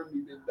your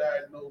family been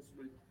diagnosed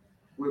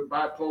with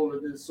bipolar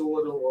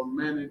disorder or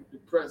manic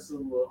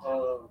depressive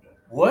or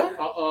what?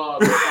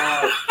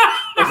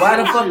 Why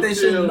the fuck they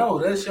shouldn't know?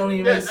 That shit don't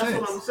even make sense.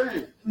 That's what I'm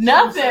saying.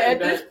 Nothing at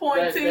this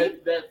point, T.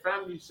 That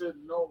family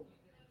shouldn't know.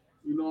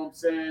 You know what I'm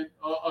saying?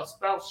 A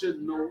spouse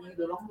shouldn't know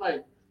either. I'm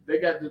like, they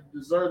got to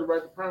deserve the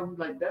right to problem.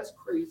 Like, that's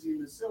crazy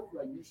in itself.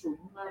 Like, you sure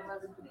you're not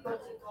manic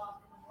depressive?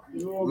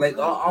 You know like,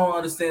 I don't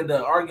understand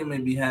the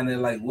argument behind it.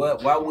 Like,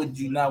 what? Why would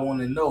you not want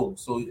to know?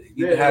 So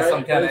you can have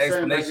some kind of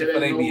explanation for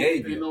their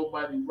behavior. Ain't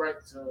nobody right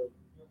to.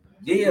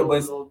 Yeah,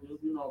 but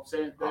you know what I'm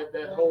saying?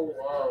 That whole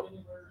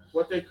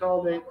what they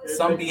call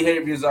some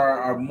behaviors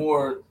are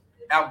more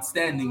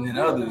outstanding than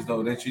others,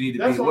 though, that you need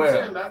to be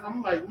aware of.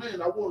 I'm like,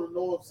 man, I want to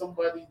know if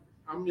somebody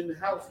I'm in the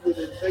house with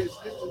and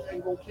Thanksgiving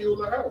ain't gonna kill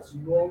the house.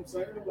 You know what I'm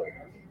saying? Like,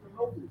 I need to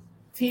know this.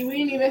 T, we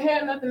ain't even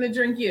had nothing to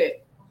drink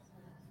yet.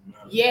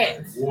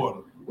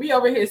 Water. We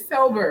over here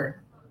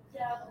sober.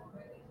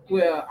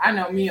 Well, I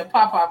know me and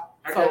Papa.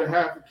 I got a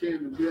half a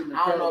can of beer in the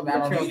car. I don't know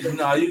about you.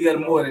 No, you got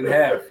more than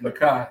half in the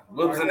car.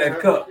 What was in that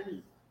cup?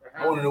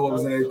 I want to know what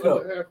was in that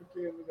cup.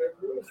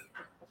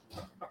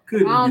 I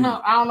don't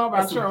know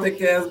about you.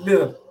 Thick ass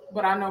beer.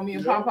 But I know me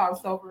and Papa are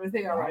sober as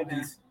hell right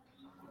now.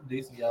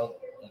 Decent, y'all.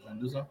 Trying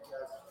to do something?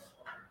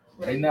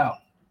 Right now.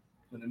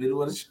 In the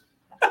middle of the show.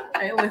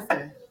 Hey,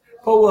 listen.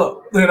 Pull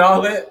up and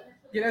all that.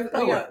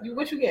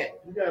 What you get?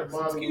 You got a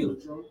bottle in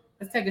the trunk.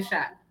 Let's take a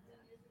shot.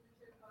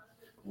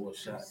 Pour a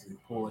shot, then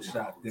pour a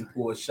shot, then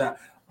pour a shot.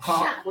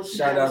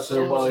 Shout out to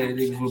the bald head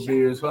niggas for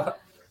beers. You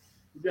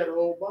got a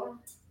whole bottle?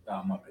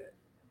 Oh, my bad.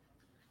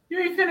 You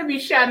ain't finna be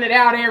shouting it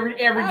out every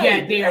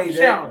goddamn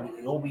show.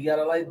 We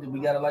gotta light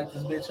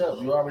this bitch up.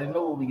 You already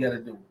know what we gotta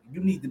do.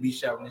 You need to be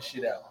shouting this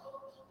shit out.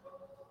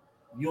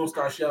 You don't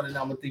start shouting,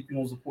 I'm gonna think you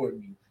don't support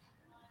me.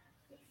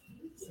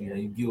 Yeah,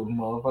 you guilty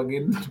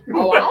motherfucker.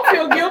 Oh, I don't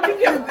feel guilty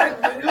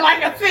because,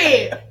 like I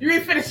said, you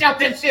ain't finna shout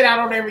that shit out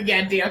on every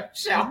goddamn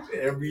show.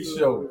 Every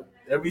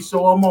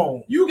show I'm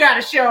on. You got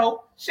a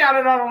show. Shout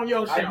it out on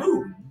your show. I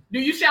do. Do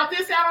you shout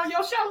this out on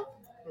your show?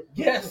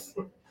 Yes.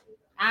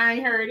 I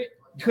ain't heard it.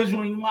 Because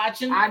you ain't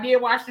watching? I did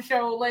watch the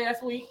show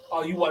last week.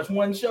 Oh, you watch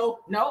one show?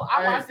 No,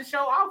 I watched the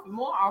show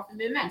more often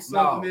than that.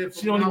 No,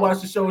 she only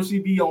watch the show she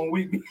be on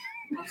with me.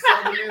 I'm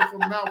sucking in from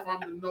mouth, I'm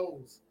the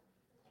nose.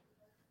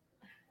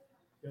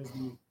 That's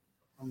me.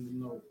 I'm the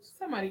nose.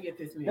 Somebody get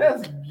this man.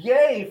 That's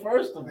gay,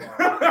 first of all.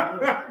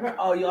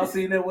 Oh, y'all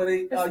seen that where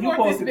they you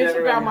posted that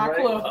earlier, about my right?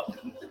 club.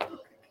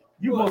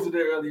 You posted that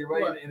earlier,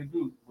 right? In the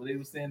group where they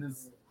were saying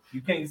this,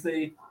 you can't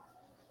say.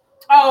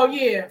 Oh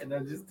yeah. And I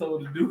just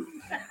told the dude.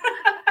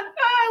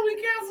 We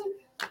canceled.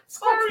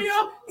 Sorry,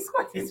 y'all.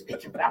 Squirt this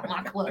bitch about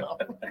my club.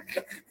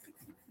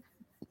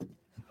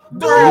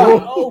 Dude,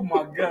 oh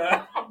my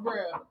god.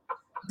 Bro.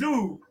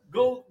 Dude,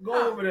 go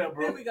over there,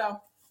 bro. Here we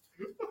go.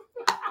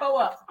 Go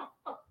up.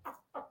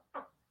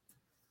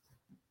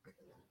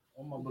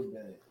 On my book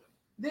bag.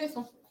 This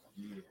one.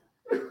 Yeah.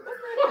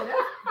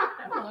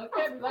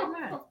 Okay, like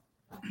mine.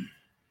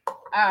 All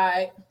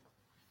right.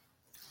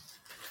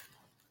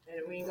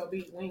 And we ain't gonna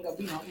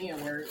be no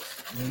N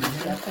words.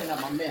 Gotta clean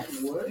up my mess.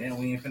 What? And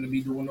we ain't finna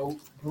be doing no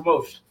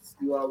promotions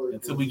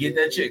until we get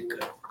that check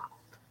cut.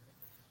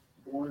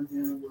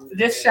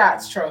 Just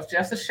shots, Trost.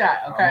 Just a shot,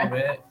 okay?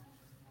 Oh,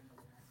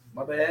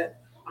 my bad.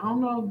 I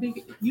don't know.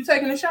 You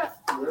taking a shot?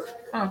 Yeah.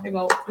 Oh, here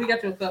go. We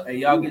got your cup. Hey,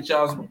 y'all get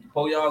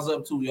pull y'all's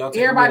up too. Y'all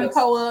take everybody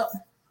pull up.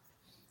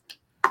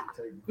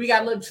 We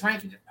got a little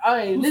drink. Oh,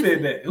 hey, Who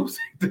said that? Who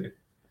said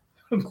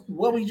that?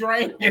 What we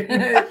drank?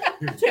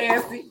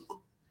 Cassie.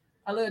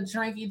 A little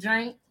drinky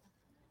drink.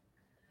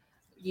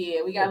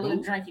 Yeah, we got a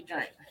little drinky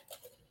drink.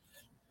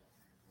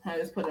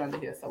 Let's put it under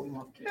here so we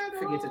won't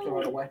forget to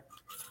throw it away.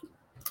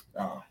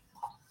 Oh.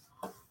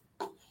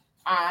 All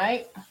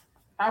right.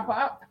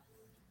 Pop.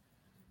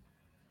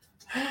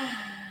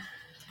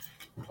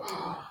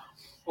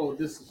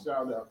 this a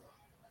shout out.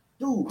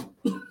 Dude.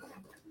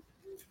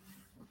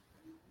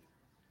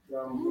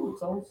 Y'all want to do a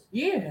toast?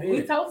 Yeah,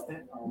 we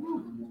toasted.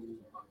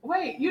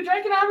 Wait, you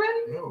drinking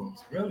already? No,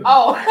 it's really.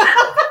 Oh, I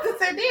was about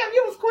to say, damn,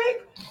 you was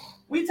quick.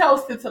 We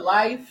toasted to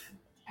life,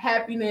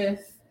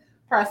 happiness,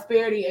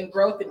 prosperity, and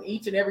growth in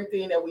each and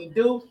everything that we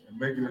do. And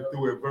making it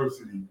through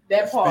adversity.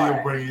 That part.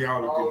 Still bringing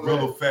y'all the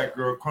Gorilla Fat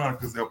Girl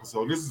Chronicles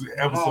episode. This is an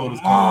episode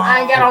that's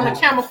I ain't got on the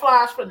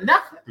camouflage for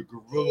nothing. The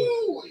Gorilla.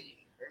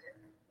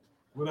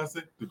 What I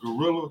say? The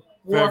Gorilla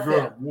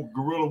Warfare. Fat Girl,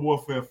 Gorilla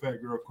Warfare Fat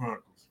Girl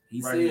Chronicles.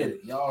 He right said here.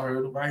 it. Y'all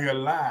heard him. Right here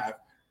live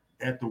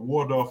at the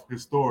Waldorf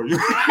Astoria.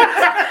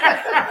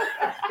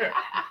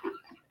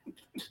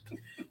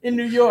 In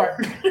New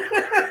York.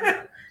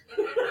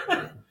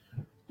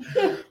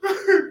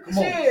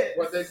 Cheers.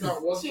 What they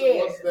call what's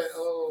that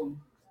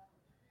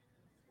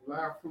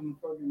live from the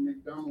fucking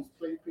McDonald's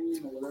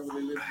playpen or whatever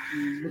they let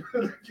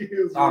the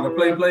kids. Oh, the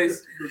play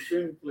place? The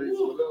thin place,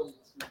 whatever.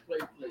 The play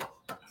place.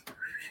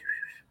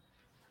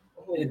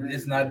 Oh,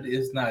 It's not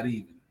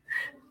even.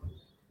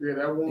 Yeah,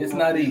 that one. It's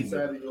not easy.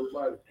 Inside of your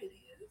body.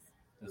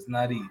 It's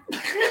not even.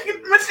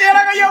 Michelle,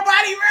 I got your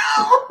body,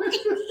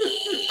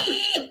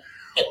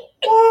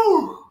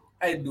 bro.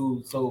 Hey,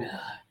 dude, so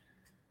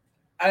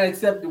I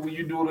accept it when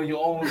you do it on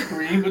your own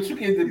screen, but you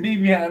can't just be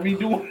behind me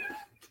doing it.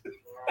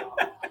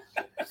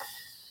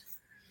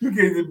 You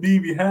can't just be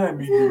behind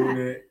me doing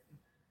that.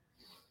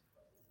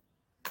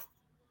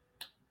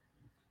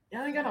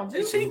 Y'all ain't got no And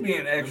juice. she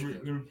being extra.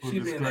 Let me put She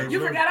this being disclaimer. You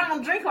forgot I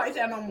don't drink like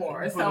that no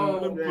more. Let So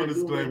me put a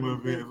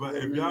disclaimer in.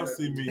 If y'all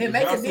see me, It if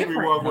make y'all a see me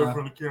difference. walk away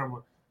from the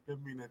camera,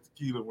 that mean that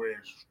tequila ran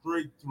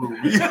straight through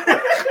me.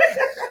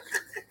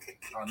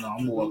 Oh no, I'm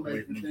gonna walk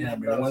away from the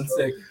camera in 1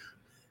 second.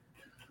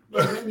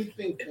 Let me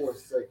think for a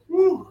second.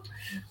 Woo.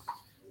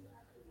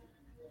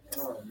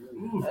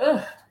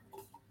 ugh.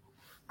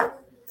 I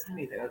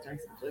need to go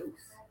drink some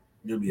juice.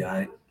 You'll be all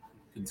right.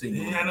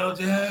 Continue. You ain't got no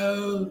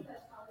jug.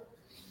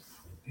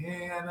 You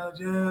ain't got no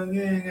jug.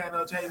 You ain't got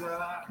no chaser.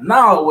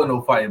 No, it wasn't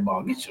no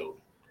fireball. Get your.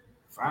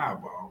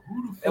 Fireball.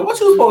 Who the fuck? And what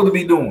you supposed to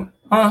be doing?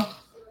 Huh?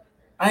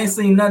 I ain't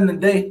seen nothing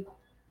today.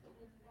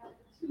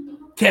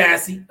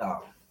 Cassie.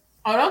 Oh,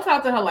 Oh, don't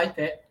talk to her like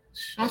that.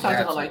 Don't talk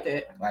to her like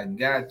that. I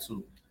got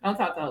to. Don't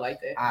talk to her like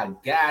that. I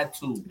got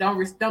to. Don't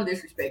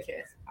disrespect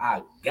Cassie.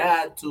 I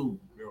got to.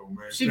 Yo,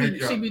 man, She thank be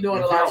y'all.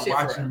 doing a If lot of y'all shit for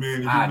watching, us. man,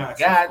 and you're I not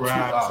got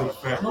subscribed to. to the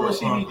Fat You know what Girl she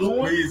be Chronicles,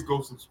 doing? please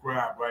go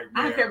subscribe right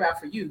now. I don't care about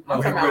for you. I'm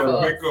Okay, talking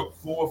about for us. Make up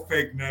 4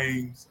 fake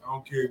names. I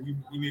don't care.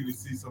 We need to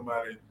see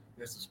somebody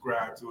that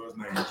subscribe to us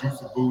named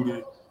Juicy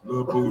Booty,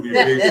 Little Booty,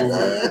 Big Booty. You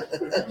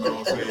know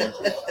what I'm saying?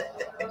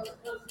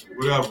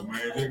 Whatever,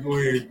 man. Just go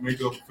ahead,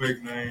 make up a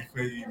fake name,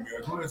 fake email.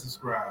 Go ahead and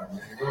subscribe,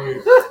 man. Go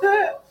ahead.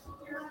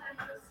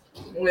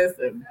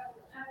 Listen.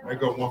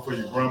 Make up one for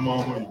your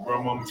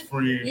grandmama's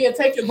friend. Yeah,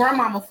 take your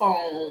grandmama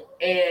phone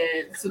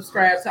and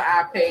subscribe to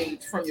our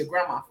page from your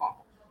grandma phone.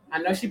 I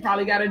know she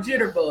probably got a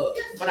jitterbug,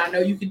 but I know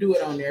you can do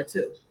it on there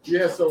too.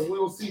 Yeah, so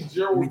we'll see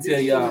Joe Let me get tell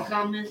in y'all. the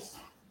comments.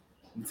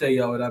 Let me tell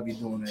y'all what I be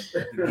doing at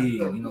the gig. You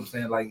know what I'm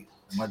saying? Like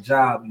my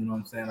job, you know what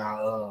I'm saying?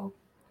 I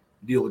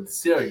deal with the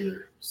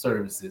cellular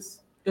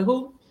services. The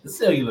who? The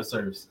cellular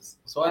services.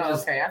 So I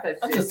just okay.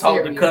 I just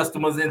talk to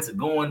customers into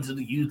going to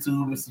the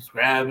YouTube and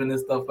subscribing and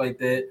stuff like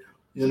that.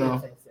 You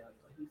know.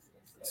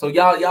 So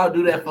y'all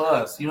do that for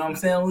us. You know what I'm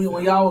saying?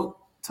 When y'all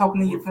talking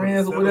to your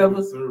friends or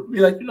whatever, be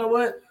like, you know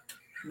what?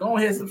 Go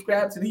ahead and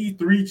subscribe to these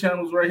 3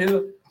 channels right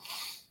here.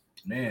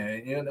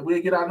 Man, and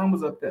we'll get our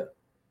numbers up there.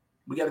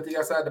 We got to think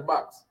outside the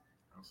box.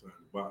 Outside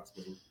the box,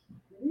 baby.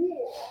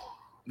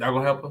 Y'all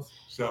gonna help us?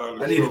 Shout out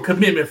to I need a Church.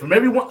 commitment from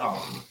everyone.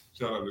 Oh,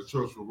 Shout out to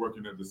Church for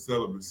working at the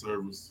celibate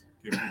service.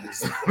 Give me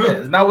this.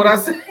 that's not what I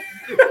said.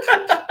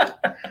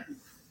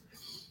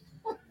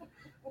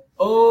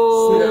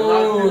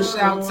 Oh,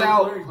 shouts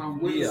out.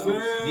 Yeah.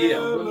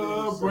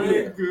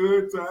 Celebrate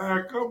good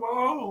time. Come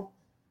on.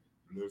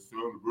 Let's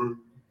celebrate.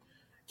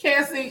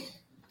 Cassie,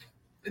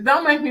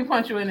 don't make me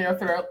punch you in your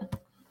throat.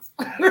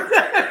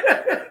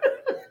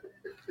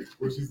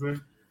 What she say?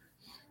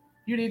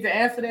 You need to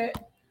answer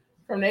that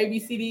from the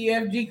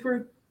ABCDEFG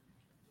crew.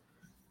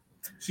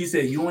 She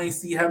said, you ain't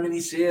see how many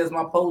shares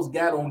my post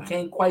got on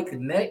Can't Quite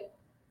Connect?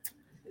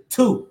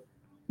 2.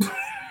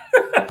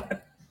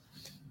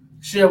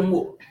 Share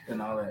more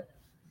and all that.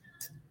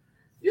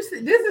 You see,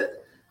 this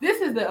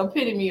is the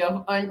epitome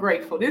of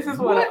ungrateful. This is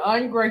what an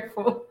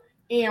ungrateful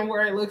N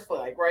word looks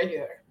like right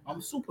here.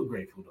 I'm super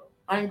grateful though.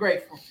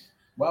 Ungrateful.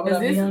 Why would I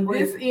be Is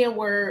ungrateful? this N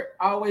word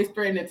always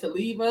threatening to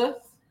leave us?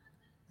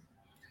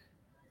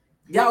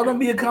 Y'all don't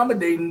be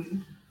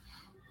accommodating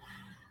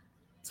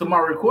to my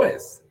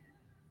request.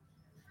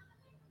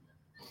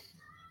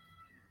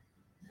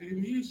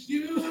 Baby, it's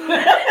you. You're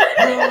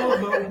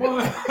the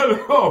one.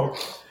 Oh,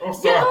 I'm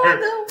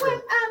sorry.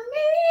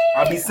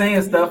 I'll be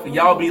saying stuff and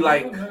y'all be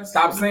like,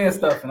 stop saying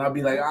stuff. And I'll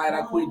be like, all right,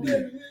 I quit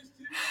then.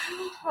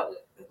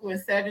 When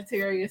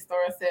Sagittarius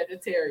starts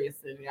Sagittarius,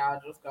 and y'all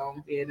just go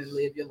ahead and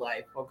live your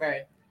life,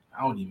 okay?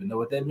 I don't even know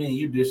what that means.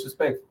 You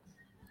disrespectful.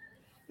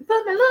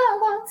 Put my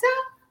love on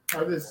top.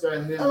 I just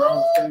sat here and I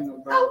was thinking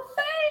about. Oh,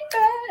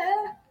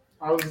 baby.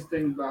 I was just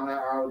thinking about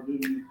how I would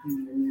literally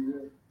pee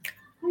anyway.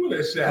 Who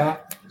that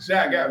shot?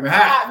 Shot got me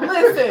hot.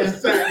 Listen.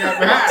 Shot got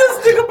me hot. This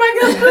nigga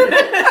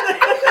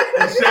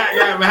Shot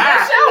got me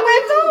hot. Shot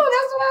went through.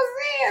 That's what I'm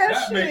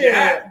Shot saying. make it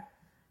hot.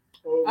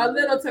 A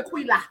little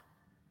tequila.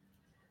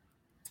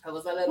 It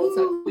was a little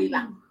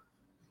tequila.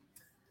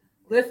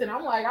 Listen,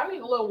 I'm like, I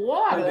need a little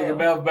water. Nigga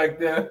mouth back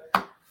there.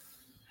 Hot,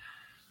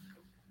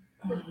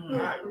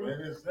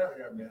 man. This shot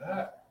got me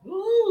hot.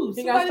 Ooh,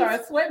 he gonna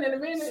start sweating in a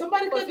minute.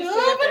 Somebody got the oven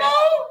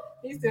on.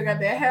 He still got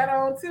that hat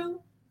on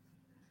too.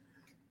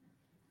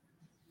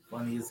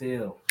 Funny as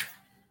hell.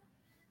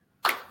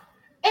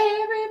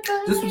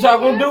 Everybody, this what y'all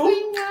gonna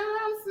do?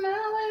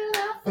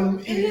 From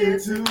ear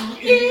to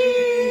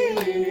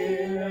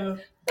ear.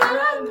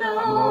 I know.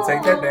 I'm gonna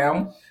take that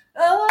down.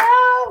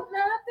 Oh,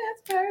 not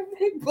that's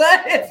perfect,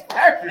 but it's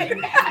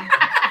perfect.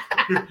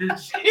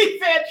 She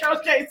said, "Troll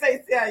can't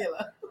say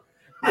cellular."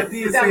 I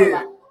did say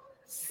it.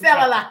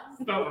 Cellular.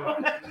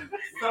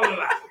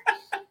 Cellular.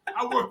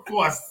 I work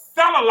for a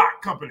cellular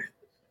company.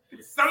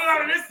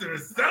 Cellular this and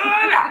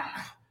cellular.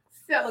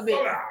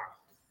 Cellular.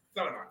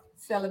 Cellular.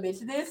 Cellular bitch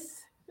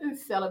this and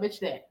cellular bitch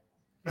that.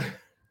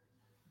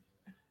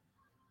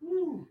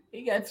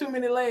 He got too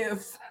many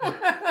layers.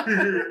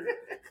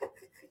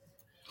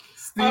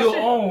 Still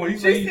on. She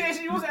said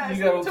she was he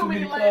got too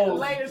many clothes.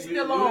 layers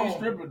still You on. ain't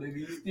stripper, nigga.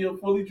 You still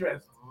fully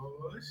dressed.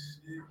 Oh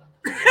shit.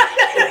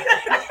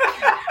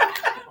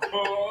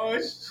 Oh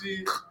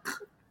shit.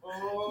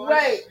 Oh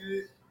Wait.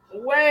 shit.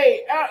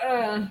 Wait,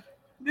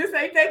 this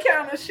ain't that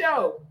kind of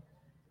show.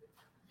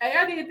 Hey,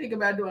 I did think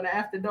about doing an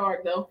after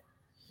dark though.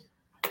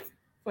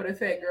 For the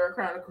Fat Girl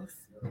Chronicles.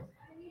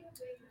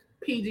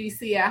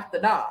 PGC After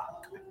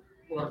Dark.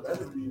 Well,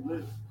 that'd be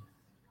lit.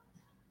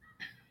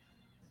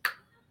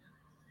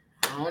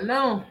 I don't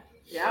know.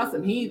 Y'all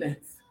some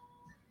heathens.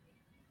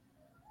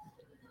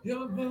 It's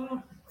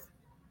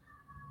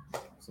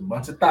a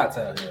bunch of thoughts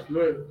out here.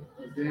 Look,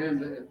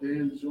 and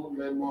then join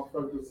that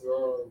motherfuckers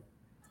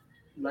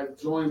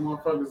join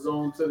motherfuckers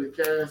on to the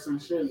cast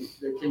and shit.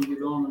 They can't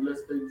get on unless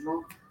they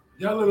drunk.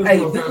 Y'all let us Hey,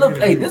 know this, if look,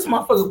 y'all hey, get this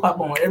motherfucker pop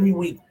on every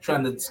week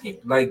trying to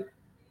skip, like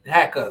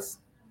hack us.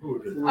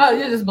 Who is it? Oh,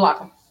 you just block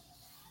them.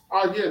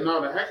 Oh yeah,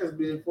 no, the hackers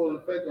being full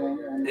effect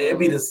on It'd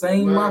be the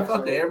same live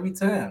motherfucker show. every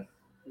time.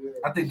 Yeah.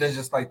 I think that's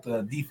just like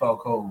the default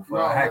code for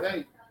No, a it hacker.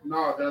 ain't.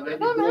 No, they be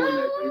doing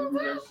that. They do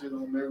that shit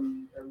on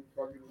every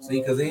fucking. See,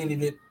 because they ain't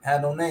even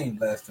had no name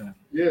last time.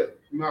 Yeah,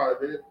 no,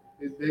 they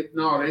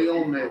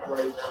own that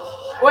right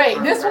now.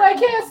 Wait, this way,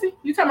 Cassie?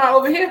 You talking about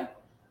over here?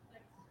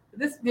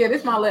 This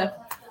my left.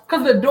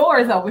 Cause the door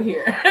is over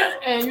here.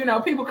 And you know,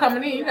 people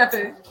coming in, you got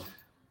to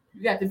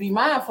be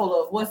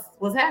mindful of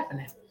what's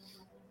happening.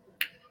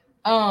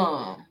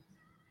 And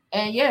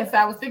yes,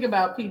 I was thinking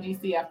about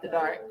PGC After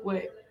Dark.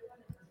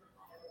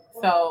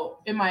 So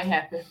it might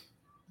happen.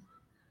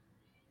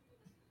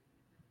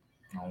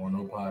 I don't want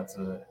no parts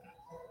of it.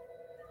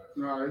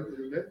 No,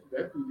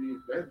 that can be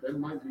that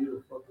might be a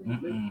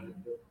fucking.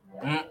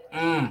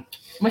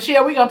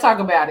 Michelle, we gonna talk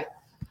about it.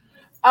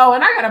 Oh,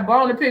 and I got a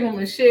bone to pick with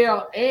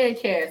Michelle and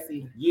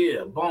Cassie.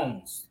 Yeah,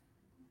 Bones.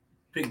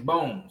 Pick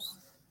Bones.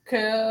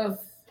 Cause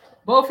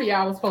both of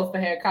y'all was supposed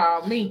to have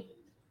called me.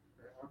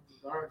 After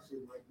dark shit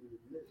might be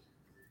lit.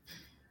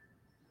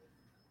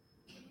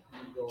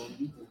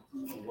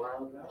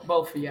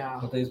 Both of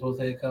y'all. What they supposed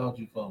to have called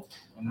you for?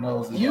 I'm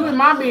nosy. You in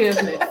my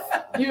business.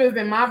 You was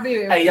in my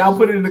business. Hey, y'all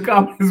put it in the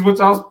comments what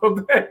y'all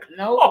supposed to have.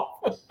 Nope.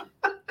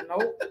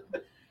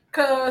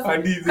 Cause I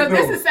need to know.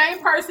 this the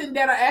same person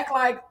that'll act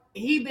like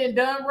he been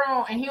done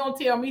wrong and he don't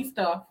tell me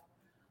stuff.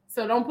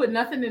 So don't put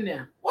nothing in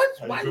there. What?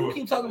 Why do you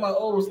keep talking about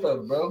old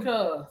stuff, bro?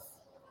 Cause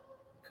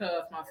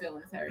my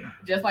feelings hurt.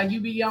 Just like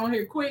you be on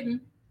here quitting.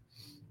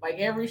 Like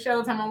every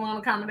show time I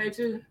want to accommodate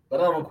you.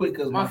 But I don't quit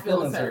because my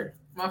feelings hurt.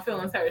 My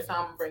feelings hurt, so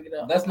I'm gonna bring it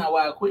up. That's not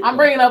why I quit. I'm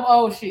bringing up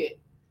old shit.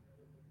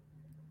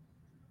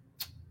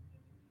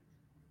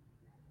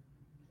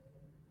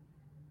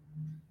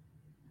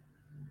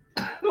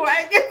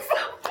 Why get so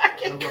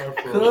fucking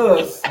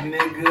Cuz,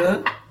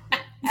 nigga.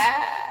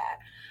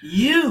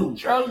 You.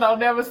 Trolls don't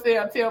never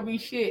tell me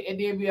shit and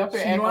then be up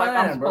here acting like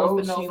I'm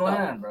supposed to know She stuff.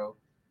 lying, bro.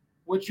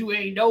 What you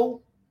ain't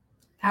know?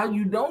 How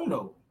you don't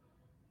know?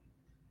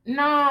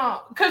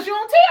 No, because you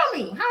don't tell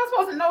me. How am I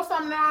supposed to know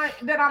something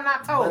that I'm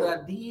not told? But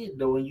I did,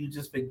 though, and you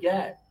just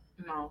forgot.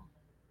 No.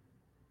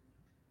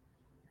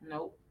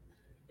 Nope.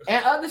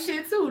 And other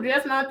shit, too.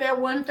 Just not that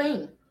one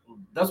thing.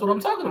 That's what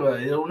I'm talking about.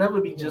 It'll never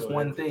be just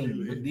one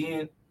thing. But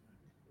then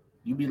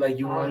you be like,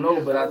 you won't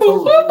know, but I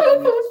told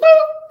you.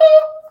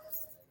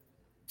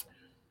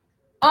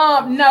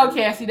 No,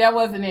 Cassie, that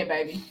wasn't it,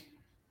 baby.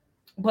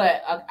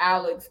 But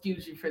I'll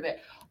excuse you for that.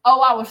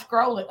 Oh, I was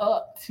scrolling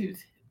up to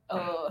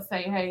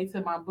say hey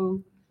to my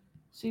boo.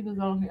 She was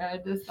on here. I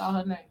just saw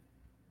her name.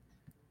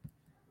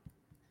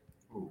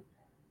 Who?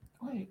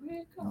 Wait,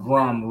 where'd it go?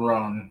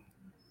 Run.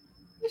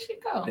 Where'd she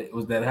go? It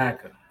was that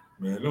hacker.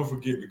 Man, don't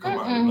forget to come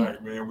out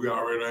tonight, man. We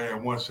already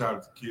had one shot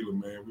of tequila,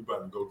 man. We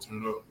about to go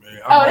turn up, man.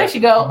 There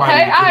she go.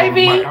 Hey,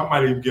 Ivy. I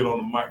might even get on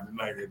the mic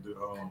tonight at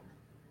the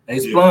Hey,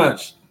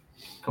 Sponge,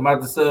 come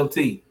out to Sub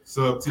T.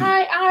 Sub T.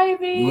 Hi,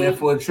 Ivy. You in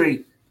for a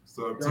treat.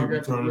 Sub T,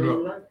 we turn it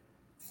up.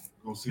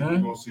 Gonna see.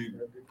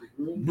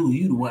 Dude,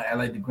 you the one act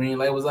like the green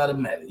light was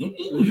automatic. And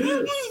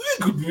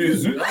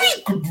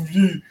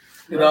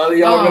all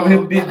y'all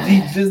remember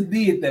him just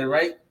did that,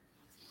 right?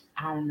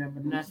 I don't remember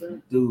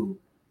nothing. Dude.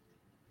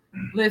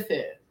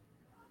 Listen.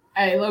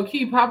 Hey, low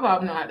key,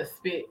 Pop-Up know how to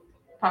spit.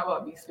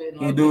 Pop-Up be spitting.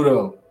 He do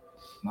though.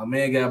 My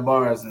man got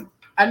bars. And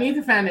I need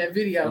to find that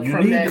video. you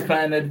need to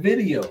find that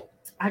video.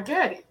 I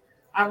got it.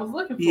 I was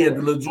looking for it. He had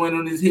the little joint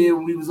on his head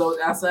when we was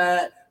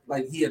outside.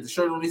 Like he had the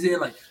shirt on his head.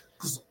 Like,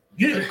 cause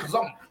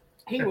I'm.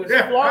 He was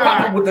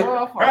popping with the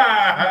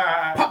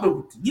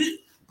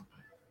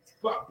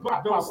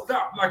Pop, don't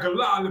stop like a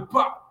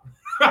lollipop.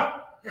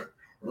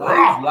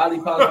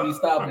 Lollipops be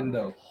stopping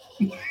though.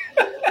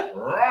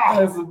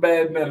 That's a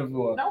bad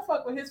metaphor. Don't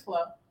fuck with his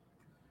flow.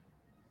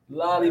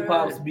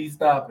 Lollipops be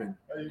stopping.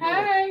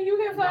 Hey, you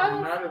here for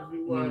us? Not if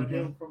you want to get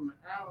him from the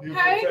house.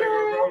 Hey,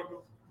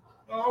 girl.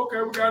 Oh,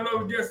 okay, we got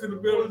another guest in the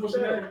building. What's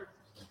your name?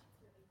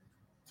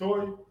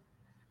 Toya.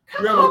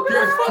 Come We have on, a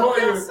guest, girl.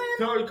 Toya.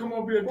 Toya, come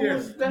on, be a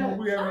guest. Come on,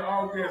 we have an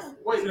all guest.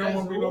 Wait, I don't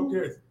want to be no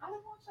guest. I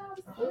don't want y'all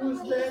to Who is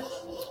that?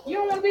 You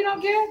don't want to be no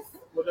guest?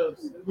 What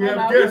else? We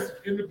have guests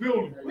in the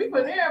building. We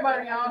put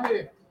everybody on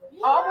here.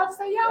 Oh, I'm about to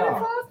say y'all here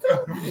for us too.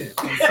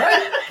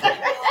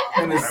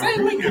 And the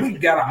same week we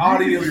got an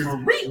audience for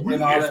Reek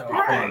and all that.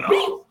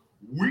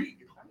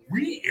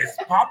 We is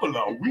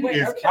popular. We Wait,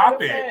 is I'm trying to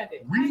popping. find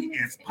it. We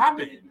is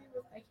popping.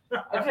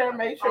 I'm trying to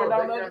make sure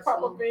don't let it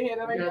pop up in here.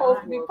 That ain't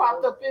supposed to be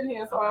popped up in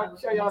here, so I can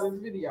show y'all this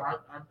video. I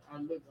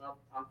fucking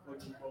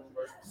bum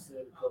rushed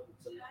said a couple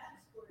times.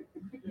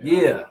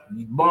 Yeah,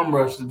 bum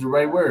rush is the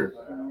right word.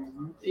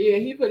 Yeah,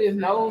 he put his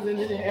nose in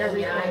it and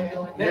everything.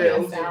 That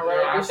doesn't sound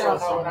right. I But saw y'all know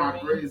some what of I my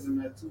mean. grades in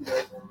that too.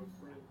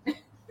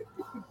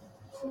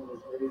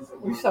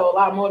 We show a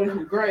lot more than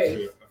some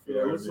grades.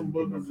 Yeah, there's some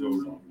boogers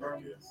in there.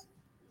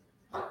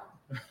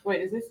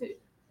 Wait, is this it?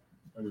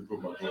 Let me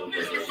put my clothes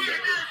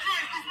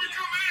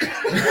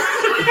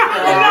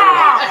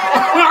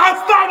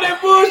Stop that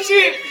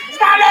bullshit!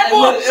 Stop that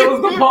bullshit! It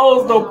was the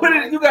pose though. Put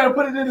it. You gotta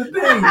put it in the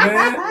thing,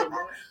 man.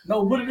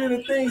 No, put it in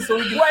the thing so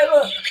we can wait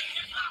up.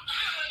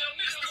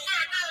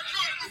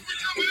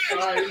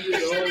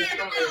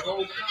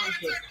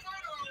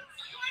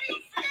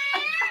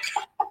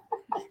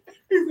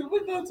 He said,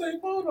 "We're gonna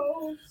take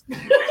photos."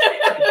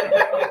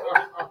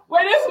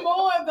 Wait, there's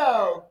more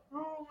though.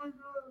 Oh my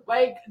god.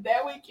 Like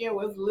that weekend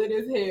was lit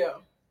as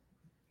hell.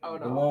 Oh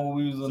The no. one where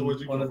we was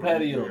on the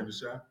patio.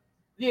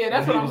 Yeah,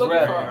 that's When what he I'm was looking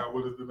rapping. for.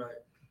 What is the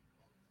night?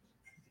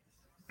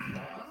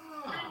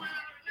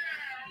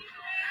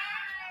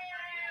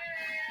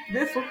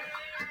 This one.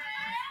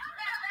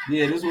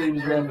 Yeah, this is what he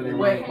was rapping. in.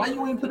 Wait. Why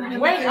you ain't put it in?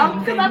 Wait, the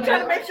I'm thing? trying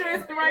to make sure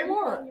it's the right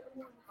one.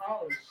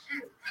 Oh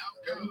shit.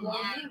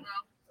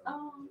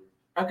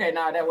 Okay,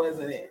 no, that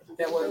wasn't it.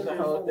 That wasn't the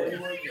whole thing.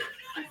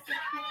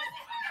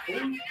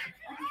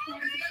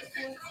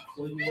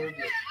 Where you work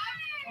at?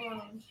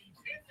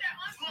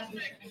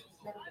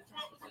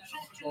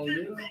 Oh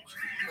yeah.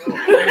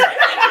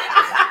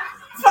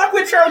 Fuck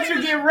with church,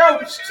 you get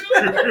roached.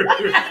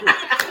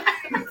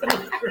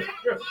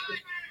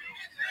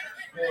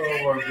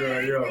 Oh my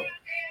god, yo.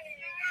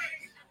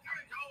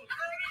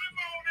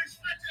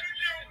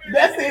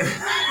 That's it. This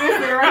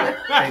is right.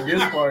 Hey,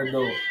 this part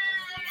though.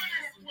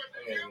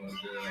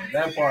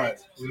 That part.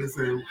 What they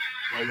say? Well,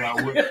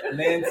 y'all what?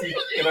 Nancy,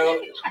 you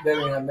know, that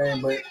ain't her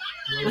name, but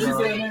what she said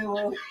her name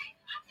was?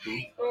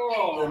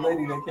 Oh, The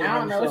lady that came I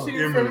on don't the know. show. She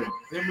was Emily. from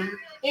Emily?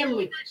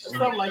 Emily, or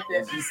something like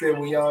that. She said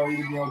when y'all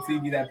either be on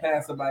TV, that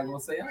passerby gonna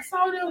say, "I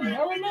saw them, I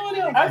don't know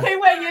them." Okay,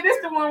 wait, yeah, this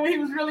the one where he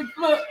was really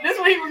look. This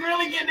one he was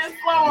really getting his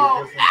flow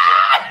on.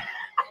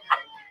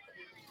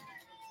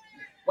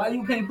 Why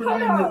you can't put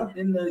it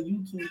in the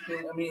YouTube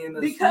thing? I mean, in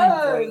the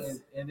Because-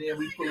 stream and then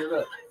we pull it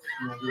up.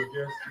 You want to be a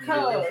guest?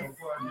 Cause-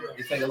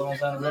 It take a long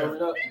time to load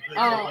it up.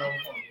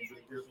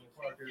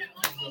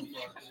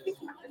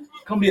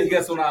 Come be a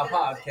guest on our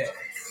podcast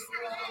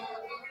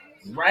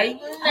right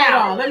Hold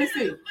now. on, let me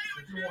see. If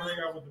you want to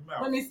hang out with the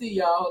mouth. Let me see,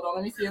 y'all. Hold on,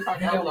 let me see if I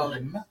can upload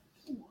it.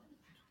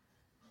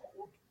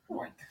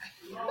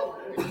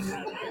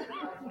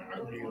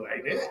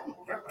 Like that.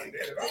 Not like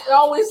that at all. It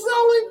always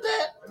sound like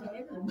that.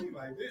 Me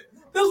like that.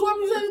 That's what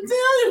I'm trying to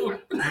tell you.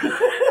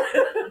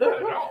 Not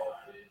at all.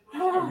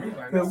 Me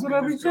like That's that. what I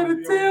be trying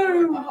to tell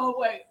you. Oh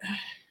wait.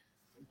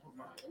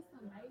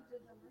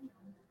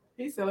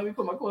 He said, "Let me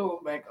put my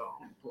clothes back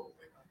on."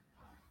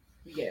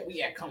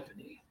 We got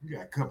company. We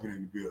got company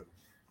in the building.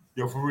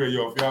 Yo, for real,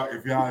 yo,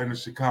 if y'all in the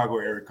Chicago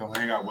area, come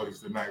hang out with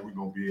us tonight. We're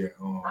gonna be at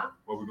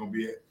where we gonna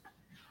be at?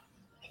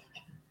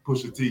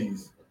 Pusha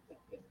T's.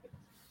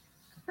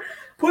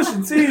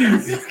 Pushing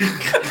T's.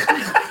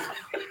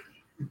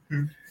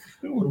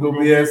 We're gonna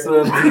be at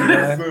Sub T,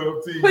 man.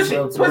 Sub T. Push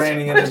it.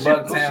 Subterranean in push it,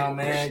 Bucktown,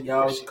 man.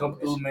 Y'all should come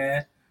through,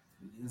 man.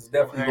 It's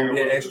definitely gonna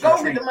be an extra Go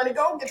get treat. the money.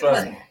 Go get the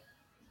Trust money. me.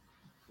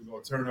 We're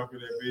gonna turn up in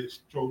that bitch,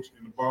 coach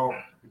in the ball.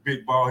 The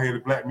big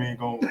ball-headed black man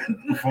gonna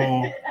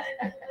perform.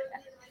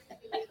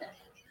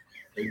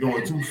 They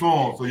doing 2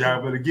 songs, so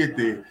y'all better get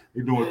there.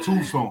 They doing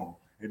 2 songs.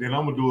 And then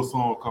I'm gonna do a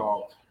song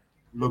called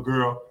 "Little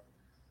Girl,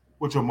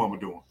 What Your Mama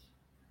Doing."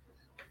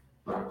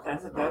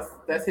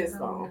 That's his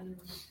song.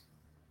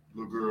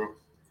 Little girl,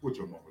 what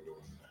your mama doing?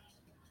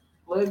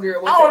 Little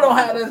girl. I don't know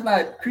how that's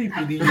not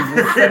creepy to you.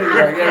 To say,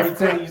 like every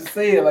time you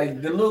say it,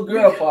 like the little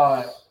girl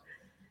part.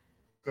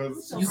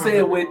 Because You say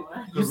it with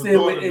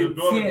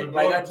intent,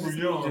 like I just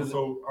young, need you.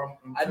 so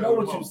I know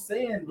what you're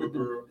saying, but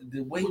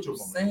the way you're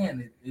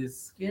saying it is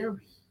scary.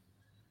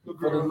 Little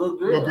For the girl, little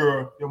girl. little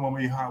girl, your mama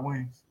eat hot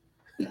wings.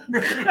 Wait,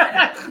 what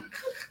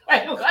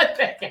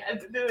that got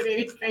to do with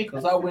anything?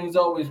 Because our wings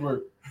always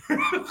work.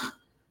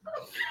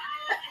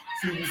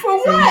 For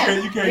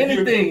what? You can't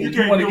Anything. Give,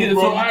 You want to get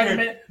into an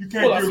argument? You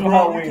Pull out can't some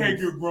hot give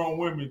wings. grown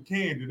women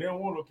candy. They don't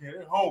want no candy.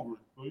 They're hungry.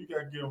 So you got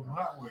to give them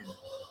hot wings.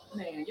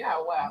 Man,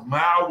 y'all wow.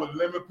 Mild with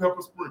lemon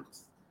pepper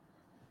sprinkles.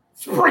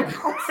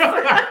 Sprinkles.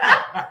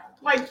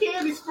 Like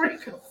candy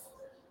sprinkles.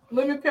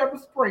 Lemon pepper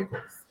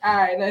sprinkles. All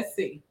right, let's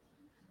see.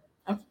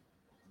 I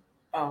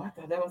thought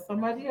that was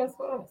somebody else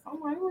for us. I'm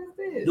like, what is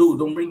this? Dude,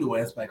 don't bring your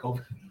ass back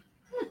over.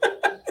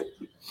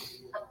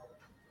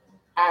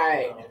 All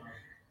right.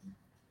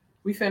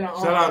 We finna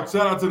Shout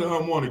out to the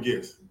unwanted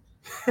guests.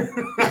 This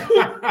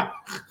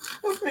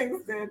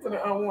nigga said to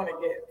the unwanted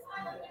guests.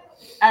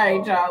 All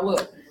right, y'all,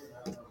 look.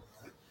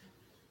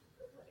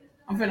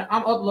 I'm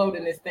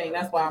uploading this thing.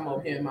 That's why I'm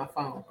over here in my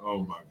phone. Oh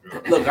my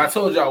God. Look, I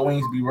told y'all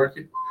wings be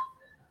working.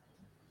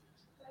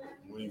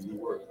 Wings be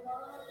working.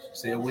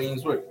 Said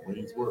wings work.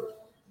 Wings work.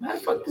 How the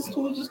fuck this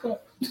tool just go?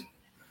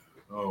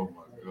 Oh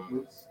my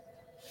God.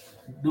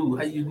 Dude,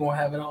 how you gonna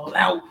have it all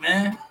out,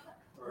 man?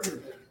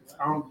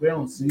 They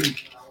don't see.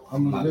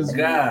 I'm My invisible.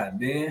 God,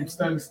 man. I'm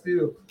standing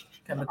still. What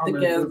kind of thick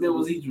ass bill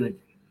was he drinking?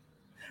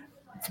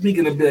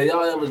 Speaking of bill,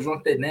 y'all ever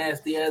drunk that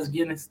nasty ass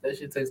Guinness? That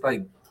shit tastes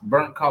like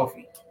burnt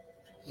coffee.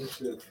 This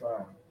shit's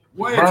fine.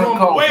 Where you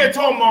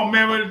talking about,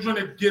 man? When you're trying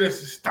to get us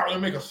to start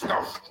and make a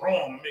stout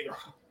strong, make a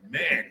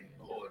man,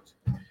 Lord.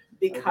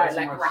 Big heart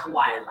like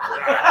Rottweiler.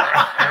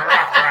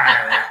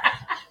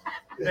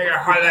 Make a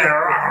heart like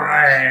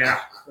Rottweiler.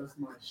 That's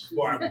my shit.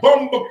 Boy,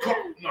 Bumblecup,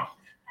 no.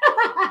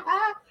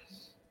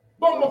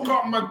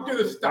 Bumblecup, my get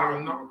a style,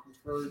 no.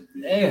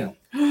 Damn.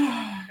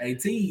 Hey,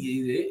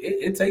 T,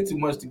 it takes too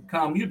much to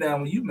calm you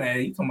down when you mad.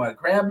 You talking about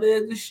crab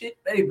legs and shit?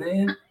 Hey,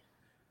 man.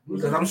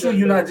 Because I'm sure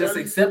you're not just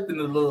accepting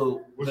the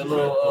little thin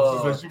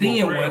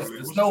ones,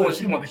 the snow ones.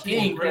 She want the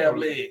king crab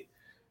leg.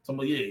 So,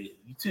 yeah,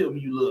 you tell me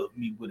you love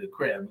me with a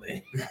crab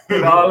leg.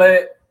 And all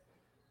that.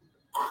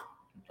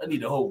 I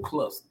need a whole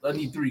cluster. I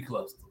need 3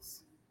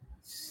 clusters.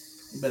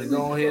 You better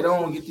go ahead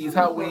on, get these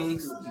hot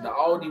wings, the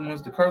Aldi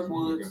ones, the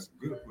Kirkwoods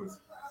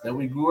that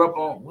we grew up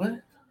on.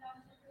 What?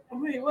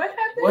 Wait, what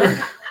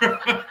happened?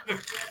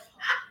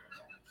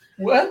 What?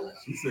 What?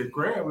 She said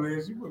crab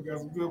legs. You got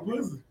some good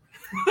pussy.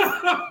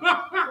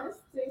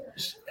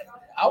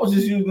 I was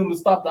just using them to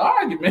stop the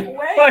argument.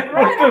 Wait, Like,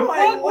 right? I'm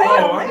like, wait.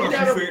 Oh,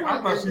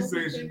 I thought she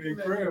said she need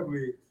crab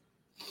legs.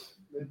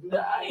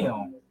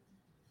 Damn.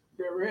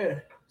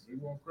 You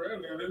want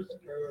crab legs?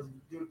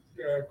 You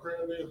got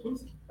crab leg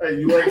pussy. Hey,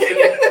 you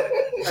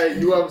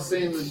ever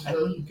seen the?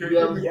 You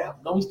ever,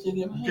 Don't steal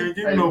your You man. can't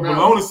get no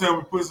bologna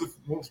sandwich pussy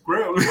wants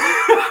crab legs.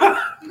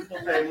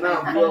 hey,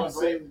 now you ever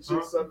seen the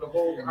chick suck the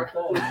whole?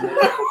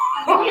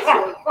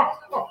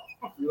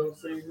 You ever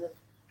seen that?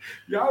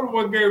 Y'all the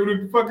one gave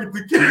it the fucking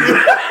tequila.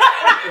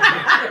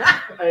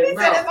 Hey, He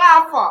said it's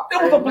our fault.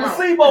 It was a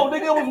placebo,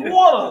 nigga. It was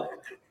water.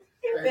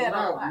 Hey,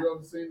 now you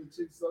ever seen the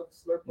chick suck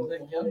slurp up the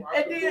whole?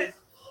 And then,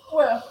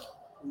 well,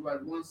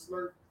 like one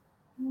slurp.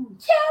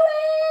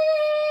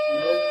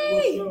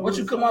 Kelly! What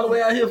you come all the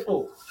way out here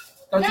for?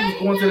 Thought you was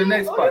going to the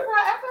next spot.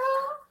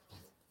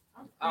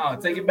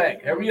 Take it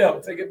back. Hurry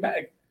up. Take it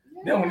back.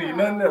 They don't need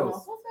nothing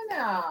else. What's that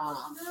now?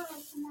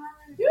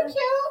 You cute.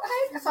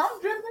 Hey, something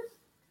dripping.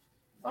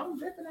 Something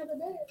dripping at the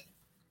bed.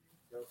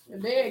 The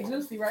bed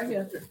juicy right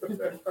here.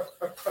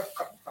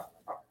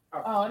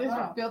 Oh, this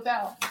one built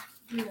out.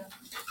 Yeah.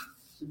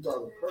 She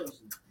brought a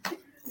person.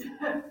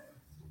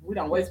 We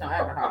don't waste no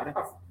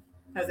alcohol.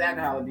 That's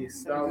alcohol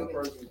abuse. That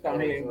person. Go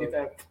ahead and get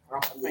that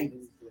off the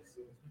fingers.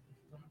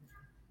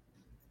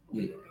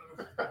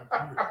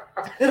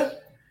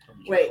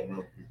 Wait.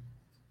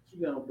 She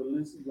got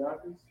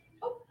Balenciagas.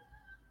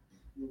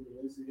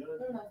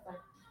 Balenciagas.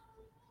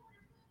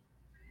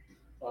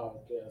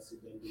 Oh, okay, I see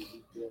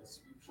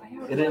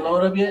that. It didn't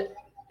load up yet?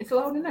 It's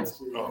loading up.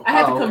 Oh. I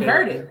had to okay.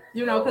 convert it,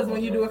 because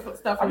when you do it for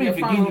stuff I on mean, your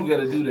forget phone, you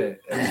gotta do that.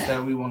 Every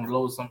time we want to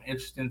load something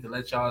interesting to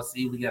let y'all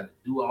see, we gotta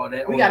do all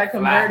that. we on gotta the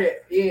convert fly.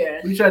 it. Yeah.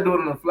 We try to do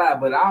it on the fly,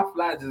 but our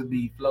fly just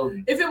be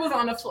floating. If it was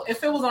on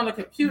the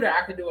computer,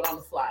 I could do it on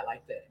the fly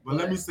like that. But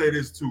let me say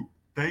this too.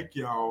 Thank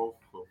y'all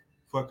for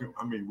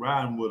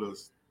riding with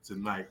us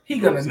tonight. He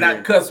gonna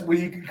not cuss when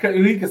he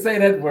can say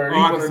that word. He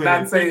gonna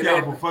not say thank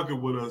that. y'all for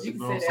fucking with us. You You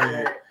can know what say I'm that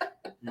saying? word.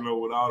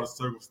 With all the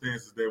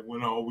circumstances that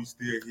went on, we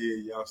still here.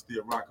 Y'all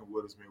still rocking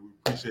with us, man. We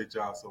appreciate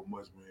y'all so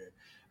much, man.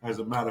 As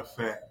a matter of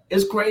fact,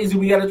 It's crazy.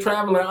 We got a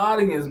traveling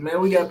audience, man.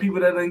 We got people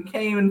that done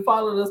came and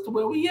followed us to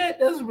where we at.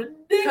 That's Because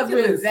ridiculous.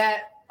 we're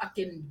that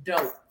fucking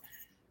dope.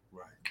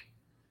 right.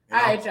 All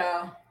right,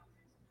 y'all.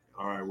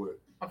 All right, what?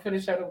 I'm finna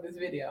show them this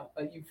video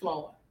of you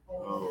flowing.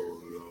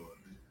 Oh Lord.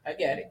 I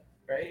got it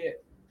right here.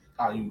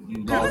 Oh, you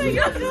lost it.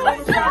 Hit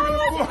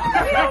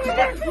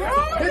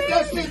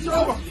that shit,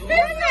 Joe.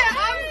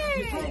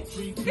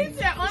 He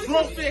said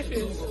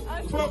unsuspicious.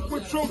 Fuck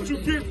with Trump, you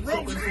get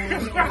roasted.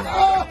 Nobody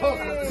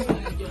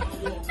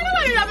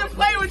doesn't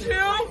play with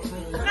you.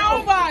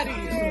 Nobody.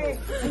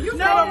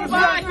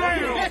 Nobody.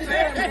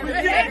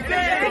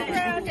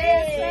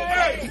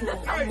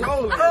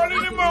 Early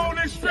in the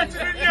morning,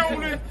 stretching and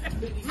yawning.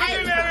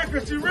 Looking at her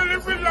because she really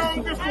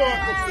belonged for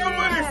some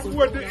of this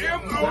with the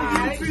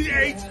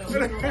M-O-U-T-H.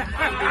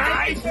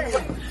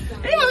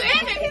 He was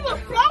in it. He was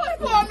flowing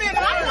for a minute.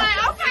 I'm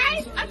like,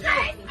 okay.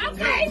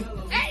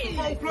 Hey.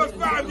 4 plus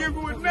 5 give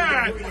you a 9.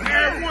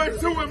 Add 1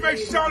 to it, make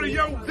sure that you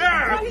don't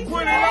die.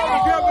 Put it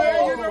all together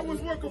and you know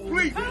it's one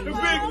complete. The big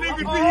nigga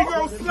D, he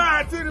gon'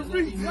 slide to the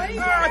beat. All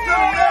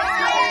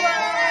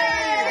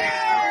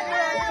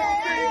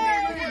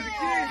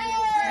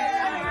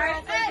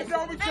right,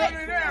 don't be turning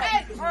it out.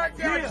 All right,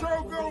 guys,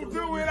 Joe gon'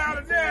 do it out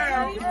of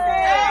now.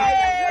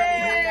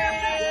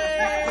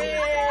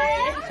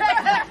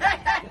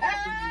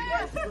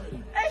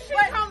 And she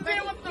comes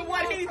in with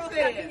what he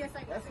said.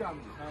 That's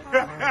coming.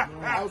 That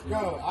was cool.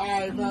 All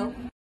right,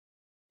 man.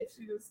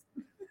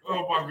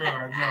 Oh my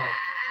God, no.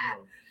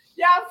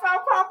 Y'all saw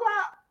Pop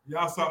Up?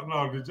 Y'all saw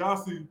no? Did y'all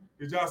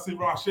see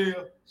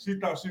Rochelle? She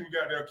thought she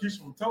got there. Keisha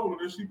from Total,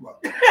 then she was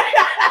like,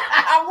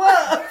 I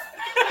was.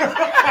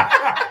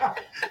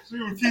 she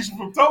was Keisha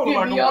from Total Give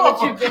like me a all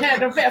that you motherfucker. can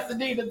handle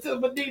Pasadena to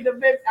Medina,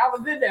 bitch. I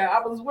was in there. I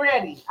was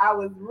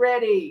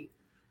ready.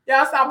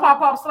 Y'all saw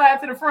Pop Up slide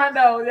to the front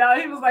door. Y'all,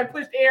 he was like,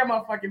 push the air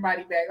motherfucking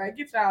body back. Like,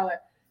 get y'all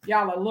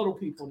are little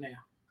people now.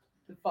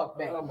 The fuck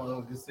back. My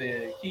uncle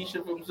said,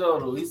 Keisha from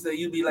Soto. He said,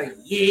 you be like,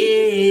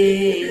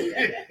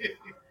 yeah.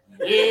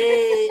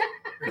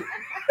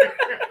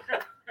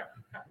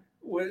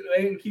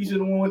 Ain't Keisha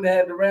the one that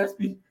had the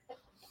raspy?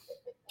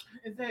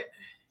 Is that?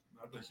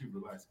 I think she was the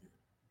light skin.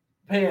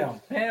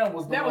 Pam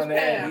was the That one was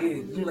that had Pam.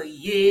 it. You like,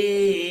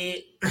 yeah.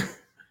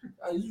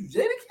 Are you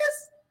Jadakiss?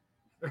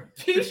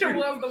 Keisha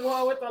was the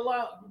one with the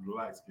love. The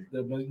light skin.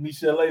 The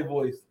Michelle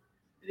voice.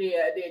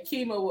 Yeah, then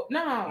Kima was,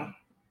 no,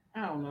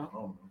 I don't know.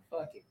 Oh,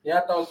 Fuck it. Yeah,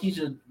 I thought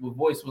Keisha's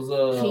voice was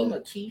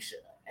Keisha.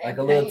 like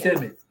a little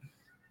timid.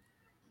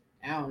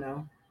 I don't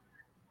know.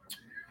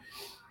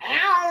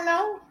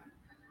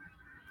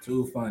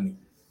 Too funny.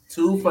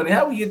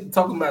 How we get to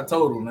talking about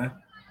Total, man?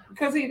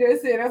 Because he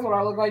just said that's what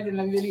I look like in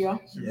the video.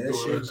 That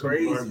shit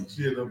crazy.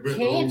 She had a bit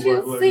Can't of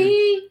you like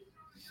see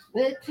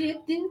what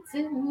you do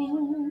to me?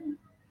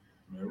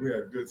 Man, we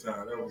had a good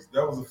time. That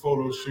was a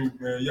photo shoot,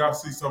 man. Y'all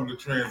see some of the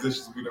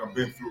transitions we done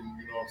been through,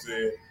 you know what I'm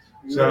saying?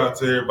 Shout out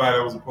to everybody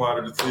that was a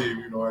part of the team,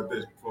 you know, at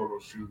that photo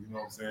shoot, you know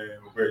what I'm saying?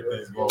 Hope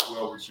everything's going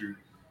well with you.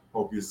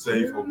 Hope you're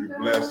safe, hope you're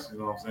blessed, you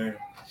know what I'm saying?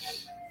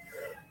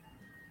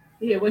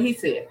 Yeah, what he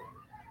said.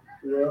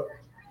 Yeah.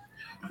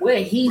 What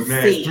he But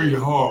now said. it's 3 the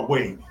hard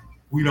way.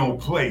 We don't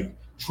play.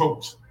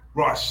 Troach,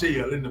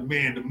 Rochelle in the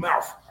man to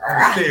mouth.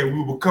 Instead,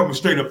 we were coming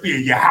straight up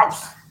in your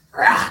house.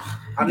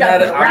 I'm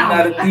not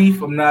a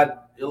thief. I'm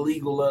not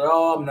illegal at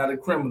all. I'm not a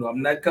criminal.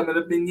 I'm not coming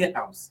up in your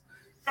house.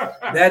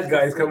 That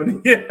guy's coming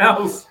in your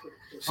house.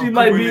 She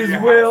might be as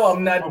well.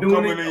 I'm not doing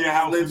coming it. in your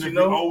house, Let and you if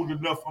know. you're old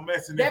enough, I'm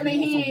asking That if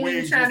mean you he want some ain't even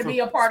wings trying and to be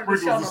some a part of the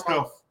sprinkles show and no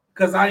more. stuff.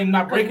 Because I ain't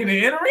not breaking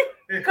and entering.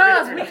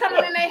 Because we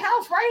coming in their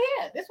house right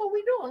here. That's what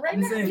we doing right I'm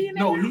now. We saying, in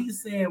no, their house.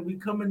 he's saying we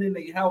coming in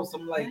their house.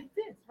 I'm like, Like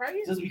this, right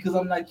here. just because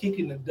I'm not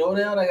kicking the door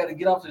down, I got to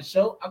get off the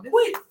show. I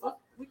quit.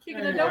 We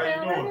kicking the door How you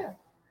down right doing? here.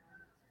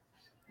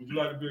 Would you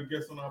like to be a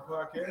guest on our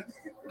podcast?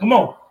 Come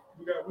on.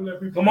 We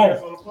let people Come be on.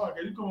 guests on the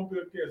podcast. You come on, be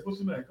a guest. What's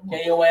your name? Come on.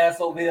 Get your ass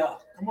over here.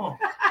 Come on.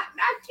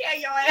 Not kill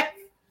your ass.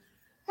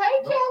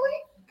 Hey, Kelly.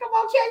 Come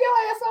on, kill your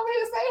ass over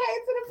here. Say hey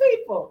to the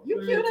people. You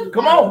cute as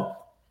Come fuck. on.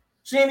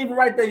 She ain't even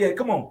right there yet.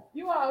 Come on.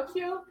 You all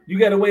cute. You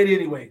got to wait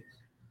anyway.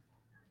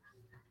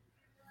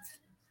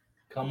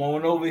 Come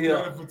on over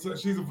here.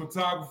 She's a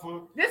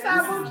photographer. This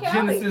our boo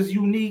Kelly. Genesis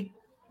Unique.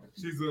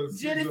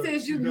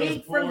 Genesis she unique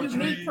does from poetry,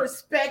 unique She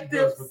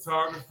perspectives. does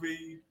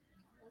photography.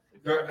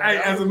 Hey,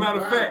 as a matter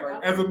of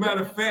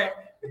fact,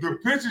 the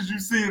pictures you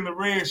see in the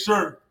red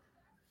shirt,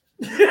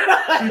 she took.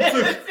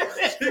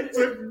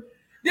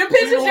 The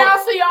pictures y'all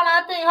see on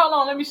our thing. Hold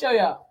on, let me show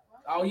y'all.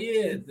 Oh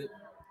yeah,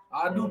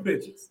 I'll do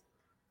pictures.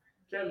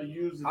 Kelly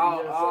uses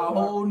Our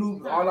whole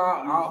new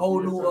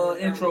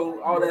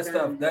intro, all that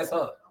stuff. That's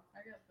her.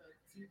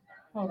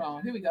 Hold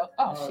on, here we go.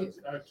 Oh shit,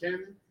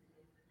 Candy,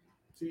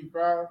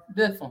 T5.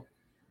 this one.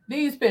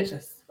 These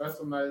pictures. That's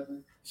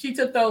amazing. She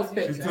took those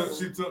pictures.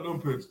 She took them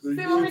pictures. See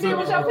what we did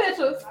with your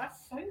pictures?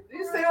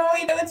 You see what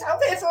we did with your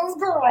pictures,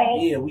 girl?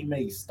 Yeah, we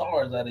made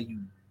stars out of you.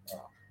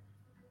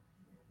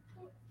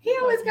 He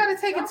always got to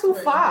take it too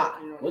far.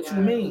 What you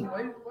mean?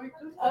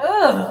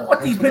 Ugh.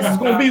 What these pictures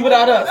gonna be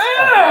without us?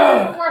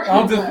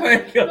 I'm just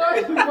playing.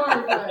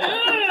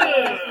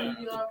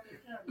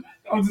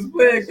 I'm just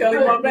playing, Kelly.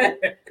 My bad.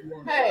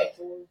 Hey.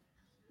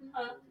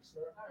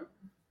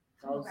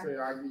 I'll say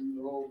I give you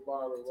the whole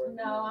bottle right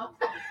No. now.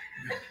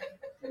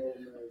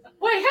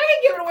 Wait, how you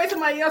giving away away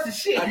somebody else's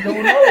shit? I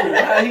don't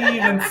know how he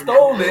even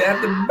stole it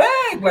at the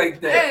bag like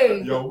that.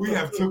 Hey, Yo, we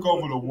have took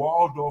over the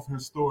Waldorf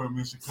Historium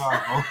in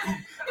Chicago.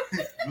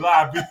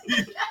 Lobby.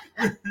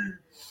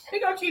 he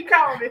gonna keep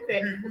calling it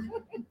that.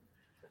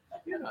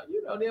 you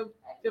know them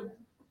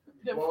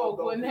folk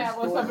wouldn't have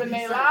us up in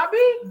their lobby.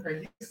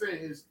 And he said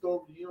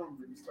historium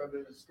instead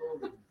of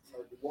historian.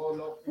 Like the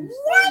Waldorf. What is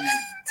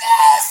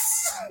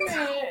this?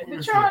 Man,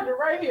 the charger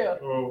right here.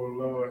 Oh,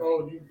 Lord.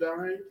 Oh, you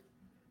died?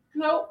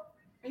 Nope.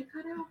 They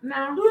cut out.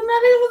 No. You're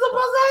not even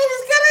supposed to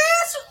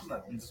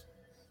just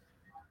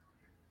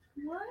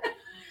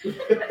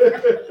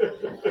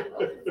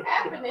What's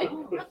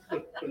happening?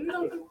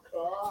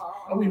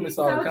 Oh, we missed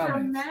all the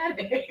comments.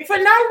 Dramatic. For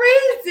no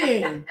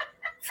reason.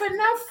 For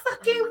no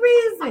fucking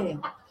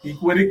reason. He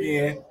quit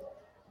again.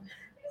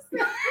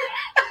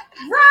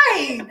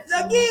 Right.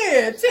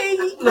 Again.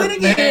 He quit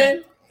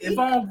again. If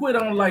I don't quit, I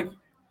don't like it.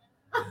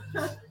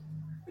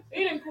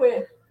 He didn't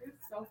quit.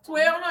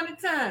 1,200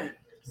 times.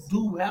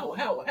 Dude, how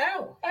was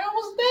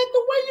that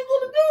the way you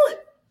gonna do it?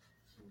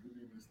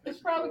 It's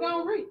probably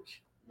gonna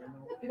reach.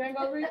 It ain't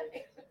gonna reach.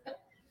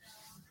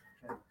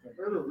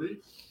 It'll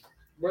reach.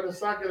 Where the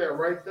socket at?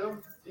 Right there?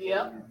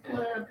 Yep.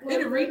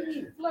 It'll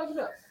reach. Plug it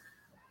up.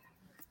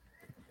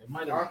 It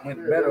might have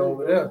went better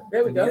over there.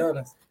 There we to go. Be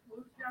honest.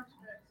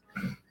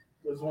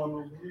 There's one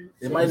over here.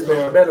 It might have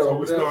been better So over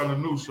we're there. starting a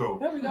new show.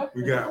 There we go.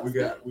 We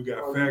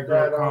got Fat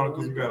Girl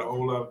Chronicles. We got a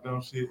whole lot of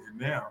dumb shit, and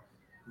now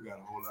we got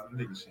a whole lot of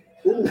nigga shit.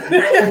 Ooh, you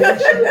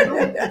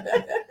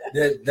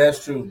know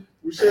That's true.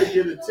 we should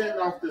get a tent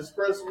off the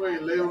expressway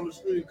and lay on the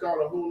street and call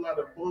a whole lot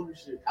of bum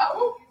shit.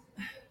 Oh.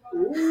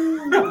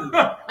 Ooh, What?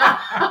 a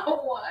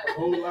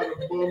whole lot of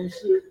bum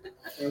shit.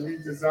 And we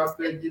just out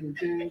there getting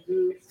canned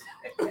goods.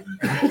 Wait.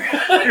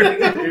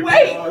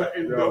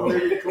 And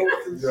donated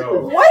coats and shit.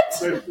 Yo.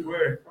 What?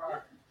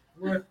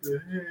 What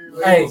the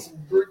hell? Hey. Some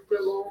brick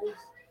pillows.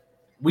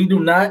 We do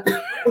not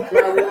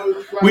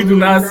Plywood, we do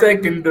not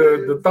second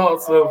the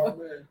thoughts of Oh,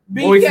 man.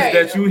 voices BK,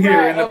 that you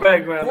hear in the right,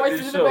 background of voices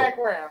this in the show.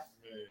 background.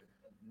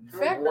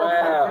 Fact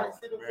Wow. Man,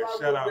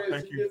 shout out,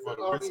 thank you for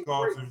the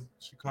Ritz-Carlton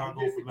Chicago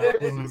for not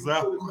putting us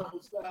out.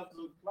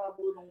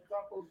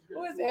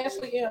 Who is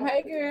Ashley M?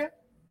 Hey, girl.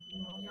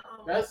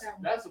 That's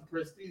a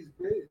prestige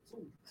bed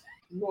too.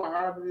 You know how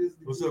hard it is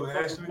to What's get up,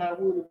 fucking Ashley?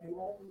 plywood if you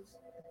homeless?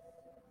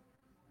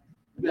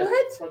 You What?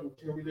 gotta fucking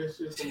carry that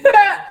shit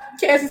somewhere.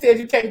 Cassie said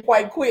you can't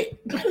quite quit.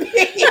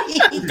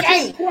 He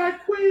can't. Quite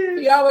quit.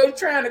 He always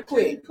trying to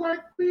quit. Quite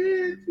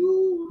quit.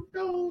 You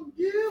don't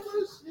give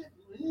a shit.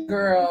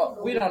 Girl,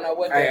 we don't know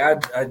what I We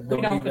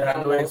don't don't even have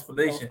no condone those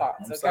explanation. thoughts,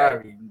 I'm okay?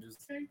 sorry. I'm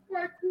just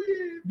Quite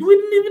quit. we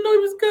didn't even know he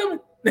was coming.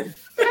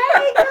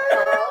 Hey,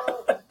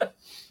 girl.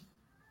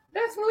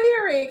 That's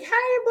Lyric.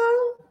 Hey,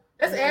 boo.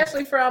 That's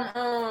Ashley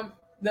from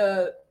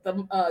the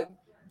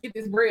Get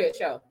This Bread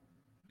show.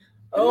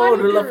 Oh, the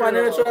Money little girl.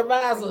 financial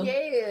advisor.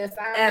 Yes,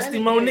 I Ashley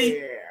money Monique.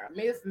 girl.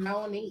 Miss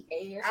Monique.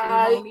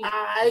 Ashley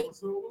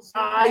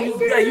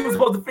Monique. You was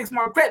supposed to fix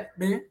my credit,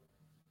 man.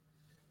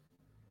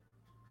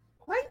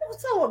 Why you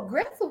so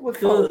aggressive with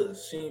folks?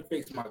 Cause she ain't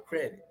fixed my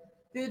credit.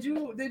 Did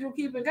you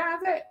keep in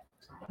contact?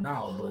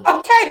 No, but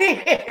Okay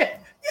then.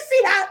 You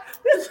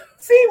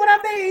see what I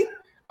mean?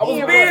 I was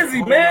N-word.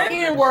 busy, man.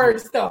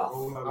 N-word stuff.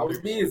 I was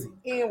busy.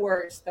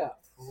 N-word stuff.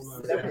 A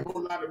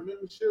whole lot of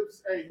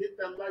memberships. Hey, hit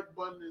that like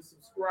button and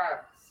subscribe.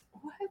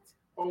 What?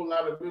 Whole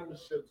lot of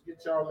memberships.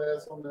 Get y'all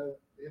ass on that.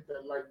 Hit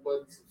that like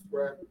button,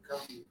 subscribe, and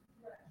comment.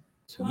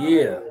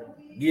 Yeah,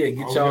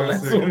 get y'all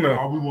that soon.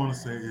 All we want to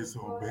say is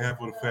on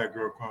behalf of the Fat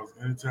Girl Chronicles,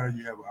 anytime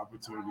you have an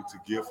opportunity to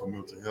give for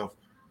mental health,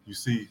 you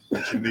see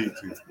that you need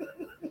to.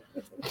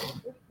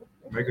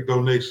 Make a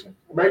donation.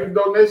 Make a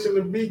donation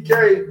to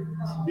BK.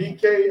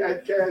 BK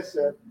at Cash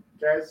App.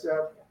 Cash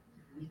App.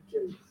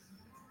 BK.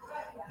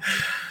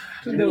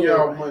 Give me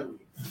y'all money.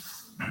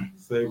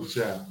 Save a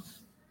child.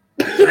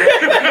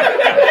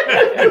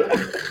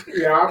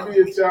 Yeah, I'll be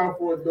a child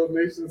for a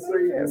donation.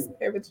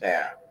 Every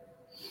child.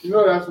 You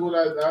know, that's what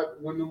I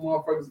when the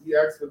motherfuckers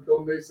ask for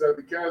donations at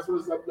the cash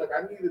register, I'm like,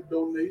 I need a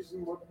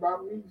donation. What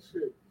about me?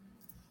 Shit.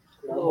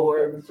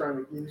 I'm trying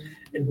to give you.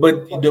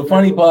 But the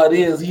funny part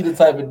is, he the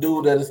type of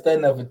dude that'll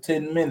stand there for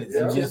 10 minutes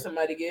and Just just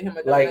somebody get him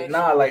a donation.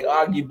 like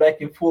argue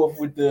back and forth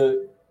with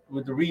the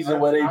reason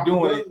why they I've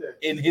doing done it that.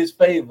 in his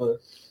favor.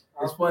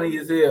 It's funny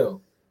as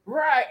hell.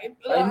 Right.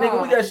 Like,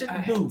 nigga, we got shit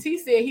to do. T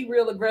said he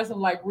real aggressive,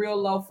 like real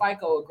low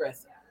FICO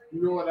aggressive.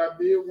 You know what I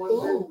did one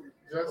Ooh. day?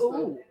 Just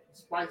Ooh. to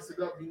spice it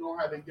up. You know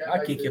how they got I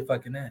like kick your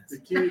fucking ass. the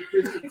kid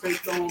fish to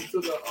take on to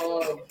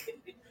the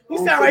You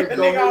sound like the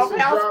nigga off donation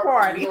house drop.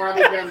 party. You know how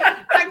they got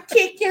I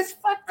kick his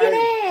fucking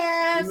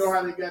ass. you know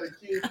how they got a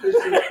kid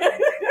fishing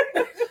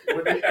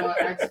when they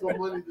ask for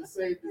money to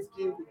save this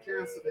kid with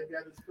cancer. They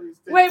got his face.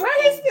 Wait, why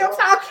he still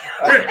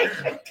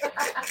talking?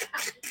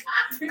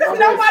 Because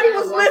nobody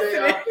was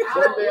listening.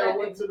 One day I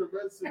went to the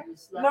restroom and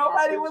slapped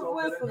Nobody my was bitch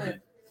over that. listening.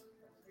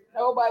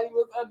 Nobody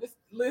was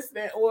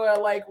listening or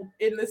like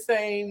in the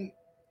same.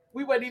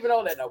 We wasn't even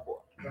on that no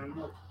more. I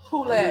know.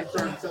 Who I'm let just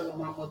trying to tell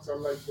them how much I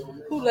like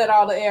them. who let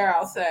all the air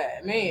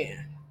outside?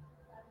 Man.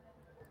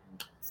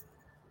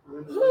 Yeah.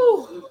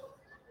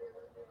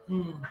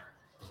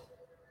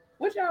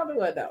 What y'all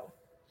doing though?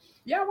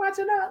 Y'all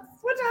watching us?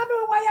 What y'all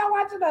doing while y'all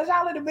watching us?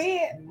 Y'all in the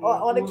bed or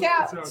on the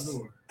couch? What y'all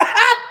doing?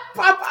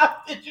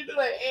 Papa, did you do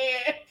an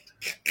hand?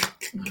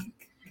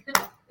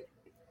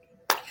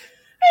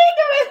 He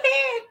do his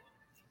hand.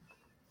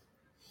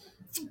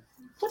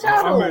 What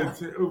y'all doing?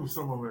 It was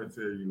something I'm going to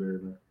tell you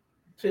later.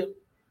 Chip.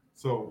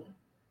 So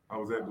I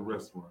was at the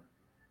restaurant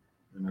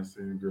and I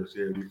seen a girl. She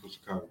had to be from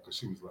Chicago because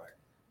she was like,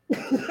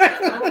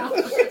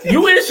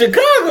 "You in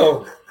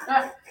Chicago?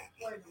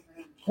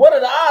 What are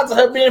the odds of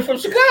her being from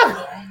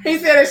Chicago?" He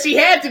said that she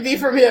had to be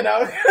from here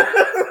though.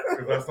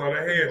 Because I saw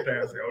that hand thing.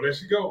 I said, "Oh, there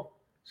she go."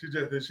 She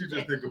just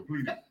did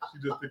complete it. She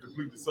just did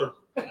complete the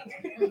circle.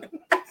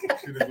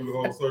 She didn't do the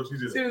whole circle.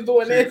 She was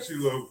doing this. She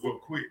was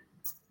quick.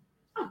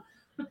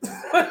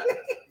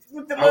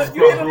 With the little,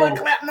 you hear the little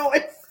clap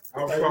noise. I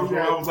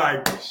was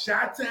like,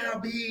 "Shot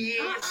down,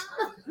 bitch."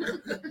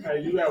 Hey,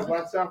 you gotta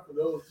watch out for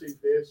those chicks.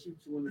 They'll shoot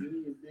you in the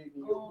knee and dig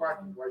in your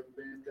pocket while you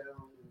laying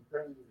down in the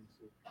pain and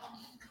shit.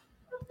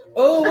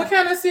 Oh, what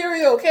kind of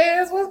cereal,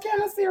 Kaz? What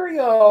kind of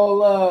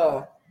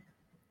cereal?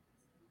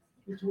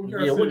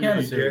 Yeah, what kind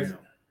of cereal?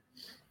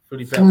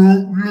 Fruit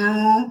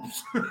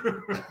Loops.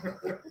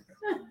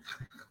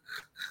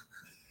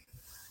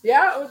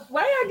 Yeah,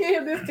 why y'all get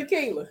him this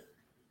tequila?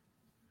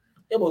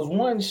 It was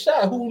one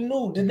shot. Who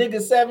knew? The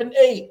nigga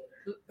 7'8".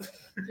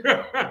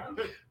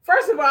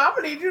 First of all, I'm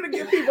gonna need you to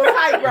get people's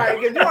height right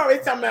because you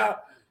always talking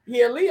about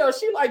Leo.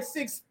 She like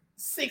 6'9".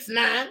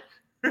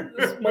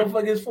 This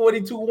motherfucker is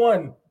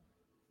 42'1".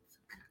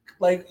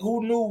 Like,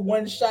 who knew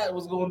one shot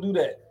was gonna do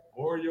that?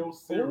 Oreo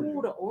cereal.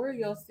 Ooh, the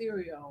Oreo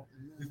cereal.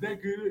 Is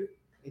that good?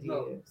 It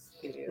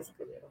is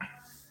good.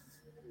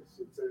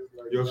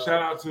 Yo,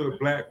 shout out to the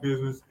black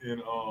business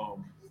in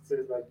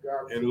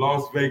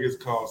Las Vegas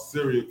called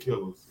Serial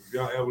Killers. If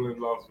y'all ever in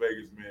Las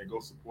Vegas, man, go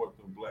support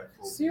them black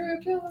folks.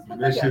 Serial Killers?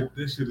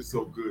 This shit is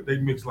so good. They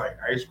mix like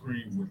ice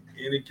cream with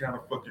any kind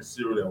of fucking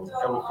cereal that was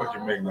ever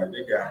fucking made. Like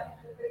they got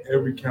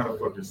every kind of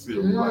fucking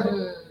cereal. Like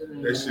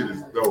that shit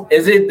is dope.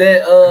 Is it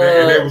that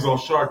and they was on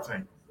Shark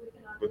Tank,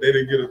 but they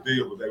didn't get a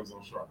deal, but they was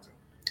on Shark Tank.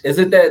 Is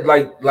it that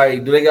like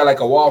do they got like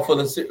a wall full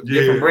of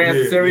different brands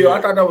of cereal? Yeah.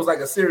 I thought that was like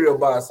a cereal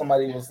bar.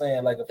 Somebody was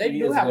saying like they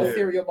do have a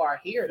cereal bar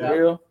here though.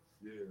 Real?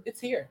 Yeah.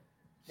 It's here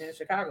in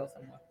Chicago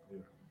somewhere.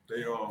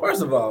 Yeah.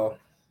 First of all,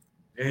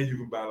 and you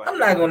can buy like I'm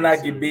not gonna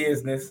knock your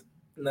business,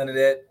 none of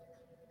that.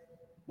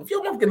 If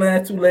your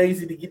motherfucking ass too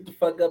lazy to get the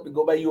fuck up and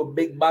go buy you a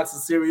big box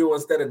of cereal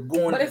instead of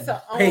going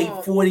to pay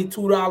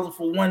 $42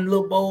 for one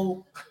little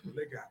bowl,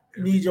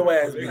 need your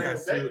ass.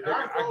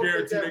 I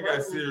guarantee they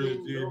got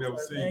cereal you ain't never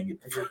seen.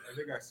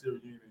 They got cereal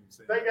you ain't even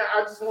seen.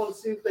 I just want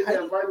to see if they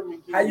got vitamin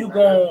D. How you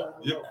gonna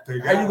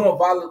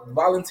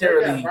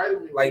voluntarily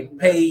like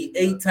pay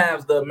 8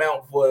 times the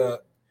amount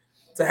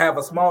to have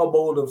a small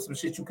bowl of some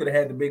shit you could have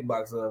had the big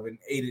box of and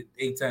ate it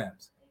 8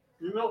 times?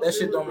 You know, that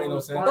shit don't make no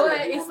sense.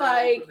 But it's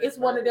like it's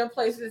one of them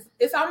places.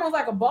 It's almost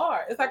like a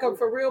bar. It's like a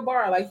for real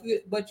bar.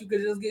 But you could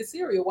just get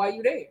cereal while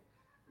you there.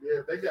 Yeah,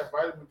 they got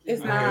vitamin D.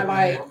 It's not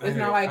like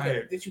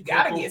that you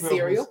gotta get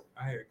cereal.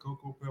 I had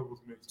Cocoa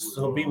Pebbles mixed with.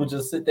 So people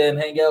just sit there and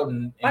hang out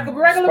and like a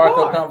regular spark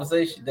bar up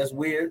conversation. That's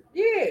weird.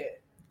 Yeah.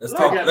 Let's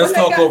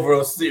talk over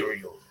a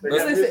cereal.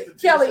 Listen,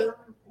 Kelly,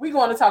 we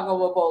going to talk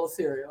over a bowl of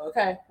cereal.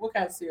 Okay, what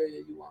kind of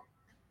cereal you want?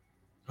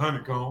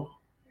 Honeycomb.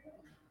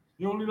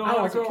 You only know I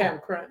want some honeycomb?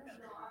 Captain Crunch.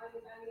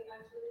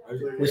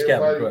 Which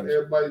Captain Crunch?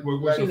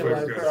 What's your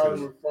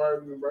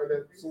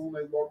favorite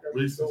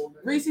Reese's.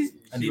 Reese's.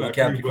 I need a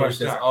Captain Crunch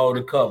that's all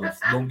the colors.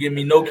 Don't give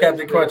me no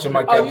Captain Crunch in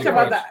my Oh, Captain you Crunch.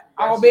 talking about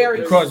the all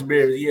berries? Crunch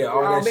berries, yeah,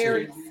 all that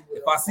berries. shit.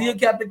 If I see a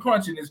Captain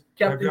Crunch and it's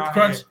Captain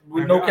Crunch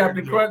with no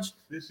Captain Crunch,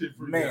 this shit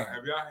for man.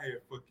 Have y'all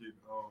had fucking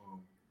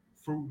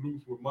Fruit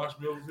Loops with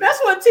marshmallows? That's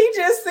what T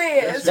just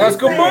said. That's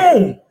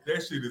kaboom.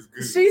 That shit is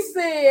good.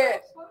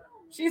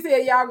 She said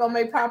y'all gonna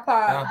make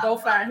Papa go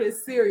find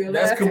his cereal.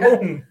 That's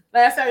kaboom.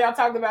 Last time y'all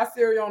talked about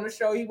cereal on the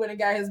show, he went and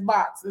got his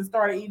box and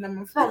started eating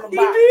them from the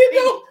box.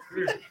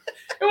 It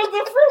was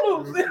the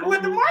Fruit Loops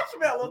with the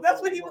marshmallows. That's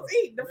what he was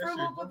eating. The Fruit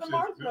Loops with the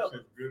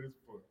marshmallows. Good as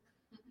fuck.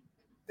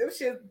 Them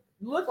shit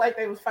looked like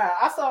they was fire.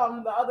 I saw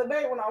them the other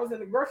day when I was in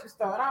the grocery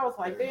store, and I was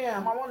like,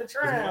 "Damn, I want to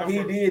try them."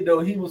 He did though.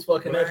 He was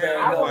fucking that thing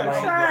I up. want to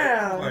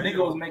try them.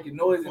 Nigga was making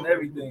noise and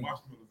everything.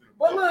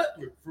 But look,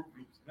 with Fruit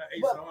Loops. And I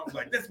ate some. I was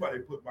like, "That's why they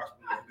put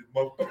marshmallows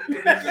in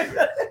this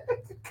motherfucker."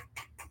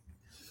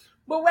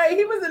 But wait,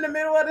 he was in the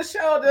middle of the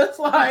show, just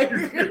like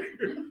shaking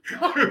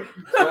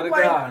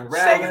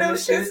them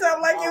shits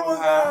up like it was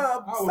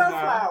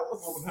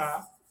sunflowers.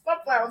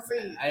 Sunflower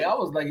seeds. Hey, I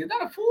was like, is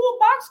that a full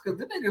box? Because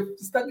the nigga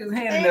stuck his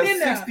hand in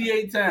there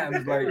 68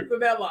 times. Like,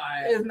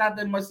 there's not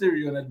that much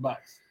cereal in that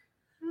box.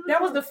 That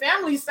was the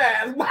family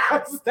size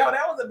box. No,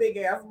 that was a big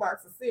ass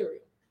box of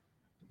cereal.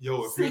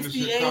 Yo, if you're in the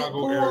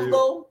Chicago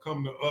area,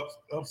 come to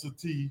Ups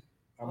T.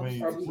 I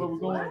mean, where we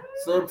going?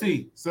 Sub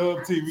T.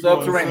 Sub T. We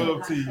Subterranean.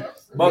 going Sub T.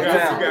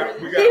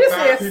 Bucktown. We got He just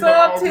said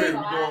Sub T.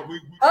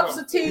 Ups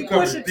T.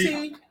 Pusha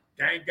T.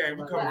 Gang.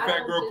 We coming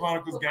Fat Girl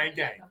Chronicles. Gang.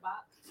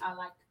 I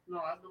like No,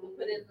 I don't.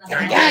 Put it in the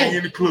Gang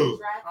in the club.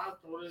 I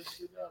throw that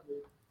shit out there.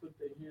 Put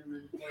the hand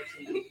in the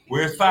person.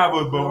 Well, it's 5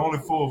 of us, but only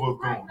 4 of us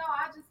Right, going. no,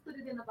 I just put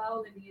it in a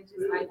bowl and then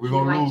just like. We're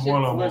going to lose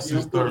one of them on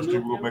 6th Thursday.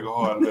 We're going to make a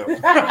hard left.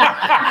 It's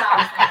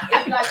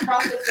like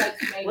frosted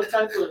flakes made. What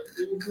type of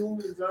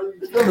humans are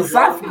you?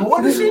 Philosophical.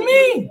 What does she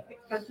mean?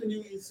 How can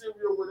you eat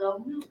cereal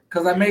without milk?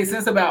 Because I made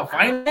sense about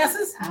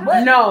finances?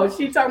 What? No,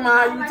 she talking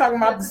about how you talking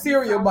about the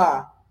cereal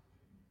bar.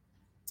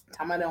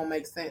 Talking about that don't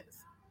make sense.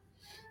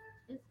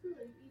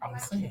 I'm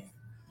saying.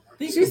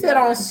 She said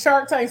on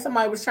Shark Tank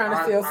somebody was trying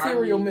to sell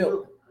cereal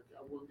milk.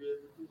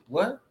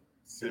 What?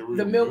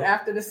 The milk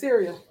after the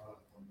cereal.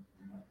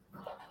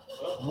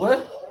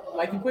 What?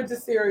 Like you put the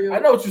cereal. I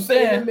know what you're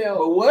saying. in the milk,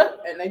 But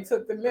what? And they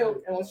took the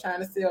milk and was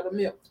trying to sell the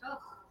milk.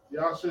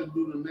 Y'all should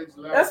do the next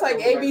level. That's like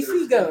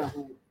ABC gun.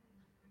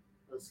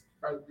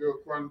 Like Girl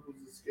Chronicles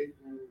Escape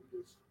Room.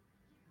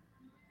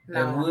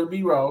 That would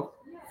be raw.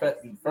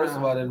 First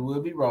of all, that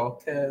would be raw.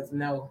 Cause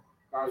no.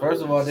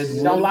 First of all, that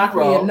would don't lock be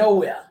raw. me in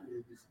nowhere.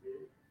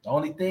 The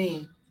only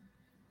thing,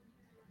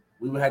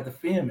 we would have to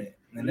film it.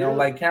 And they don't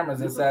like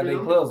cameras inside their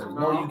puzzles.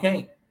 No, you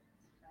can't.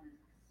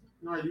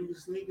 No, you can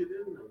sneak it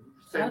in there.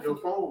 You take your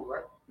phone,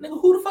 right? Nigga,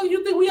 who the fuck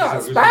you think we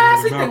are?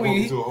 Spies? This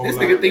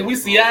nigga think we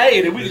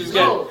CIA and we just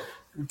got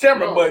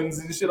camera buttons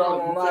and shit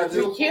on our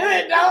You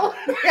can't though.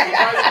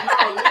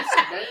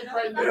 We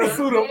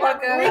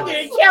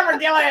get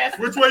camera your ass.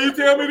 Which way you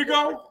tell me to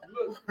go?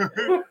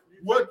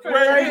 What way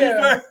Right did you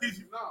here. say?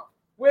 No.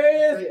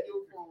 Where is Take it?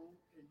 your phone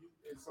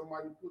and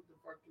somebody put the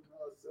fucking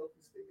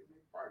selfie stick in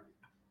their pocket.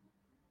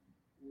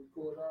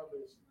 Record all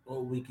this.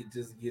 Or we could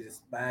just get a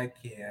spy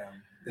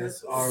cam.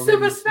 That's already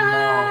Super small.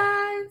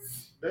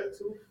 spies. That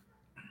too.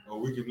 Oh,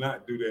 we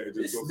cannot do that.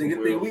 This Just go nigga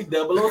somewhere think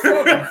else. we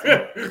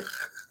 007.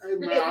 Hey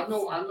man, I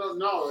know.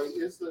 No,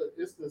 it's the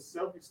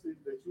selfie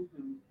stick that you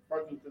can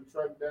fucking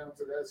contract down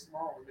to that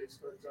small. And they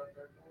stretch out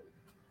that noise.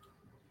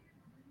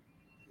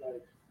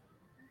 Like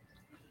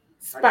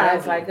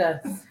Spies like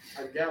us.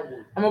 I got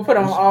one. I'm gonna put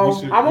on We should- all. we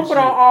should- I'm gonna we put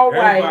on should- all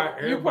white.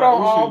 everybody- You put everybody- on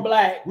we all should-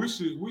 black. We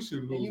should lose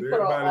you put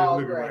on everybody all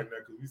that's looking gray. right now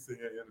because we sit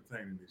here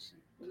entertaining this shit.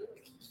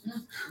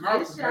 No,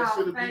 that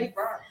should have been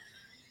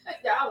fine.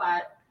 Y'all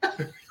like.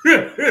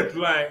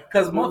 Like,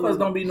 Because motherfuckers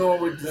don't be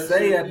knowing what to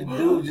say after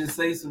dude just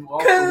say some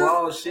off the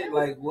wall shit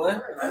like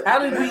what? How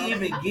did we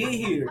even get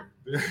here?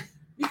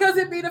 Because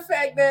it be the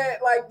fact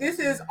that like this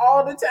is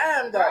all the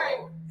time though.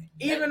 Right.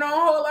 Even on a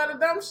whole lot of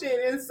dumb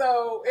shit, and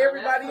so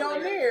everybody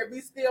on there be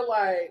still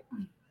like,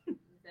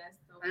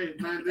 Hey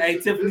man, Hey,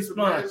 Tiffany this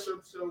Sponge,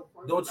 mashup show.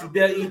 don't you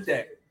dare eat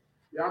that.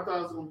 Y'all thought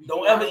it was gonna be.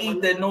 Don't ever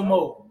eat that no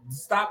more.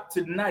 Stop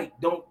tonight.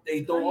 Don't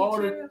they throw all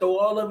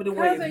of it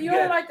away. cousin, if you got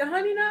don't it. like the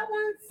honey nut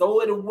ones? Throw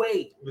it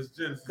away. Miss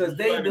Genesis, Because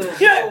they would you done- like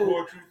to Yeah.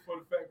 support you for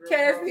the fact, girl?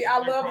 Cassie, I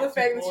love the Impromptu fact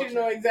that you poetry?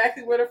 know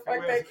exactly where the fuck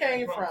Where's that came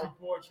impromptu from.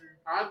 poetry?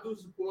 I do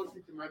support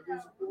you. Can I do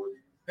support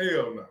you?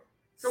 Hell no.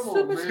 Come on,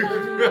 Super man. Sponge.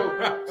 Let me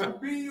know to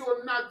be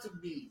or not to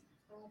be.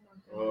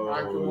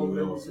 I come over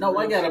there with some No,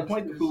 I got a real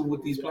point to shit. prove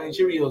with these plain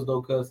Cheerios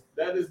though, because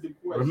That is the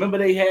question. remember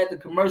they had the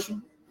commercial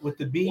with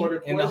the bee Or the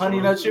and the question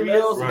honey nut was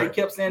Cheerios, and right. they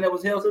kept saying that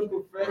was healthy.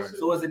 Profession,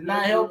 So is it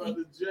not measure healthy? of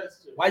the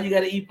gesture. Why you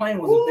gotta eat plain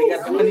ones if they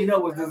got the honey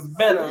nut was just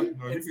better No, you and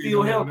can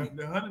still eat healthy?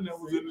 The honey nut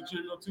was in the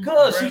Cheerio too.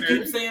 Cause she Granddaddy-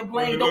 keeps saying when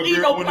plain, the don't little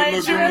eat girl- no when the plain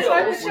little girl-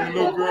 Cheerios. When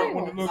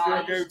the little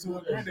girl gave it to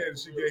her granddaddy,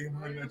 she gave him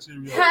honey nut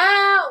Cheerios.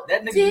 How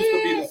That nigga used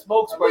to be the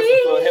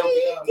spokesperson for a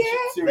healthy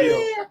cereal.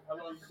 How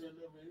long you been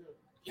living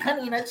here?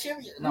 Honey nut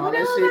Cheerios. No,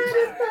 that shit.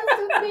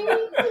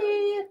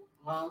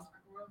 Huh?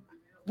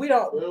 We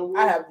don't.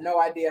 I have no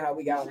idea how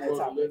we got on that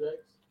topic. We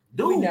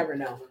Dude, never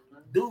know.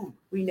 dude,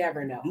 We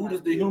never know. dude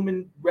is the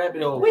human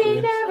rabbit hole. We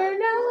never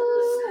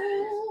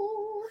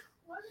know.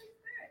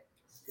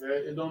 Yeah,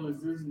 it don't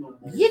exist no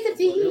more.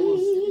 Yickety.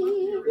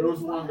 It was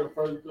one of the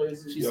first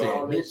places. She you said,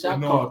 saw that "Bitch, I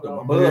shit. caught the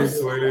My bus." bus.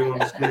 So it ain't on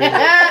the screen.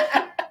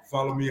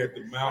 Follow me at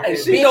the mouth. Hey,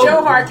 she Bitch, know-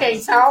 your heart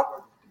can't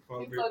talk.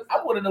 Follow me.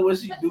 I want to know what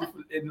she do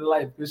in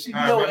life because she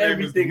Hi, know my name is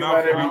everything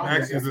Mouth, about and I'm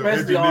everything, actually the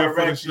especially all the engineer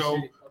for the ratchet show.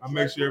 shit. I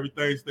make sure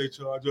everything stay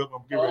charged up.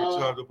 I'm getting ready to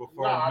charge up a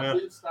phone I now.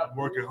 did stop I'm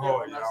working doing that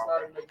hard, when I y'all.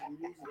 started making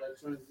music. I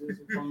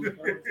transitioned from the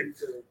country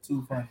to,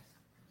 Too funny.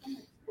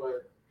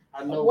 but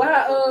I know.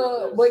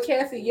 Why? But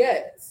Cassie,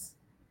 yes,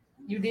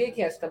 you did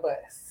catch the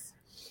bus.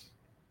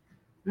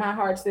 My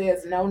heart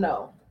says no,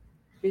 no.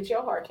 Bitch,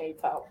 your heart can't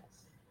talk.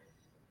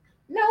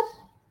 Nope.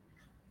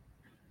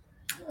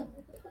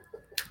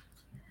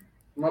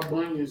 My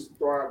brain is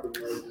thriving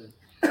right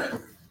now.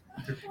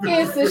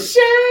 It's a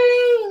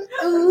shame.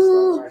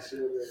 Ooh.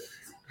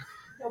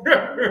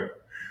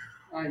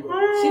 I ain't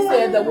gonna- She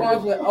said the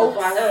ones with oats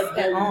I had and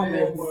baby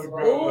almonds.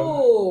 milk.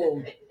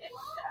 Ooh.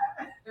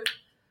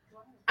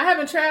 I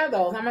haven't tried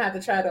those. I'm gonna have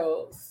to try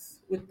those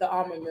with the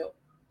almond milk.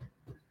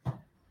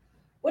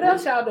 What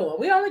else y'all doing?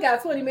 We only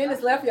got 20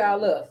 minutes left, y'all.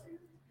 Look.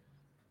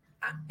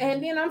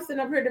 And then I'm sitting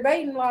up here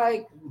debating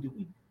like,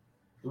 Do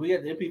we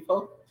get the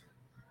MP4?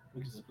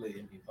 We can just play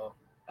MP4.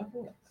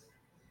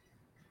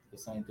 The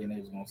same thing they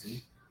was gonna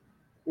see.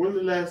 When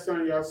the last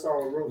time y'all saw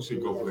a rope? We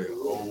should go play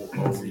old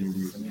See,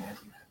 music. send me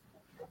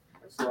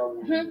So I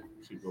want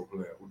She go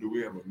play it. Do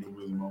we have a new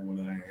music moment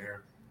when I ain't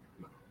here?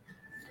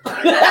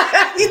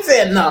 He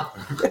said no.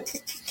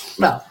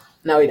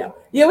 No, we don't.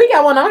 Yeah, we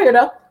got one on here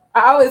though.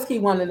 I always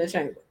keep one in the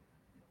chamber.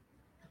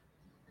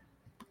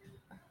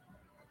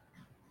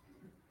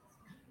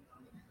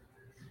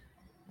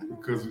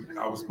 Because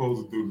I was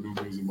supposed to do the new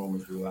music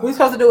moments live. We're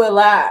supposed to do it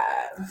live.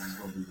 It's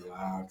gonna be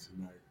live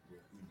tonight.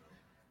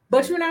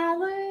 But you know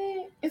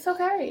what? It's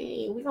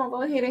okay. We're gonna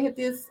go ahead and hit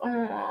this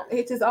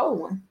old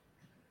one.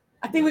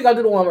 I think we're gonna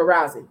do the one with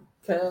Rousey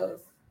because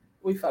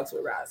we fucks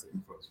with Rousey.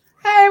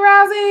 Hey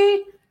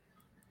Rousey.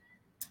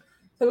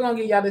 So we're gonna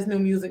give y'all this new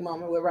music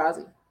moment with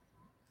Rousey.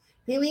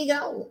 Here we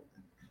go.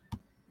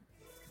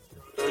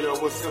 Yo,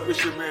 what's up?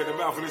 It's your man, The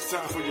Mouth, and it's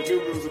time for your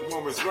new music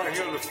moments right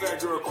here on the Fat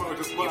Girl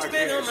Chronicles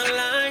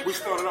podcast. We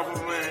started off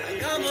with man,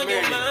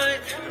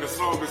 and the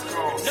song is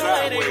called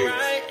Sideways.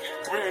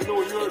 Brand new,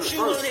 you heard it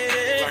first.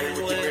 Right here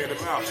with your man, The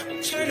Mouth.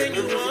 Your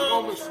new music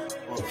moments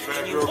on the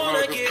Fat Girl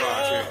Chronicles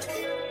podcast.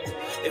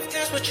 If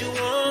that's what you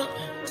want,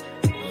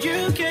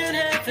 you can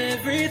have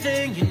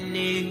everything you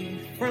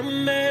need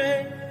from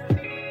me.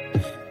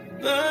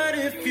 But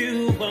if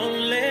you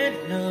won't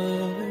let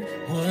know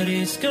what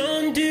it's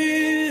gonna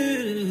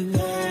do,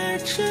 I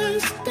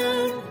just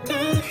don't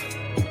know.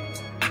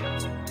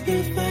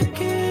 If I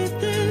give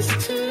this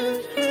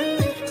to her,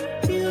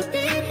 you'll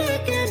be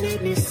looking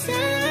at me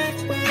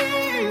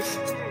sideways.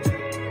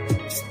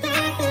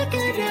 Stop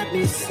looking at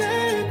me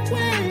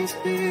sideways,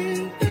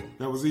 baby.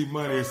 That was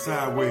E-Money and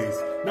Sideways.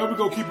 Now we're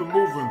gonna keep it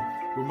moving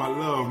with my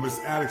love, Miss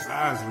Alex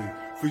Isley,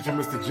 featuring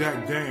Mr.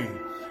 Jack Dane.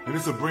 And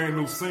it's a brand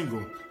new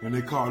single, and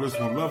they call this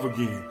one Love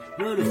Again.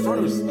 You heard it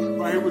first,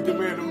 right here with the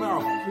man in the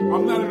mouth.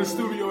 I'm not in the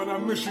studio, and I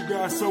miss you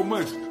guys so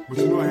much, but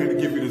you know I had to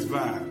give you this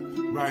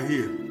vibe, right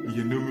here in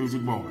your new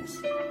music moments.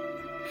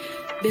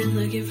 Been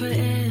looking for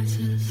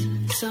answers,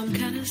 some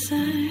kind of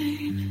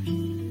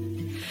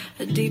sign,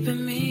 a deeper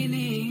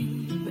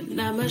meaning, but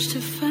not much to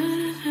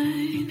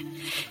find,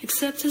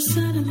 except the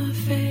sun on my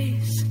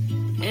face,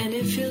 and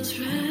it feels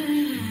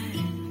right.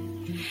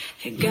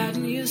 Had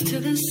gotten used to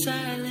the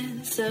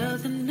silence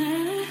of the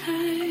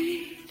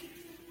night.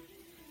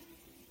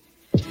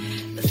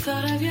 The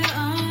thought of your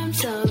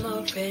arms, I'm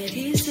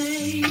already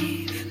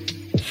safe.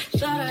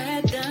 Thought I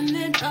had done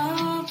it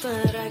all,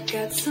 but I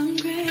got some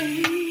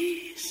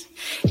grace.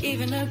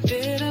 Even a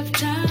bit of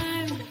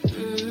time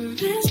and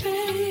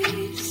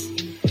space.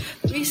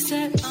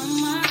 Reset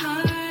on my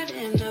heart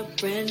and a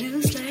brand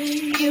new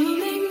slate. You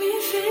make me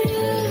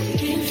feel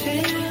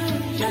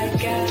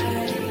like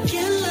I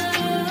can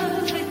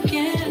love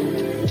again.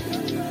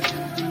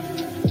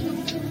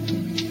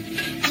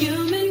 You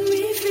make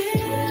me feel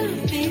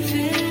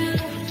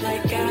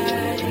like I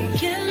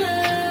can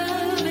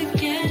love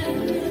again.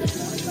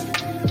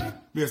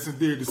 Yes,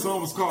 indeed. The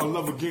song was called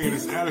Love Again.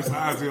 It's Alex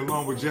Isley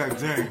along with Jack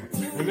Dane.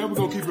 And then we're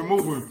going to keep it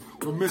moving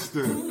with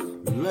Mr.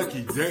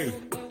 Lucky Day,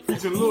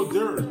 featuring Lil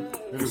Durk.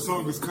 And the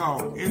song is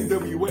called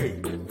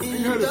NWA. And you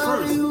heard it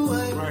first,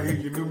 right here,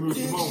 your new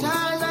music moments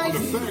on the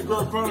Fat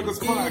Girl Chronicles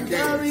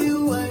podcast.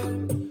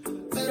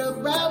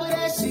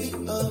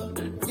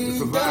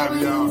 It's a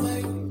vibe, y'all.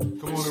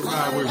 Come on and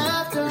ride with me.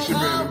 It's your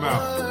man in the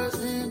mouth.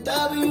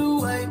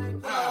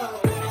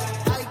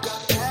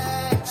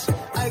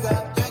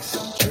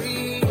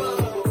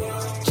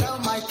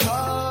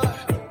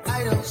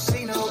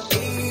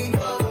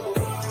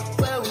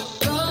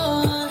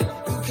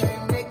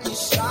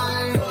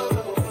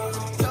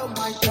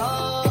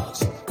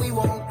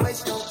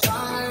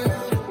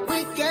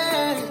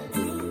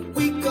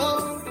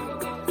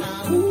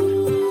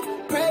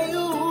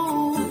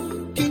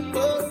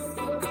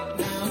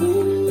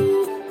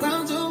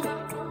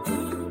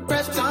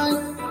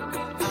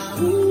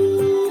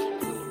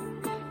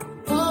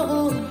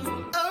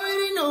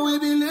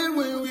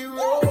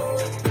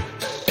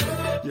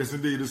 Yes,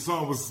 indeed. The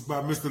song was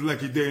by Mr.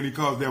 Lucky Day, and he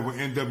calls that one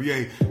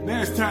NWA.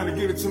 Now it's time to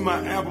get into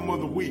my album of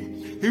the week.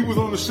 He was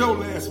on the show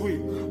last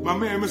week. My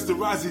man, Mr.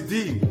 Rousey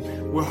D,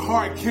 with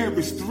Hard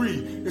Canvas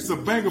 3. It's a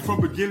banger from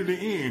beginning to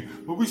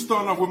end. But we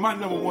starting off with my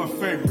number one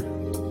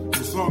favorite.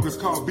 The song is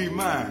called Be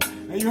Mine.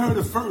 And you heard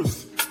it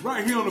first,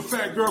 right here on the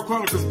Fat Girl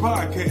Chronicles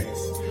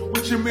podcast.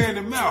 With your man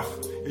in the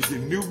mouth is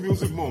your new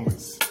music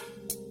moments.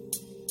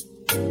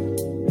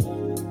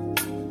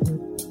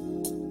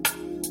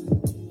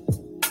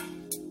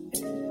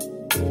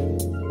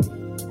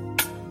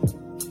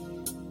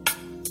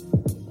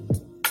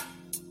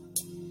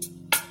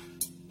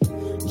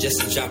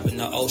 Just to drop in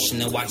the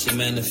ocean and watch it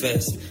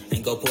manifest.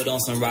 And go put on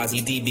some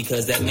Rousey D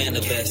because that man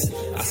the best.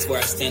 I swear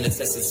I stand the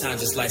test of time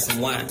just like some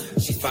wine.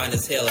 She fine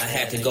as hell, I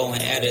had to go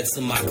and add it to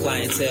my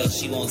clientele.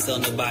 She won't tell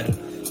nobody.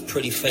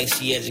 Pretty face,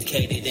 she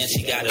educated and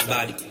she got a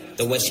body.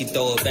 The way she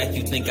throw it back,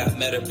 you think I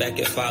met her back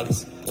at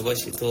Follies. The way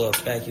she throw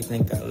it back, you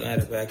think I met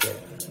her back at...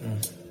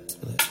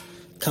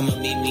 Come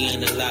and meet me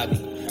in the lobby.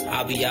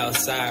 I'll be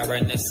outside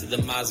right next to the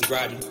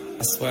Maserati.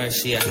 I swear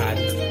she a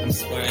hottie. I'm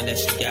swearing that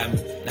she got me.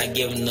 Not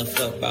giving a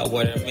fuck about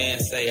what her man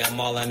say. I'm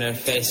all on her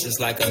face just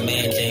like a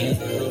man, Jane.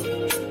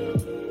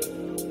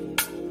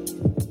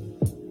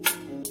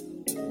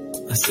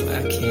 I swear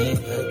I can't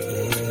help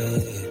it.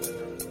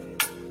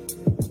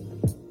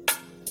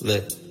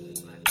 Look.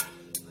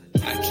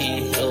 I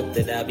can't help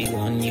that I be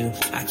wanting you.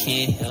 I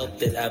can't help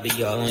that I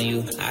be all on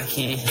you. I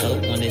can't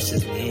help when it's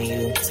just me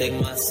and you. Take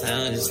my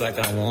sound just like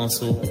I want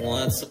to.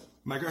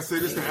 Like I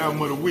said, it's the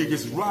album of the week.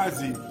 It's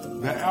Rozzy.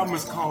 The album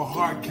is called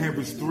Hard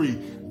Canvas 3.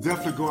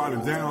 Definitely go out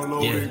and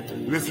download it,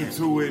 listen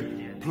to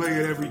it, play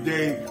it every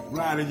day,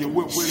 ride in your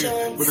whip with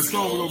it. But the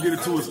song we're going to get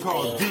into is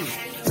called Deep,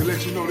 to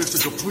let you know this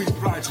is a complete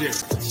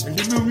project. And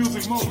your new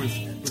music moments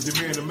with your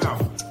man in the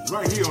mouth,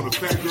 right here on the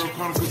Fat Girl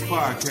Chronicles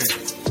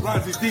podcast.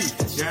 Rozzy D,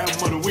 the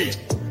album of the week,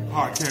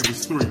 Hard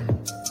Canvas 3.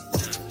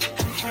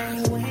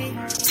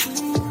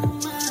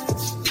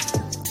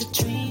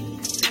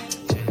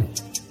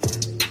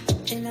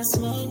 I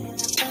smoke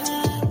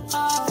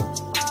up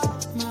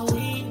my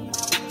weed.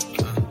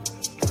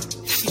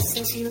 She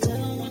said she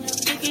don't wanna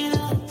pick it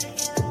up,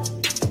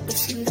 but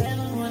she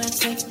never wanna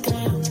take it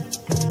down.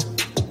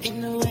 In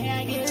the way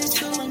I get it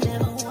to her,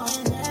 never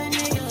want that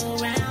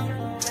nigga around.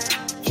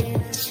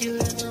 Yeah, she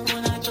loves it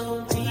when I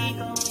go deep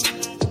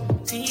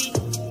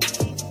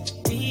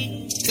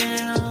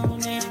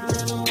down. And love it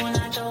when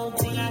I go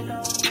deep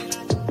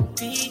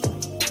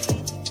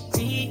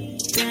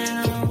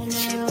down.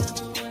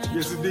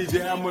 Yes, indeed,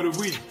 the album of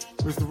the week.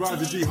 Mr.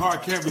 Rozzy D,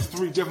 Hard Canvas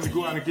 3. Definitely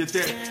go out and get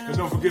that. And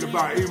don't forget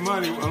about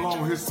E-Money, along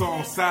with his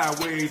song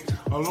Sideways,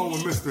 along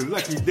with Mr.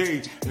 Lucky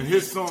Day and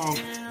his song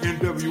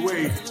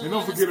NWA. And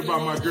don't forget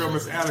about my girl,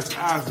 Miss Alex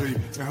Isley,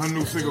 and her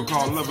new single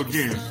called Love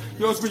Again.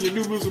 Yo, it's been your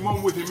new music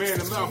moment with your man in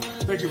the mouth.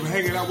 Thank you for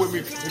hanging out with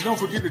me. And don't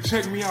forget to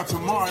check me out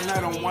tomorrow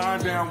night on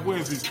Wind Down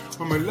Wednesdays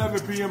from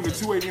 11 p.m. to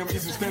 2 a.m.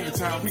 Eastern Standard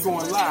Time. We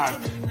going live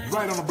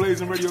right on the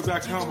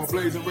BlazinRadio.com or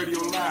Blazing Radio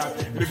Live.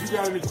 And if you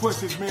got any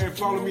questions, man,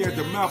 follow me at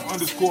the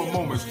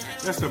mouth_moments.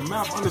 That's the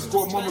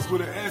mouth_moments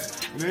with an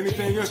S. And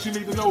anything else you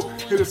need to know,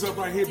 hit us up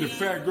right here, the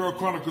Fat Girl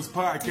Chronicles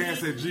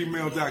Podcast at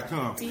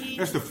gmail.com.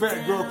 That's the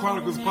Fat Girl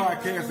Chronicles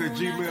Podcast at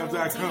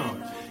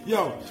gmail.com.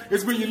 Yo,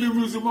 it's been your new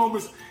music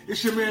moments.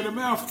 It's your man in the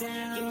mouth,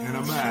 and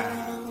I'm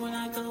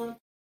out.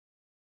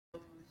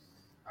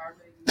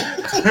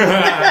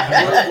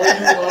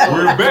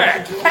 We're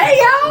back. Hey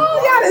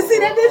y'all didn't see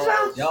that this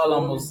y'all? Y'all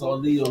almost saw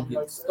Leo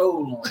get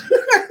stolen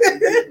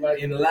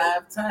in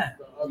live time.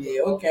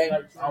 Yeah, okay.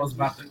 I was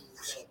about to.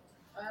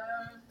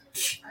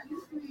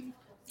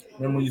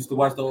 Remember we used to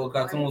watch the old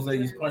cartoons that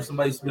you used to punch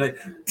somebody, used to be like,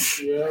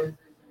 Yeah.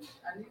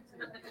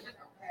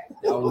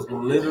 I was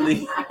gonna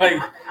literally like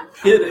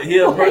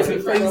hear a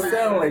person's face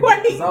sound like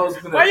that. 'Cause I was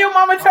gonna. Well, your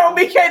mama told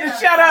BK to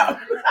shut up.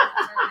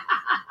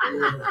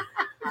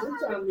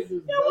 Sometimes we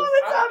just Your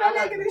mama told that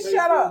nigga to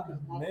shut up.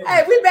 Man.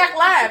 Hey, we back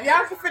live.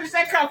 Y'all can finish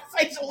that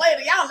conversation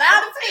later. Y'all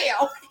loud as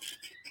hell.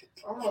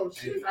 Oh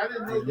shit! I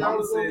didn't know Your y'all mama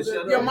was said over shut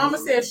there. up. Your mama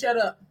said shut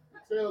up.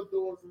 Tell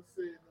Doris and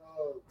said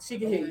She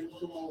can hear you.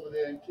 come over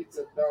there and kick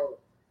the dog.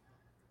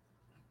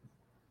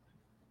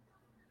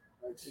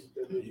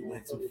 He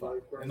went too far.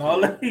 And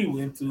all that, he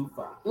went too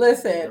far.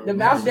 Listen, the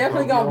mouse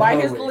definitely gonna bite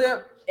his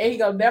lip and he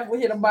gonna definitely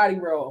hit a body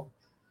roll.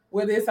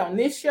 Whether it's on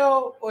this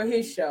show or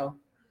his show.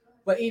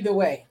 But either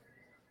way,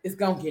 it's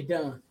gonna get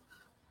done.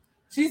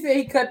 She said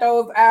he cut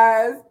those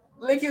eyes,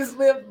 lick his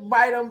lip,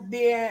 bite him,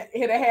 then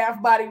hit a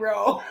half body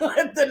roll.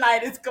 The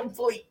night is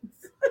complete.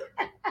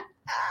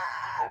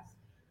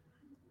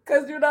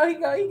 Cause you know he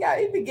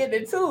be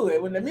getting into it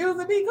when the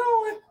music be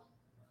going.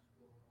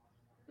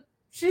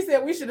 She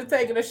said we should have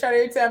taken a shot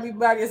every time he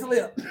bite his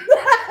lip.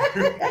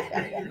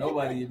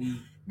 Nobody be.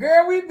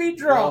 Girl, we be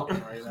drunk.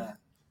 Right now.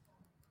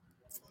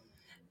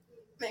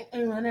 Make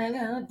me wanna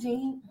go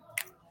deep,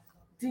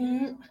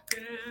 deep,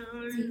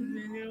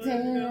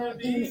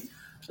 deep.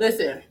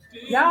 Listen,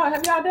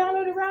 have y'all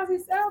downloaded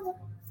Rozzy's album?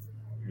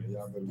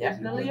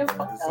 Definitely a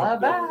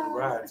vibe.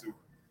 Ride to.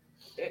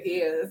 It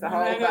is. It's a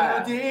whole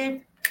vibe.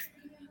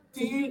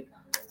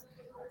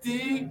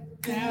 Deep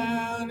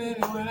down in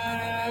the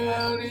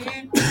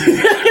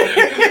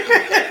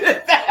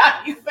That's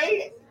how you say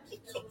it.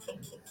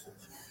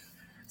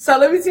 So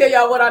let me tell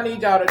y'all what I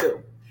need y'all to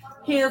do.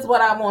 Here's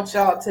what I want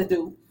y'all to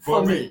do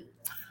for me.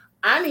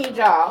 I need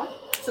y'all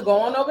to go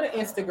on over to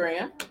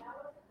Instagram,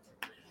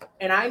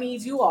 and I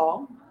need you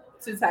all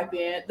to type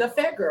in the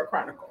Fat Girl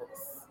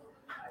Chronicles.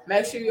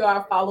 Make sure you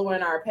are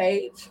following our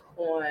page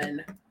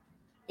on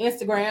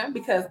Instagram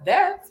because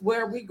that's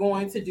where we're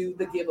going to do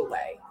the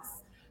giveaways.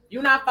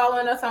 You're not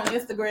following us on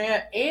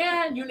Instagram,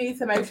 and you need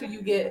to make sure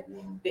you get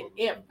the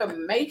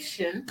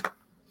information.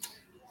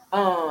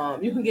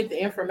 You can get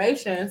the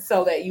information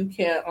so that you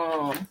can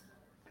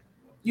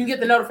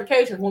get the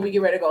notifications when we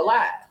get ready to go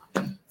live.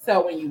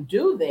 So when you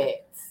do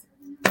that,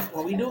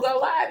 when we do go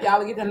live, y'all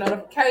will get the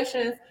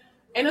notifications,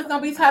 and it's gonna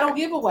be titled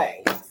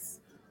giveaways.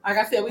 Like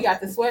I said, we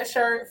got the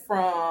sweatshirt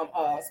from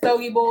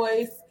Stogie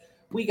Boys.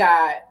 We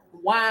got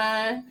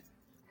wine.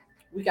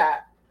 We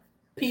got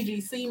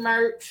PGC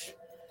merch.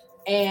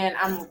 And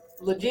I'm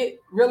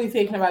legit really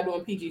thinking about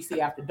doing PGC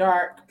after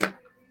dark.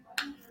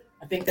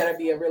 I think that'd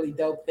be a really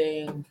dope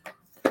thing.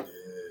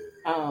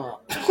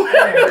 What?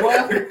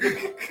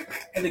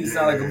 That nigga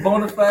sound like a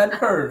bona fide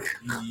perv.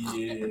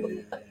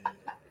 Yeah.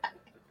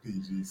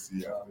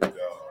 PGC out the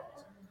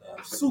dog.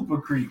 Super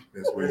creep.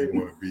 That's where you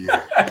want to be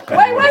at.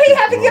 Wait, why he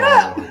had to get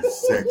up?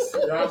 Sexy.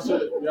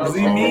 Does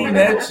he mean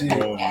that shit?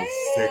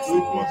 Sexy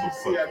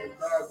motherfucker.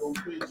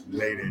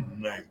 Late at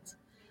night.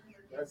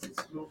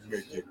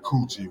 Make your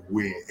coochie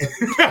wet.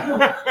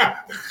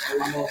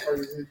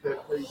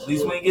 At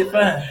least we ain't get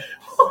fined.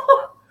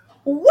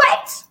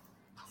 What?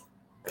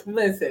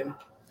 Listen,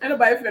 ain't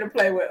nobody finna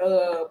play with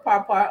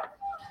Pop Pop.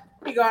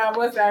 He got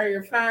us out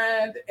here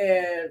fined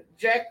and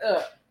jacked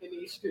up in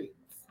these streets.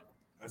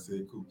 I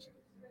said coochie.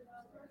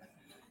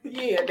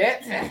 Yeah,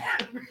 that time.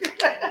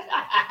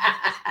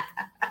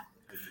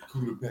 It's a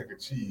cooler pack of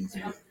cheese.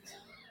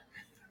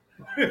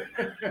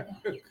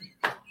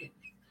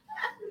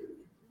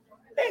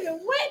 Nigga,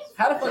 what?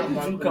 How the fuck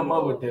did you come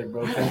up with that,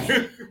 bro?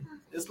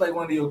 It's like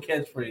one of your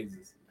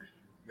catchphrases.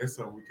 That's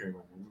something we came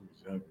up with when we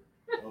was younger.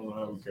 I don't know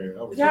how we came. I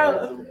was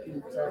Y'all-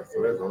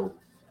 so that's old.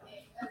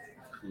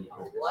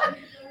 What?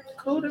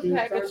 Cooler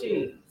pack of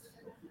cheese.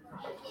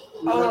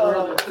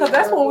 Cause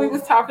that's when we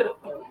was talking.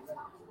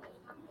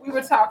 We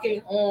were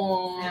talking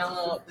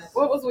on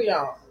what was we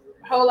on?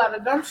 A whole lot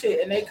of dumb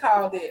shit, and they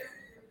called it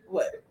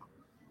what?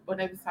 When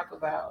they was talking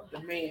about the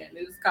man,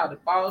 it was called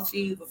it ball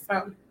cheese or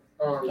something.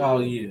 Oh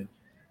yeah.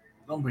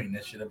 Don't bring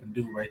that shit up and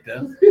do right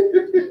there.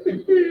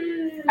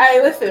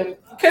 Hey, listen,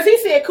 because he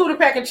said cooler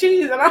pack of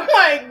cheese, and I'm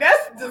like,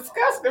 that's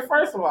disgusting.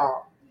 First of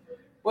all,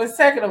 but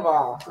second of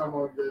all,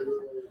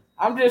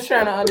 I'm just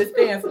trying to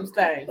understand some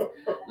things.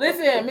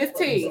 Listen, Miss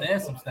T.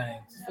 Understand some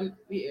things.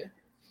 Yeah.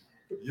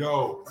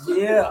 Yo.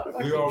 Yeah.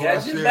 Leo Got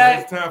Rochelle. you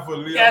back. It's time for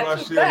Leo Got you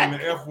Rochelle back.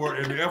 and the F word.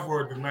 And the F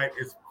word tonight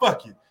is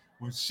fuck it.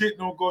 When shit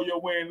don't go your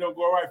way and don't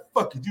go right,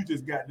 fuck it. You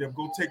just got them.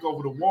 Go take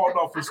over the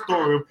Waldorf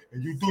Astoria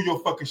and you do your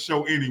fucking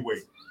show anyway.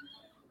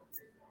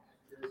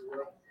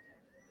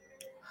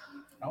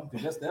 I don't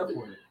think that's the F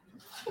word.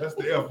 That's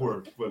the F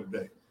word for the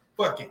day.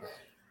 Fuck it.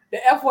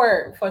 The F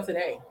word for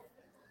today.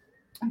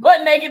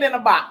 Butt naked in a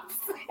box.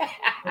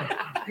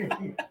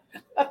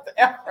 That's the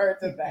F word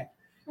today.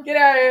 Get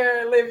out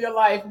here and live your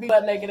life. Be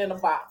butt naked in a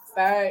box,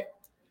 all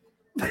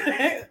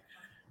right?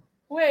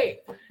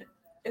 Wait,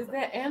 is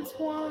that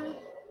Antoine?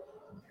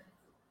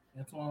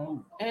 Antoine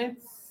who?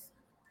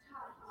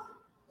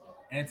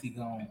 Auntie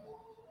gone.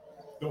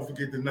 Don't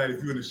forget tonight,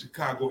 if you're in the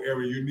Chicago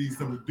area, you need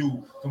something to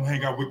do. Come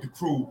hang out with the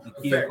crew. The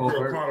Nakia Fat Girl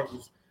Colbert.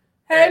 Chronicles.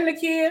 Hey,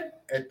 Nakia.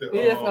 At the,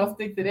 We just gonna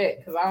stick to that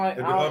because I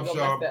don't go Upshaw.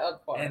 mess that other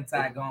part.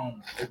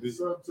 Anti-gone. At the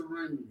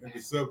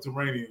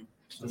subterranean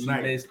So she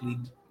tonight. basically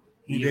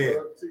He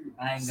there.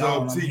 I ain't Sub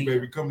gone. I'm T, here.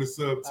 baby. Come to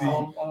Sub T. It's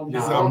no,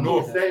 up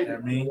north.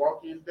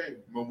 Milwaukee and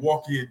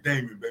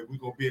Damon, baby. We're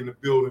going to be in the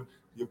building.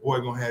 Your boy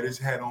going to have his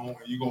hat on, and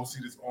you're going to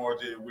see this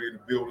orange everywhere in the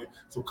building.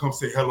 So come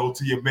say hello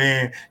to your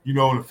man. You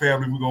know, and the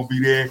family, we're going to be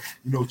there.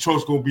 You know,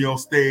 Cho's going to be on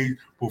stage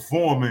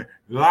performing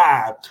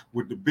live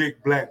with the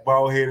big black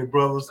bald-headed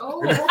brothers. Oh.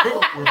 With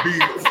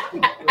beards.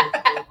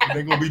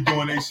 They're going to be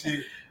doing their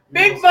shit.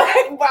 Big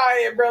black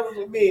bald-headed brothers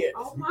with beards.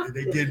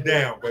 They get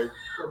down, baby.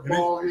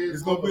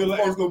 It's gonna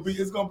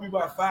be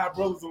about 5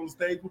 brothers on the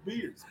stage with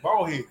beards,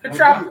 bald head.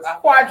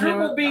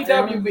 Quadruple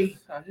BWB.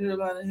 I hear a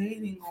lot of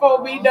hating.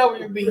 4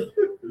 BWB.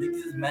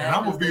 And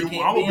I'm gonna be the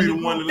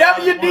one.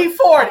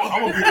 WD-40.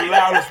 I'm gonna be the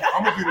loudest.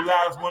 I'm gonna be the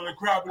loudest one in the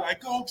crowd. Be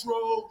like, go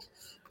Trolls,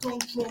 go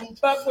Trolls.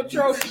 Fuck with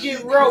Trolls, you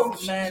get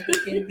roached. Man, they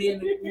can't be in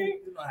the group.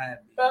 You know how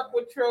it be. Fuck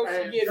with Trolls,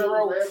 you get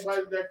roached.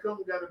 Everybody that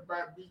comes got to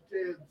buy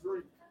BK's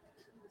drink.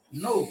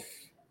 No.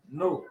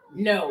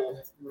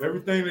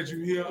 Everything that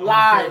you hear,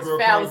 lies,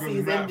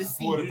 fallacies, and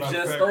deceit. You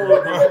just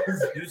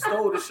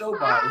stole the show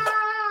bottle.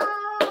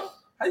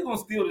 How you gonna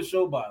steal the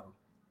show bottle?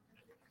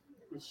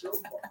 The show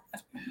bottle.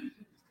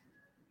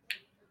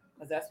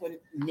 Because that's what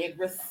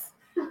niggers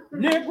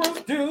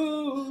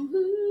do.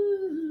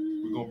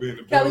 We're gonna be in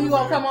the Kelly, you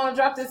gonna come on and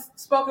drop this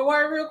spoken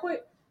word real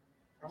quick?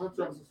 I'm gonna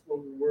drop some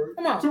spoken word.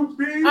 Come on. Too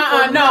big.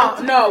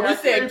 No. We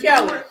said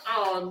Kelly.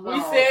 Oh, no.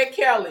 We said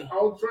Kelly. I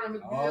was trying to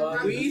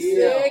be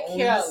said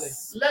Kelly.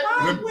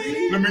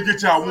 Let me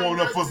get y'all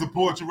warmed up for some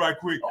poetry right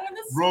quick.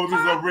 Roses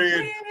are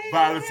red,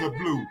 violets are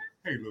blue.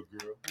 Hey, little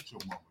girl, what your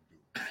mama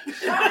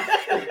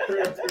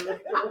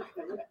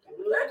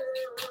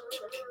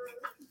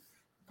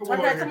do?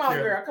 Come on,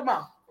 girl. Come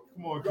on.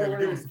 Come on, Kelly,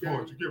 give us some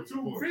poetry. Give us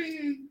some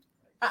poetry.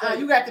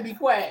 You got to be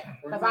quiet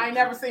because I ain't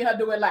never seen her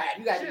do it live.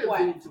 You got to be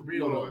quiet. This is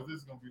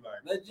gonna be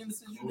like. Let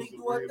Genesis Unique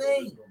do her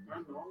thing.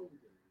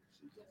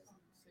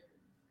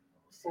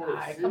 All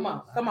right, come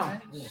on.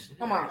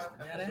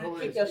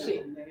 Speak your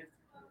shit.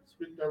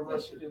 Speak that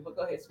Russian. But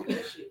go ahead, speak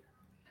your shit.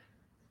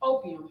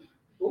 Opium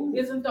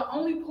isn't the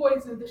only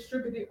poison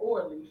distributed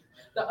orally.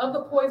 The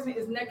other poison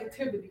is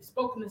negativity,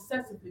 spoken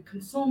excessively,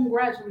 consumed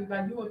gradually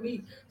by you and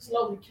me,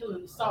 slowly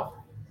killing the soft.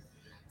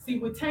 See,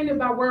 we're tainted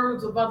by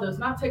words of others,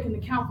 not taking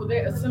account for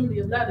their assembly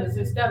of letters.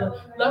 Instead of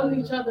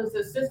loving each other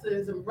as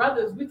sisters and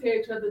brothers, we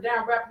tear each other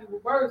down rapidly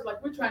with words like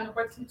we're trying to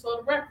break some sort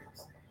of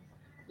records.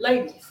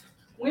 Ladies,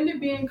 when did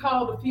being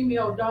called a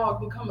female dog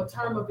become a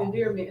term of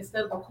endearment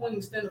instead of a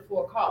queen standing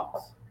for a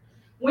cause?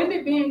 When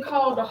did being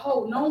called a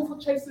hoe, known for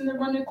chasing and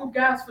running through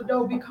guys for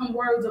dough, become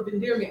words of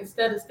endearment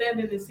instead of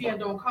standing and saying,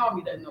 don't call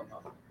me that no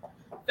more?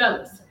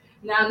 Fellas,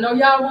 Now I know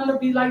y'all want to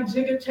be like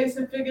Jigga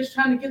chasing figures,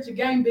 trying to get your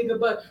game bigger,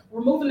 but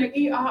removing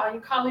the ER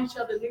and call each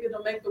other nigga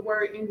don't make the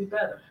word any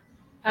better.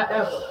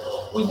 However,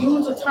 we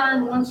use a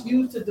term once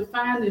used to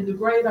define and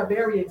degrade our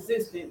very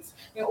existence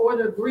in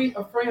order to greet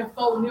a friend,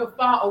 foe, near,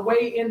 far,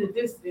 away in the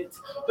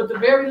distance. But the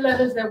very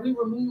letters that we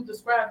remove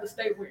describe the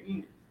state we're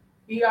in.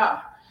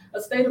 ER,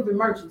 a state of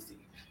emergency.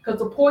 Because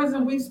the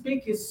poison we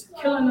speak is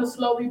killing us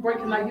slowly,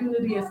 breaking our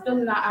unity and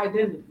stealing our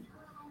identity.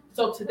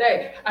 So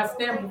today, I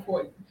stand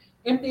before you,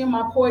 emptying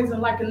my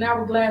poison like an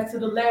hourglass to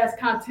the last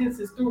contents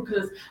is through,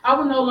 because I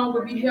will no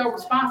longer be held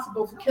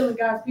responsible for killing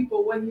God's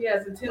people what he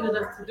has intended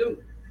us to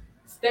do.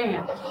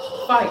 Stand,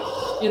 fight,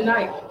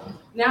 unite.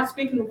 Now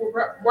speaking the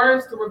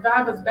words to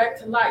revive us back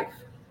to life.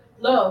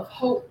 Love,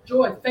 hope,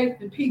 joy, faith,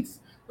 and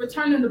peace.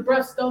 Returning the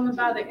breath stolen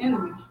by the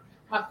enemy.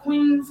 My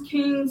queens,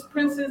 kings,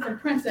 princes,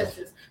 and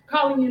princesses.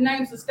 Calling your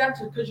names to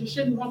statue because you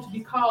shouldn't want to be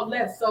called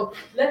less. So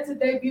let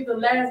today be the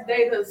last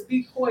day to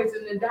speak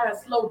poison and die a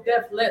slow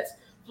death. Let's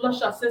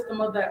flush our system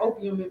of that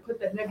opium and put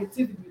that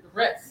negativity to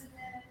rest.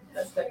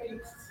 That's that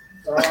peace.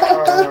 All that.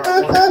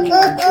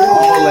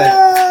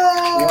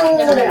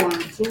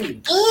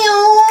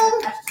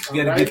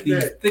 You gotta get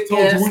these thick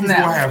ass we was gonna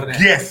snaps have for that.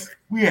 guests.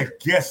 We had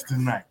guests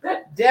tonight.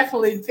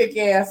 Definitely thick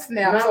ass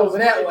snaps over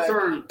that way.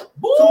 Turn.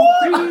 Boy.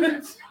 2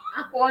 beans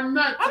or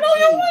not? I know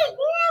you went,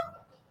 boy.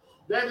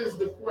 That is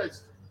the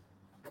question.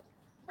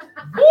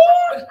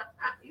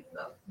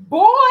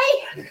 Boy.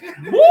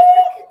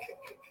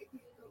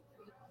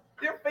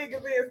 Your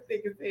fingers is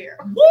thick as hell.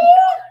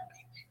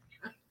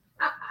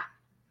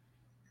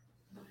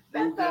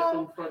 That's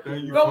all.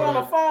 Go on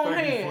a phone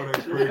hand.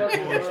 Thank you for that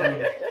great poetry,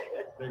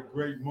 that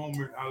great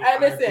moment. I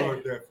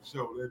enjoyed that for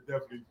sure. That's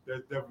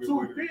definitely a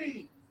way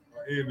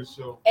to end the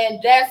show. And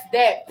that's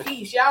that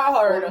piece. Y'all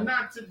heard him.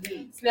 Not to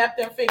be. Snap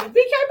them fingers. BK,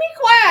 be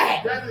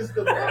quiet. That is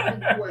the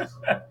fucking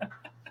question.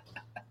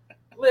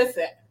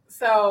 Listen,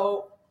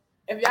 so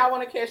if y'all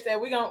want to catch that,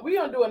 we're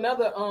gonna do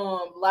another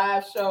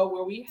live show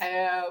where we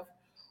have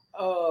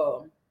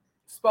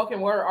spoken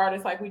word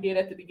artists like we did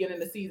at the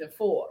beginning of season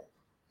 4.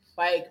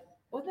 Like,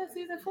 was that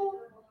season 4?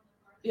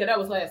 Yeah, that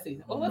was last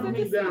season. Or was it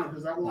this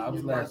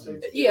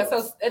season? Yeah,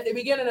 so at the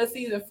beginning of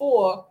season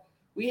 4,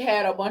 we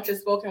had a bunch of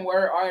spoken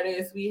word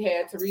artists. We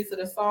had Teresa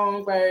the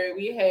Songbird.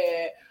 We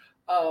had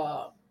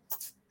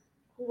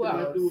who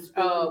else?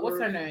 What's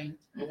her name?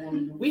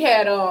 We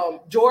had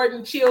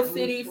Jordan Chill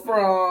City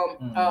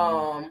from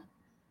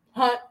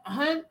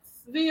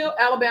Huntsville,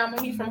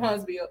 Alabama. He's from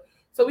Huntsville.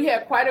 So we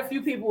had quite a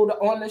few people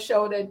on the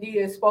show that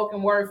did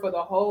spoken word for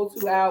the whole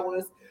 2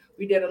 hours.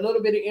 We did a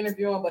little bit of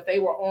interviewing, but they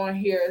were on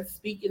here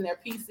speaking their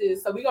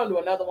pieces. So we're going to do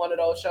another one of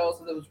those shows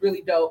because it was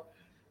really dope.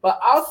 But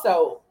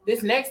also,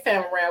 this next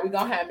time around, we're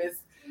going to have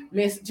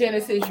Miss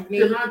Genesis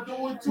Unique. Can I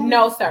do it too?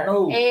 No, sir.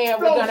 No. And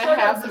we're going to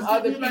have some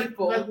other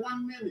people. Like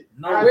 1 minute.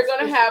 No. We're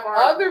going to have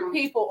other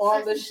people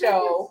on the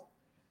show.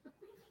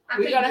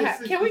 We're going to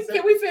have, can we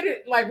fit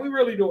it like we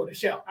really doing the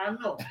show? I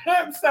know.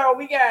 So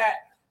we're going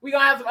to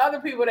have some other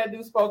people that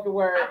do spoken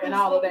word and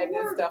all of that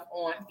good stuff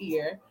on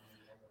here.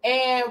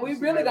 And we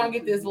really gonna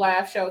get this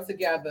live show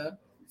together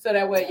so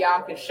that way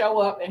y'all can show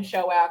up and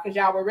show out, because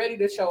y'all were ready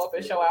to show up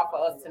and show out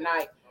for us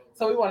tonight.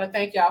 So we want to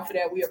thank y'all for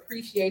that. We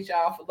appreciate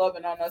y'all for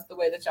loving on us the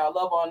way that y'all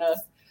love on us,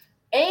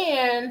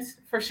 and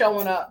for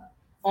showing up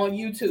on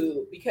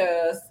YouTube,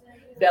 because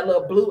that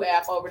little blue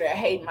app over there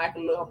hating like a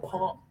little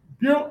pump.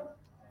 Yep.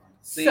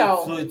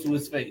 So it to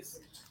his face.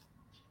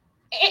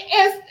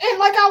 And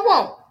like I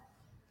won't.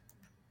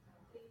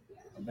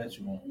 I bet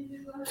you won't.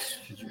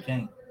 Because you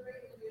can't.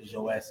 Because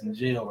your ass in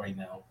jail right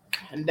now.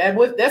 And that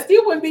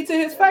still wouldn't be to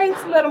his face.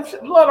 Let him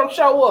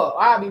show up.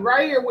 I'll be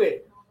right here with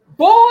it.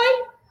 Boy,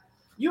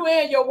 you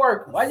and your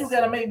workers. Why you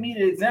gotta make me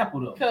the example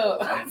though?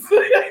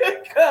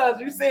 Cause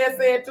you said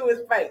it to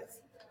his face.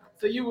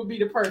 So you would be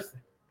the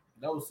person.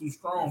 That was too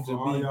strong so to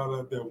all be y'all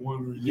out there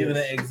wondering, giving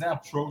an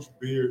example. Troch's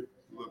beard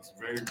looks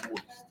very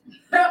moist.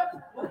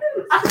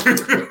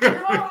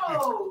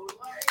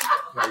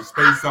 Like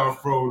Space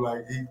Off Pro,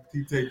 like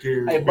he take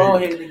care of his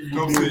baby.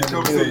 Come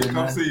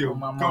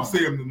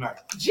see him tonight.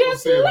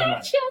 Just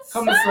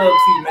come to Sub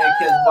T, man.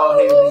 Catch bald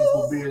head niggas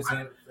with beards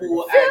in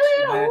full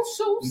action, man.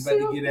 You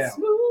better get out.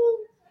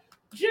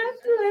 Just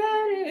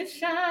let it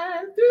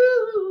shine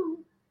through.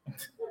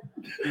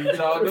 What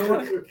y'all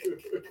doing?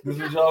 This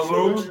is y'all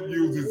Troch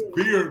uses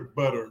beard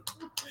butter.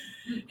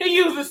 He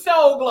uses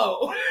Soul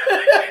Glow.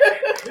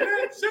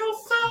 It's your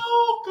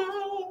Soul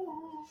Glow.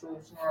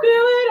 Feel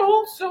it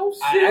all so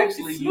I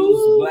actually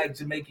use black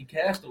Jamaican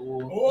castor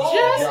oil.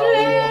 Just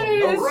let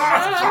it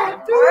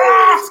shine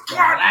through.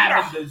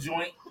 Lavender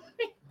joint.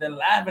 The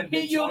lavender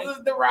He joint.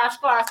 uses the Rosh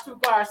Class 2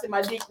 bars and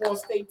my dick won't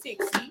stay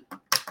tipsy.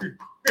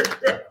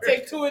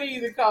 Take 2 of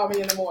these and call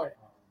me in the morning.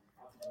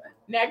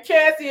 Now,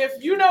 Cassie,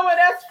 if you know where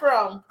that's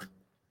from,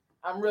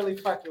 I'm really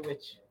fucking with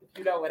you. If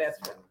you know where that's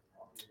from.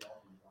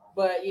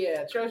 But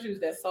yeah, Troch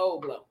used that Soul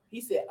Glow.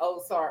 He said,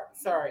 oh,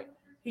 sorry.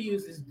 He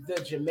uses the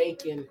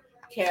Jamaican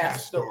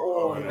castor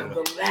oil,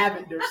 the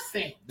lavender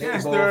scent.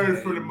 Castor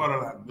is for the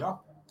motherland,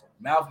 y'all.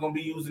 Mouth gonna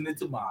be using it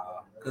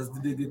tomorrow because the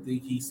nigga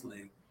think he's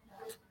slick.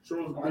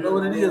 True. I know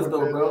what it is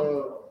though,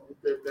 bro.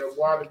 That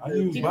water.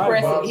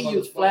 He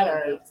used flat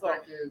iron.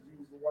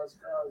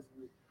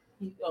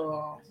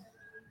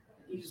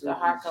 He used the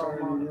hot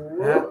comb.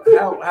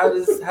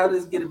 How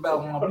does get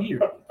about my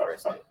beard?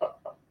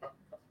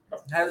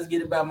 How does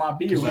get about my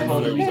beard? I know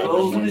the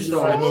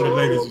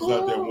ladies was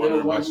out there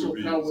wondering why she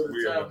be weird.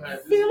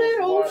 Feel it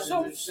oh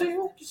so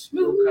silky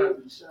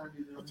smooth. So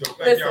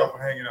thank y'all for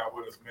hanging out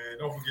with us, man.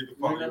 Don't forget to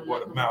follow your boy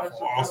The Mouth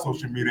on all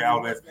social media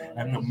outlets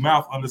at The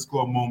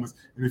Mouth_moments.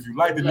 And if you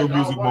like the new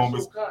music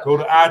moments, go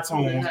to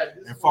iTunes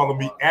and follow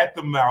me at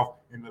The Mouth.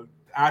 In the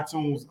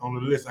iTunes on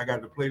the list, I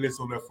got the playlist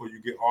on there for you.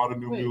 Get all the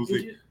new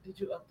music. Did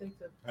you update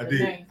the I did.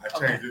 name? I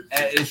changed it.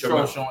 At It's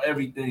Trosh on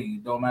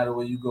everything. Don't matter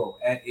where you go.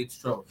 At It's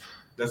Trosh.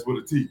 That's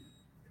with a T.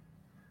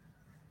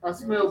 I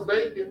smell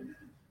bacon.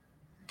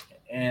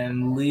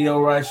 And Leo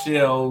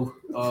Rochelle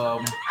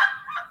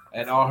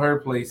at all her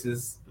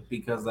places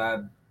because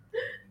I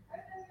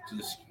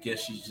just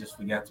guess she just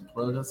forgot to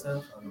plug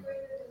herself.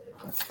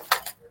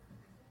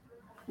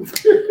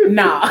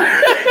 Nah.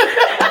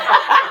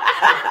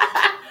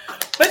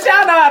 But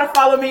y'all know how to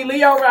follow me,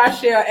 Leo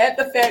Rochelle at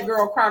the Fat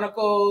Girl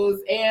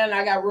Chronicles, and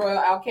I got Royal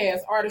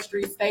Outcast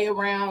Artistry. Stay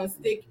around,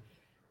 stick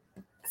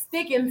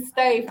and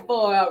stay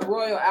for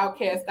Royal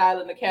Outcast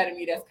Styling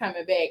Academy that's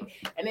coming back.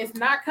 And it's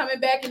not coming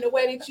back in the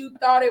way that you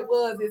thought it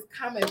was. It's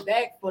coming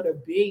back for the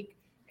big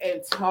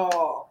and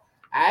tall.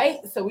 All right,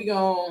 so we're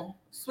going to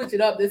switch it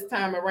up this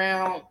time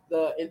around.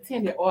 The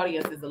intended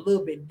audience is a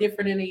little bit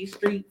different in these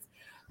streets.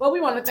 But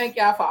we want to thank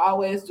y'all for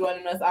always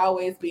joining us,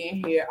 always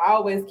being here,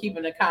 always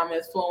keeping the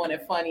comments flowing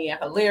and funny and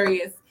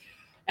hilarious.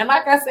 And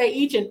like I say,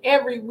 each and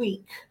every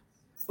week,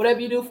 whatever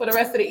you do for the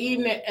rest of the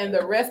evening and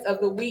the rest of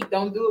the week,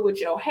 don't do it with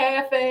your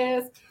half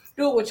ass.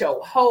 Do it with your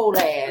whole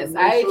ass. All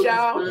right,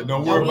 y'all? And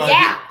don't worry about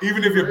it.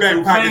 Even if your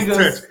back pocket's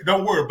touched,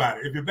 don't worry about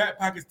it. If your back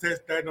pocket's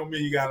touched, that don't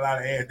mean you got a lot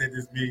of ass. That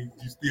just means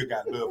you still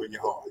got love in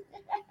your heart.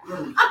 I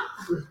don't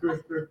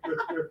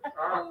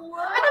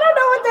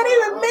know what that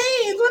even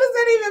means. What does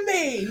that even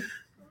mean?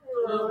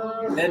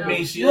 That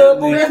means she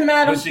ugly,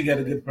 but she got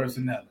a good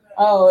personality.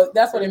 Oh,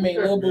 that's what it means.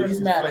 Little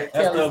booties matter.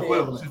 That's the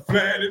equivalent. She's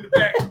flat in the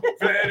back,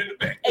 flat in the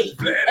back,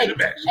 flat in the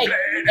back, flat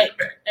in the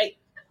back. Hey.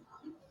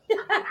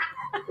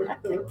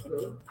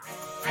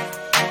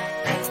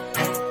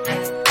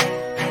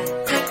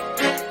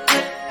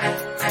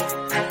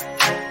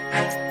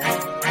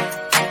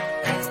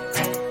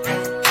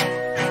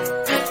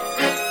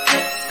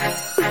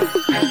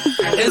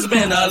 It's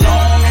been a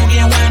long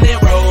and winding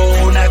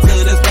road, not to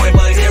this point,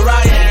 but here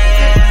I am.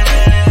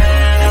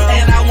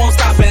 And I won't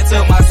stop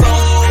until my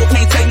soul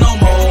can't take no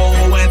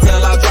more,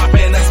 until I drop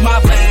in, that's my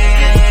plan.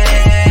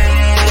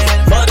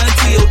 But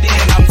until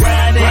then, I'm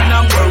grinding,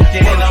 I'm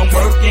working, I'm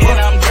grinding,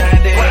 I'm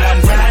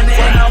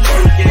grinding, I'm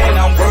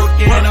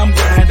working, I'm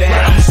grinding.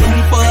 I'm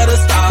shooting for the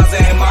stars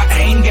and my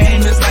aim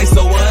game is nice,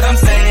 so what I'm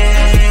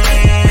saying,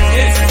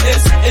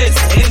 it's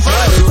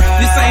enjoy the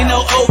ride. This ain't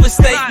no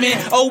overstatement,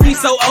 oh we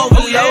so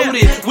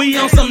overloaded. We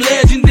on some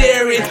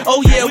legendary,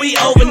 oh yeah, we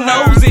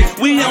overnose it.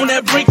 We on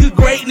that brink of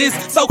greatness,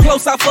 so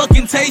close I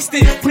fucking taste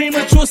it.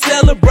 Premature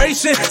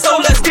celebration, so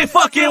let's get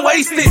fucking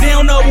wasted. They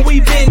don't know what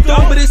we been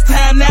through, but it's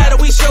time now that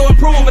we show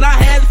improvement. I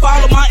had to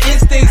follow my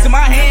instincts and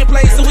my hand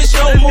play, so it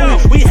show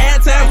move. We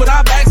had time with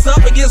our backs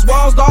up against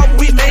walls, dog, but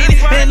we made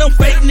it. Man, them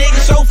fake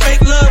niggas show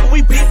fake love, but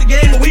we beat the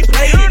game and we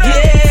played it.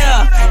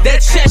 Yeah,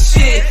 that chest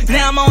shit,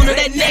 now I'm on to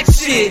that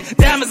next shit.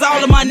 Diamonds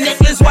all in my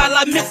necklace while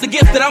I miss the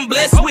gift that I'm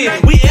blessed with.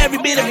 We every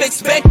bit of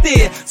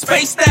expected,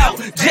 spaced out,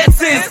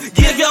 Jetsons,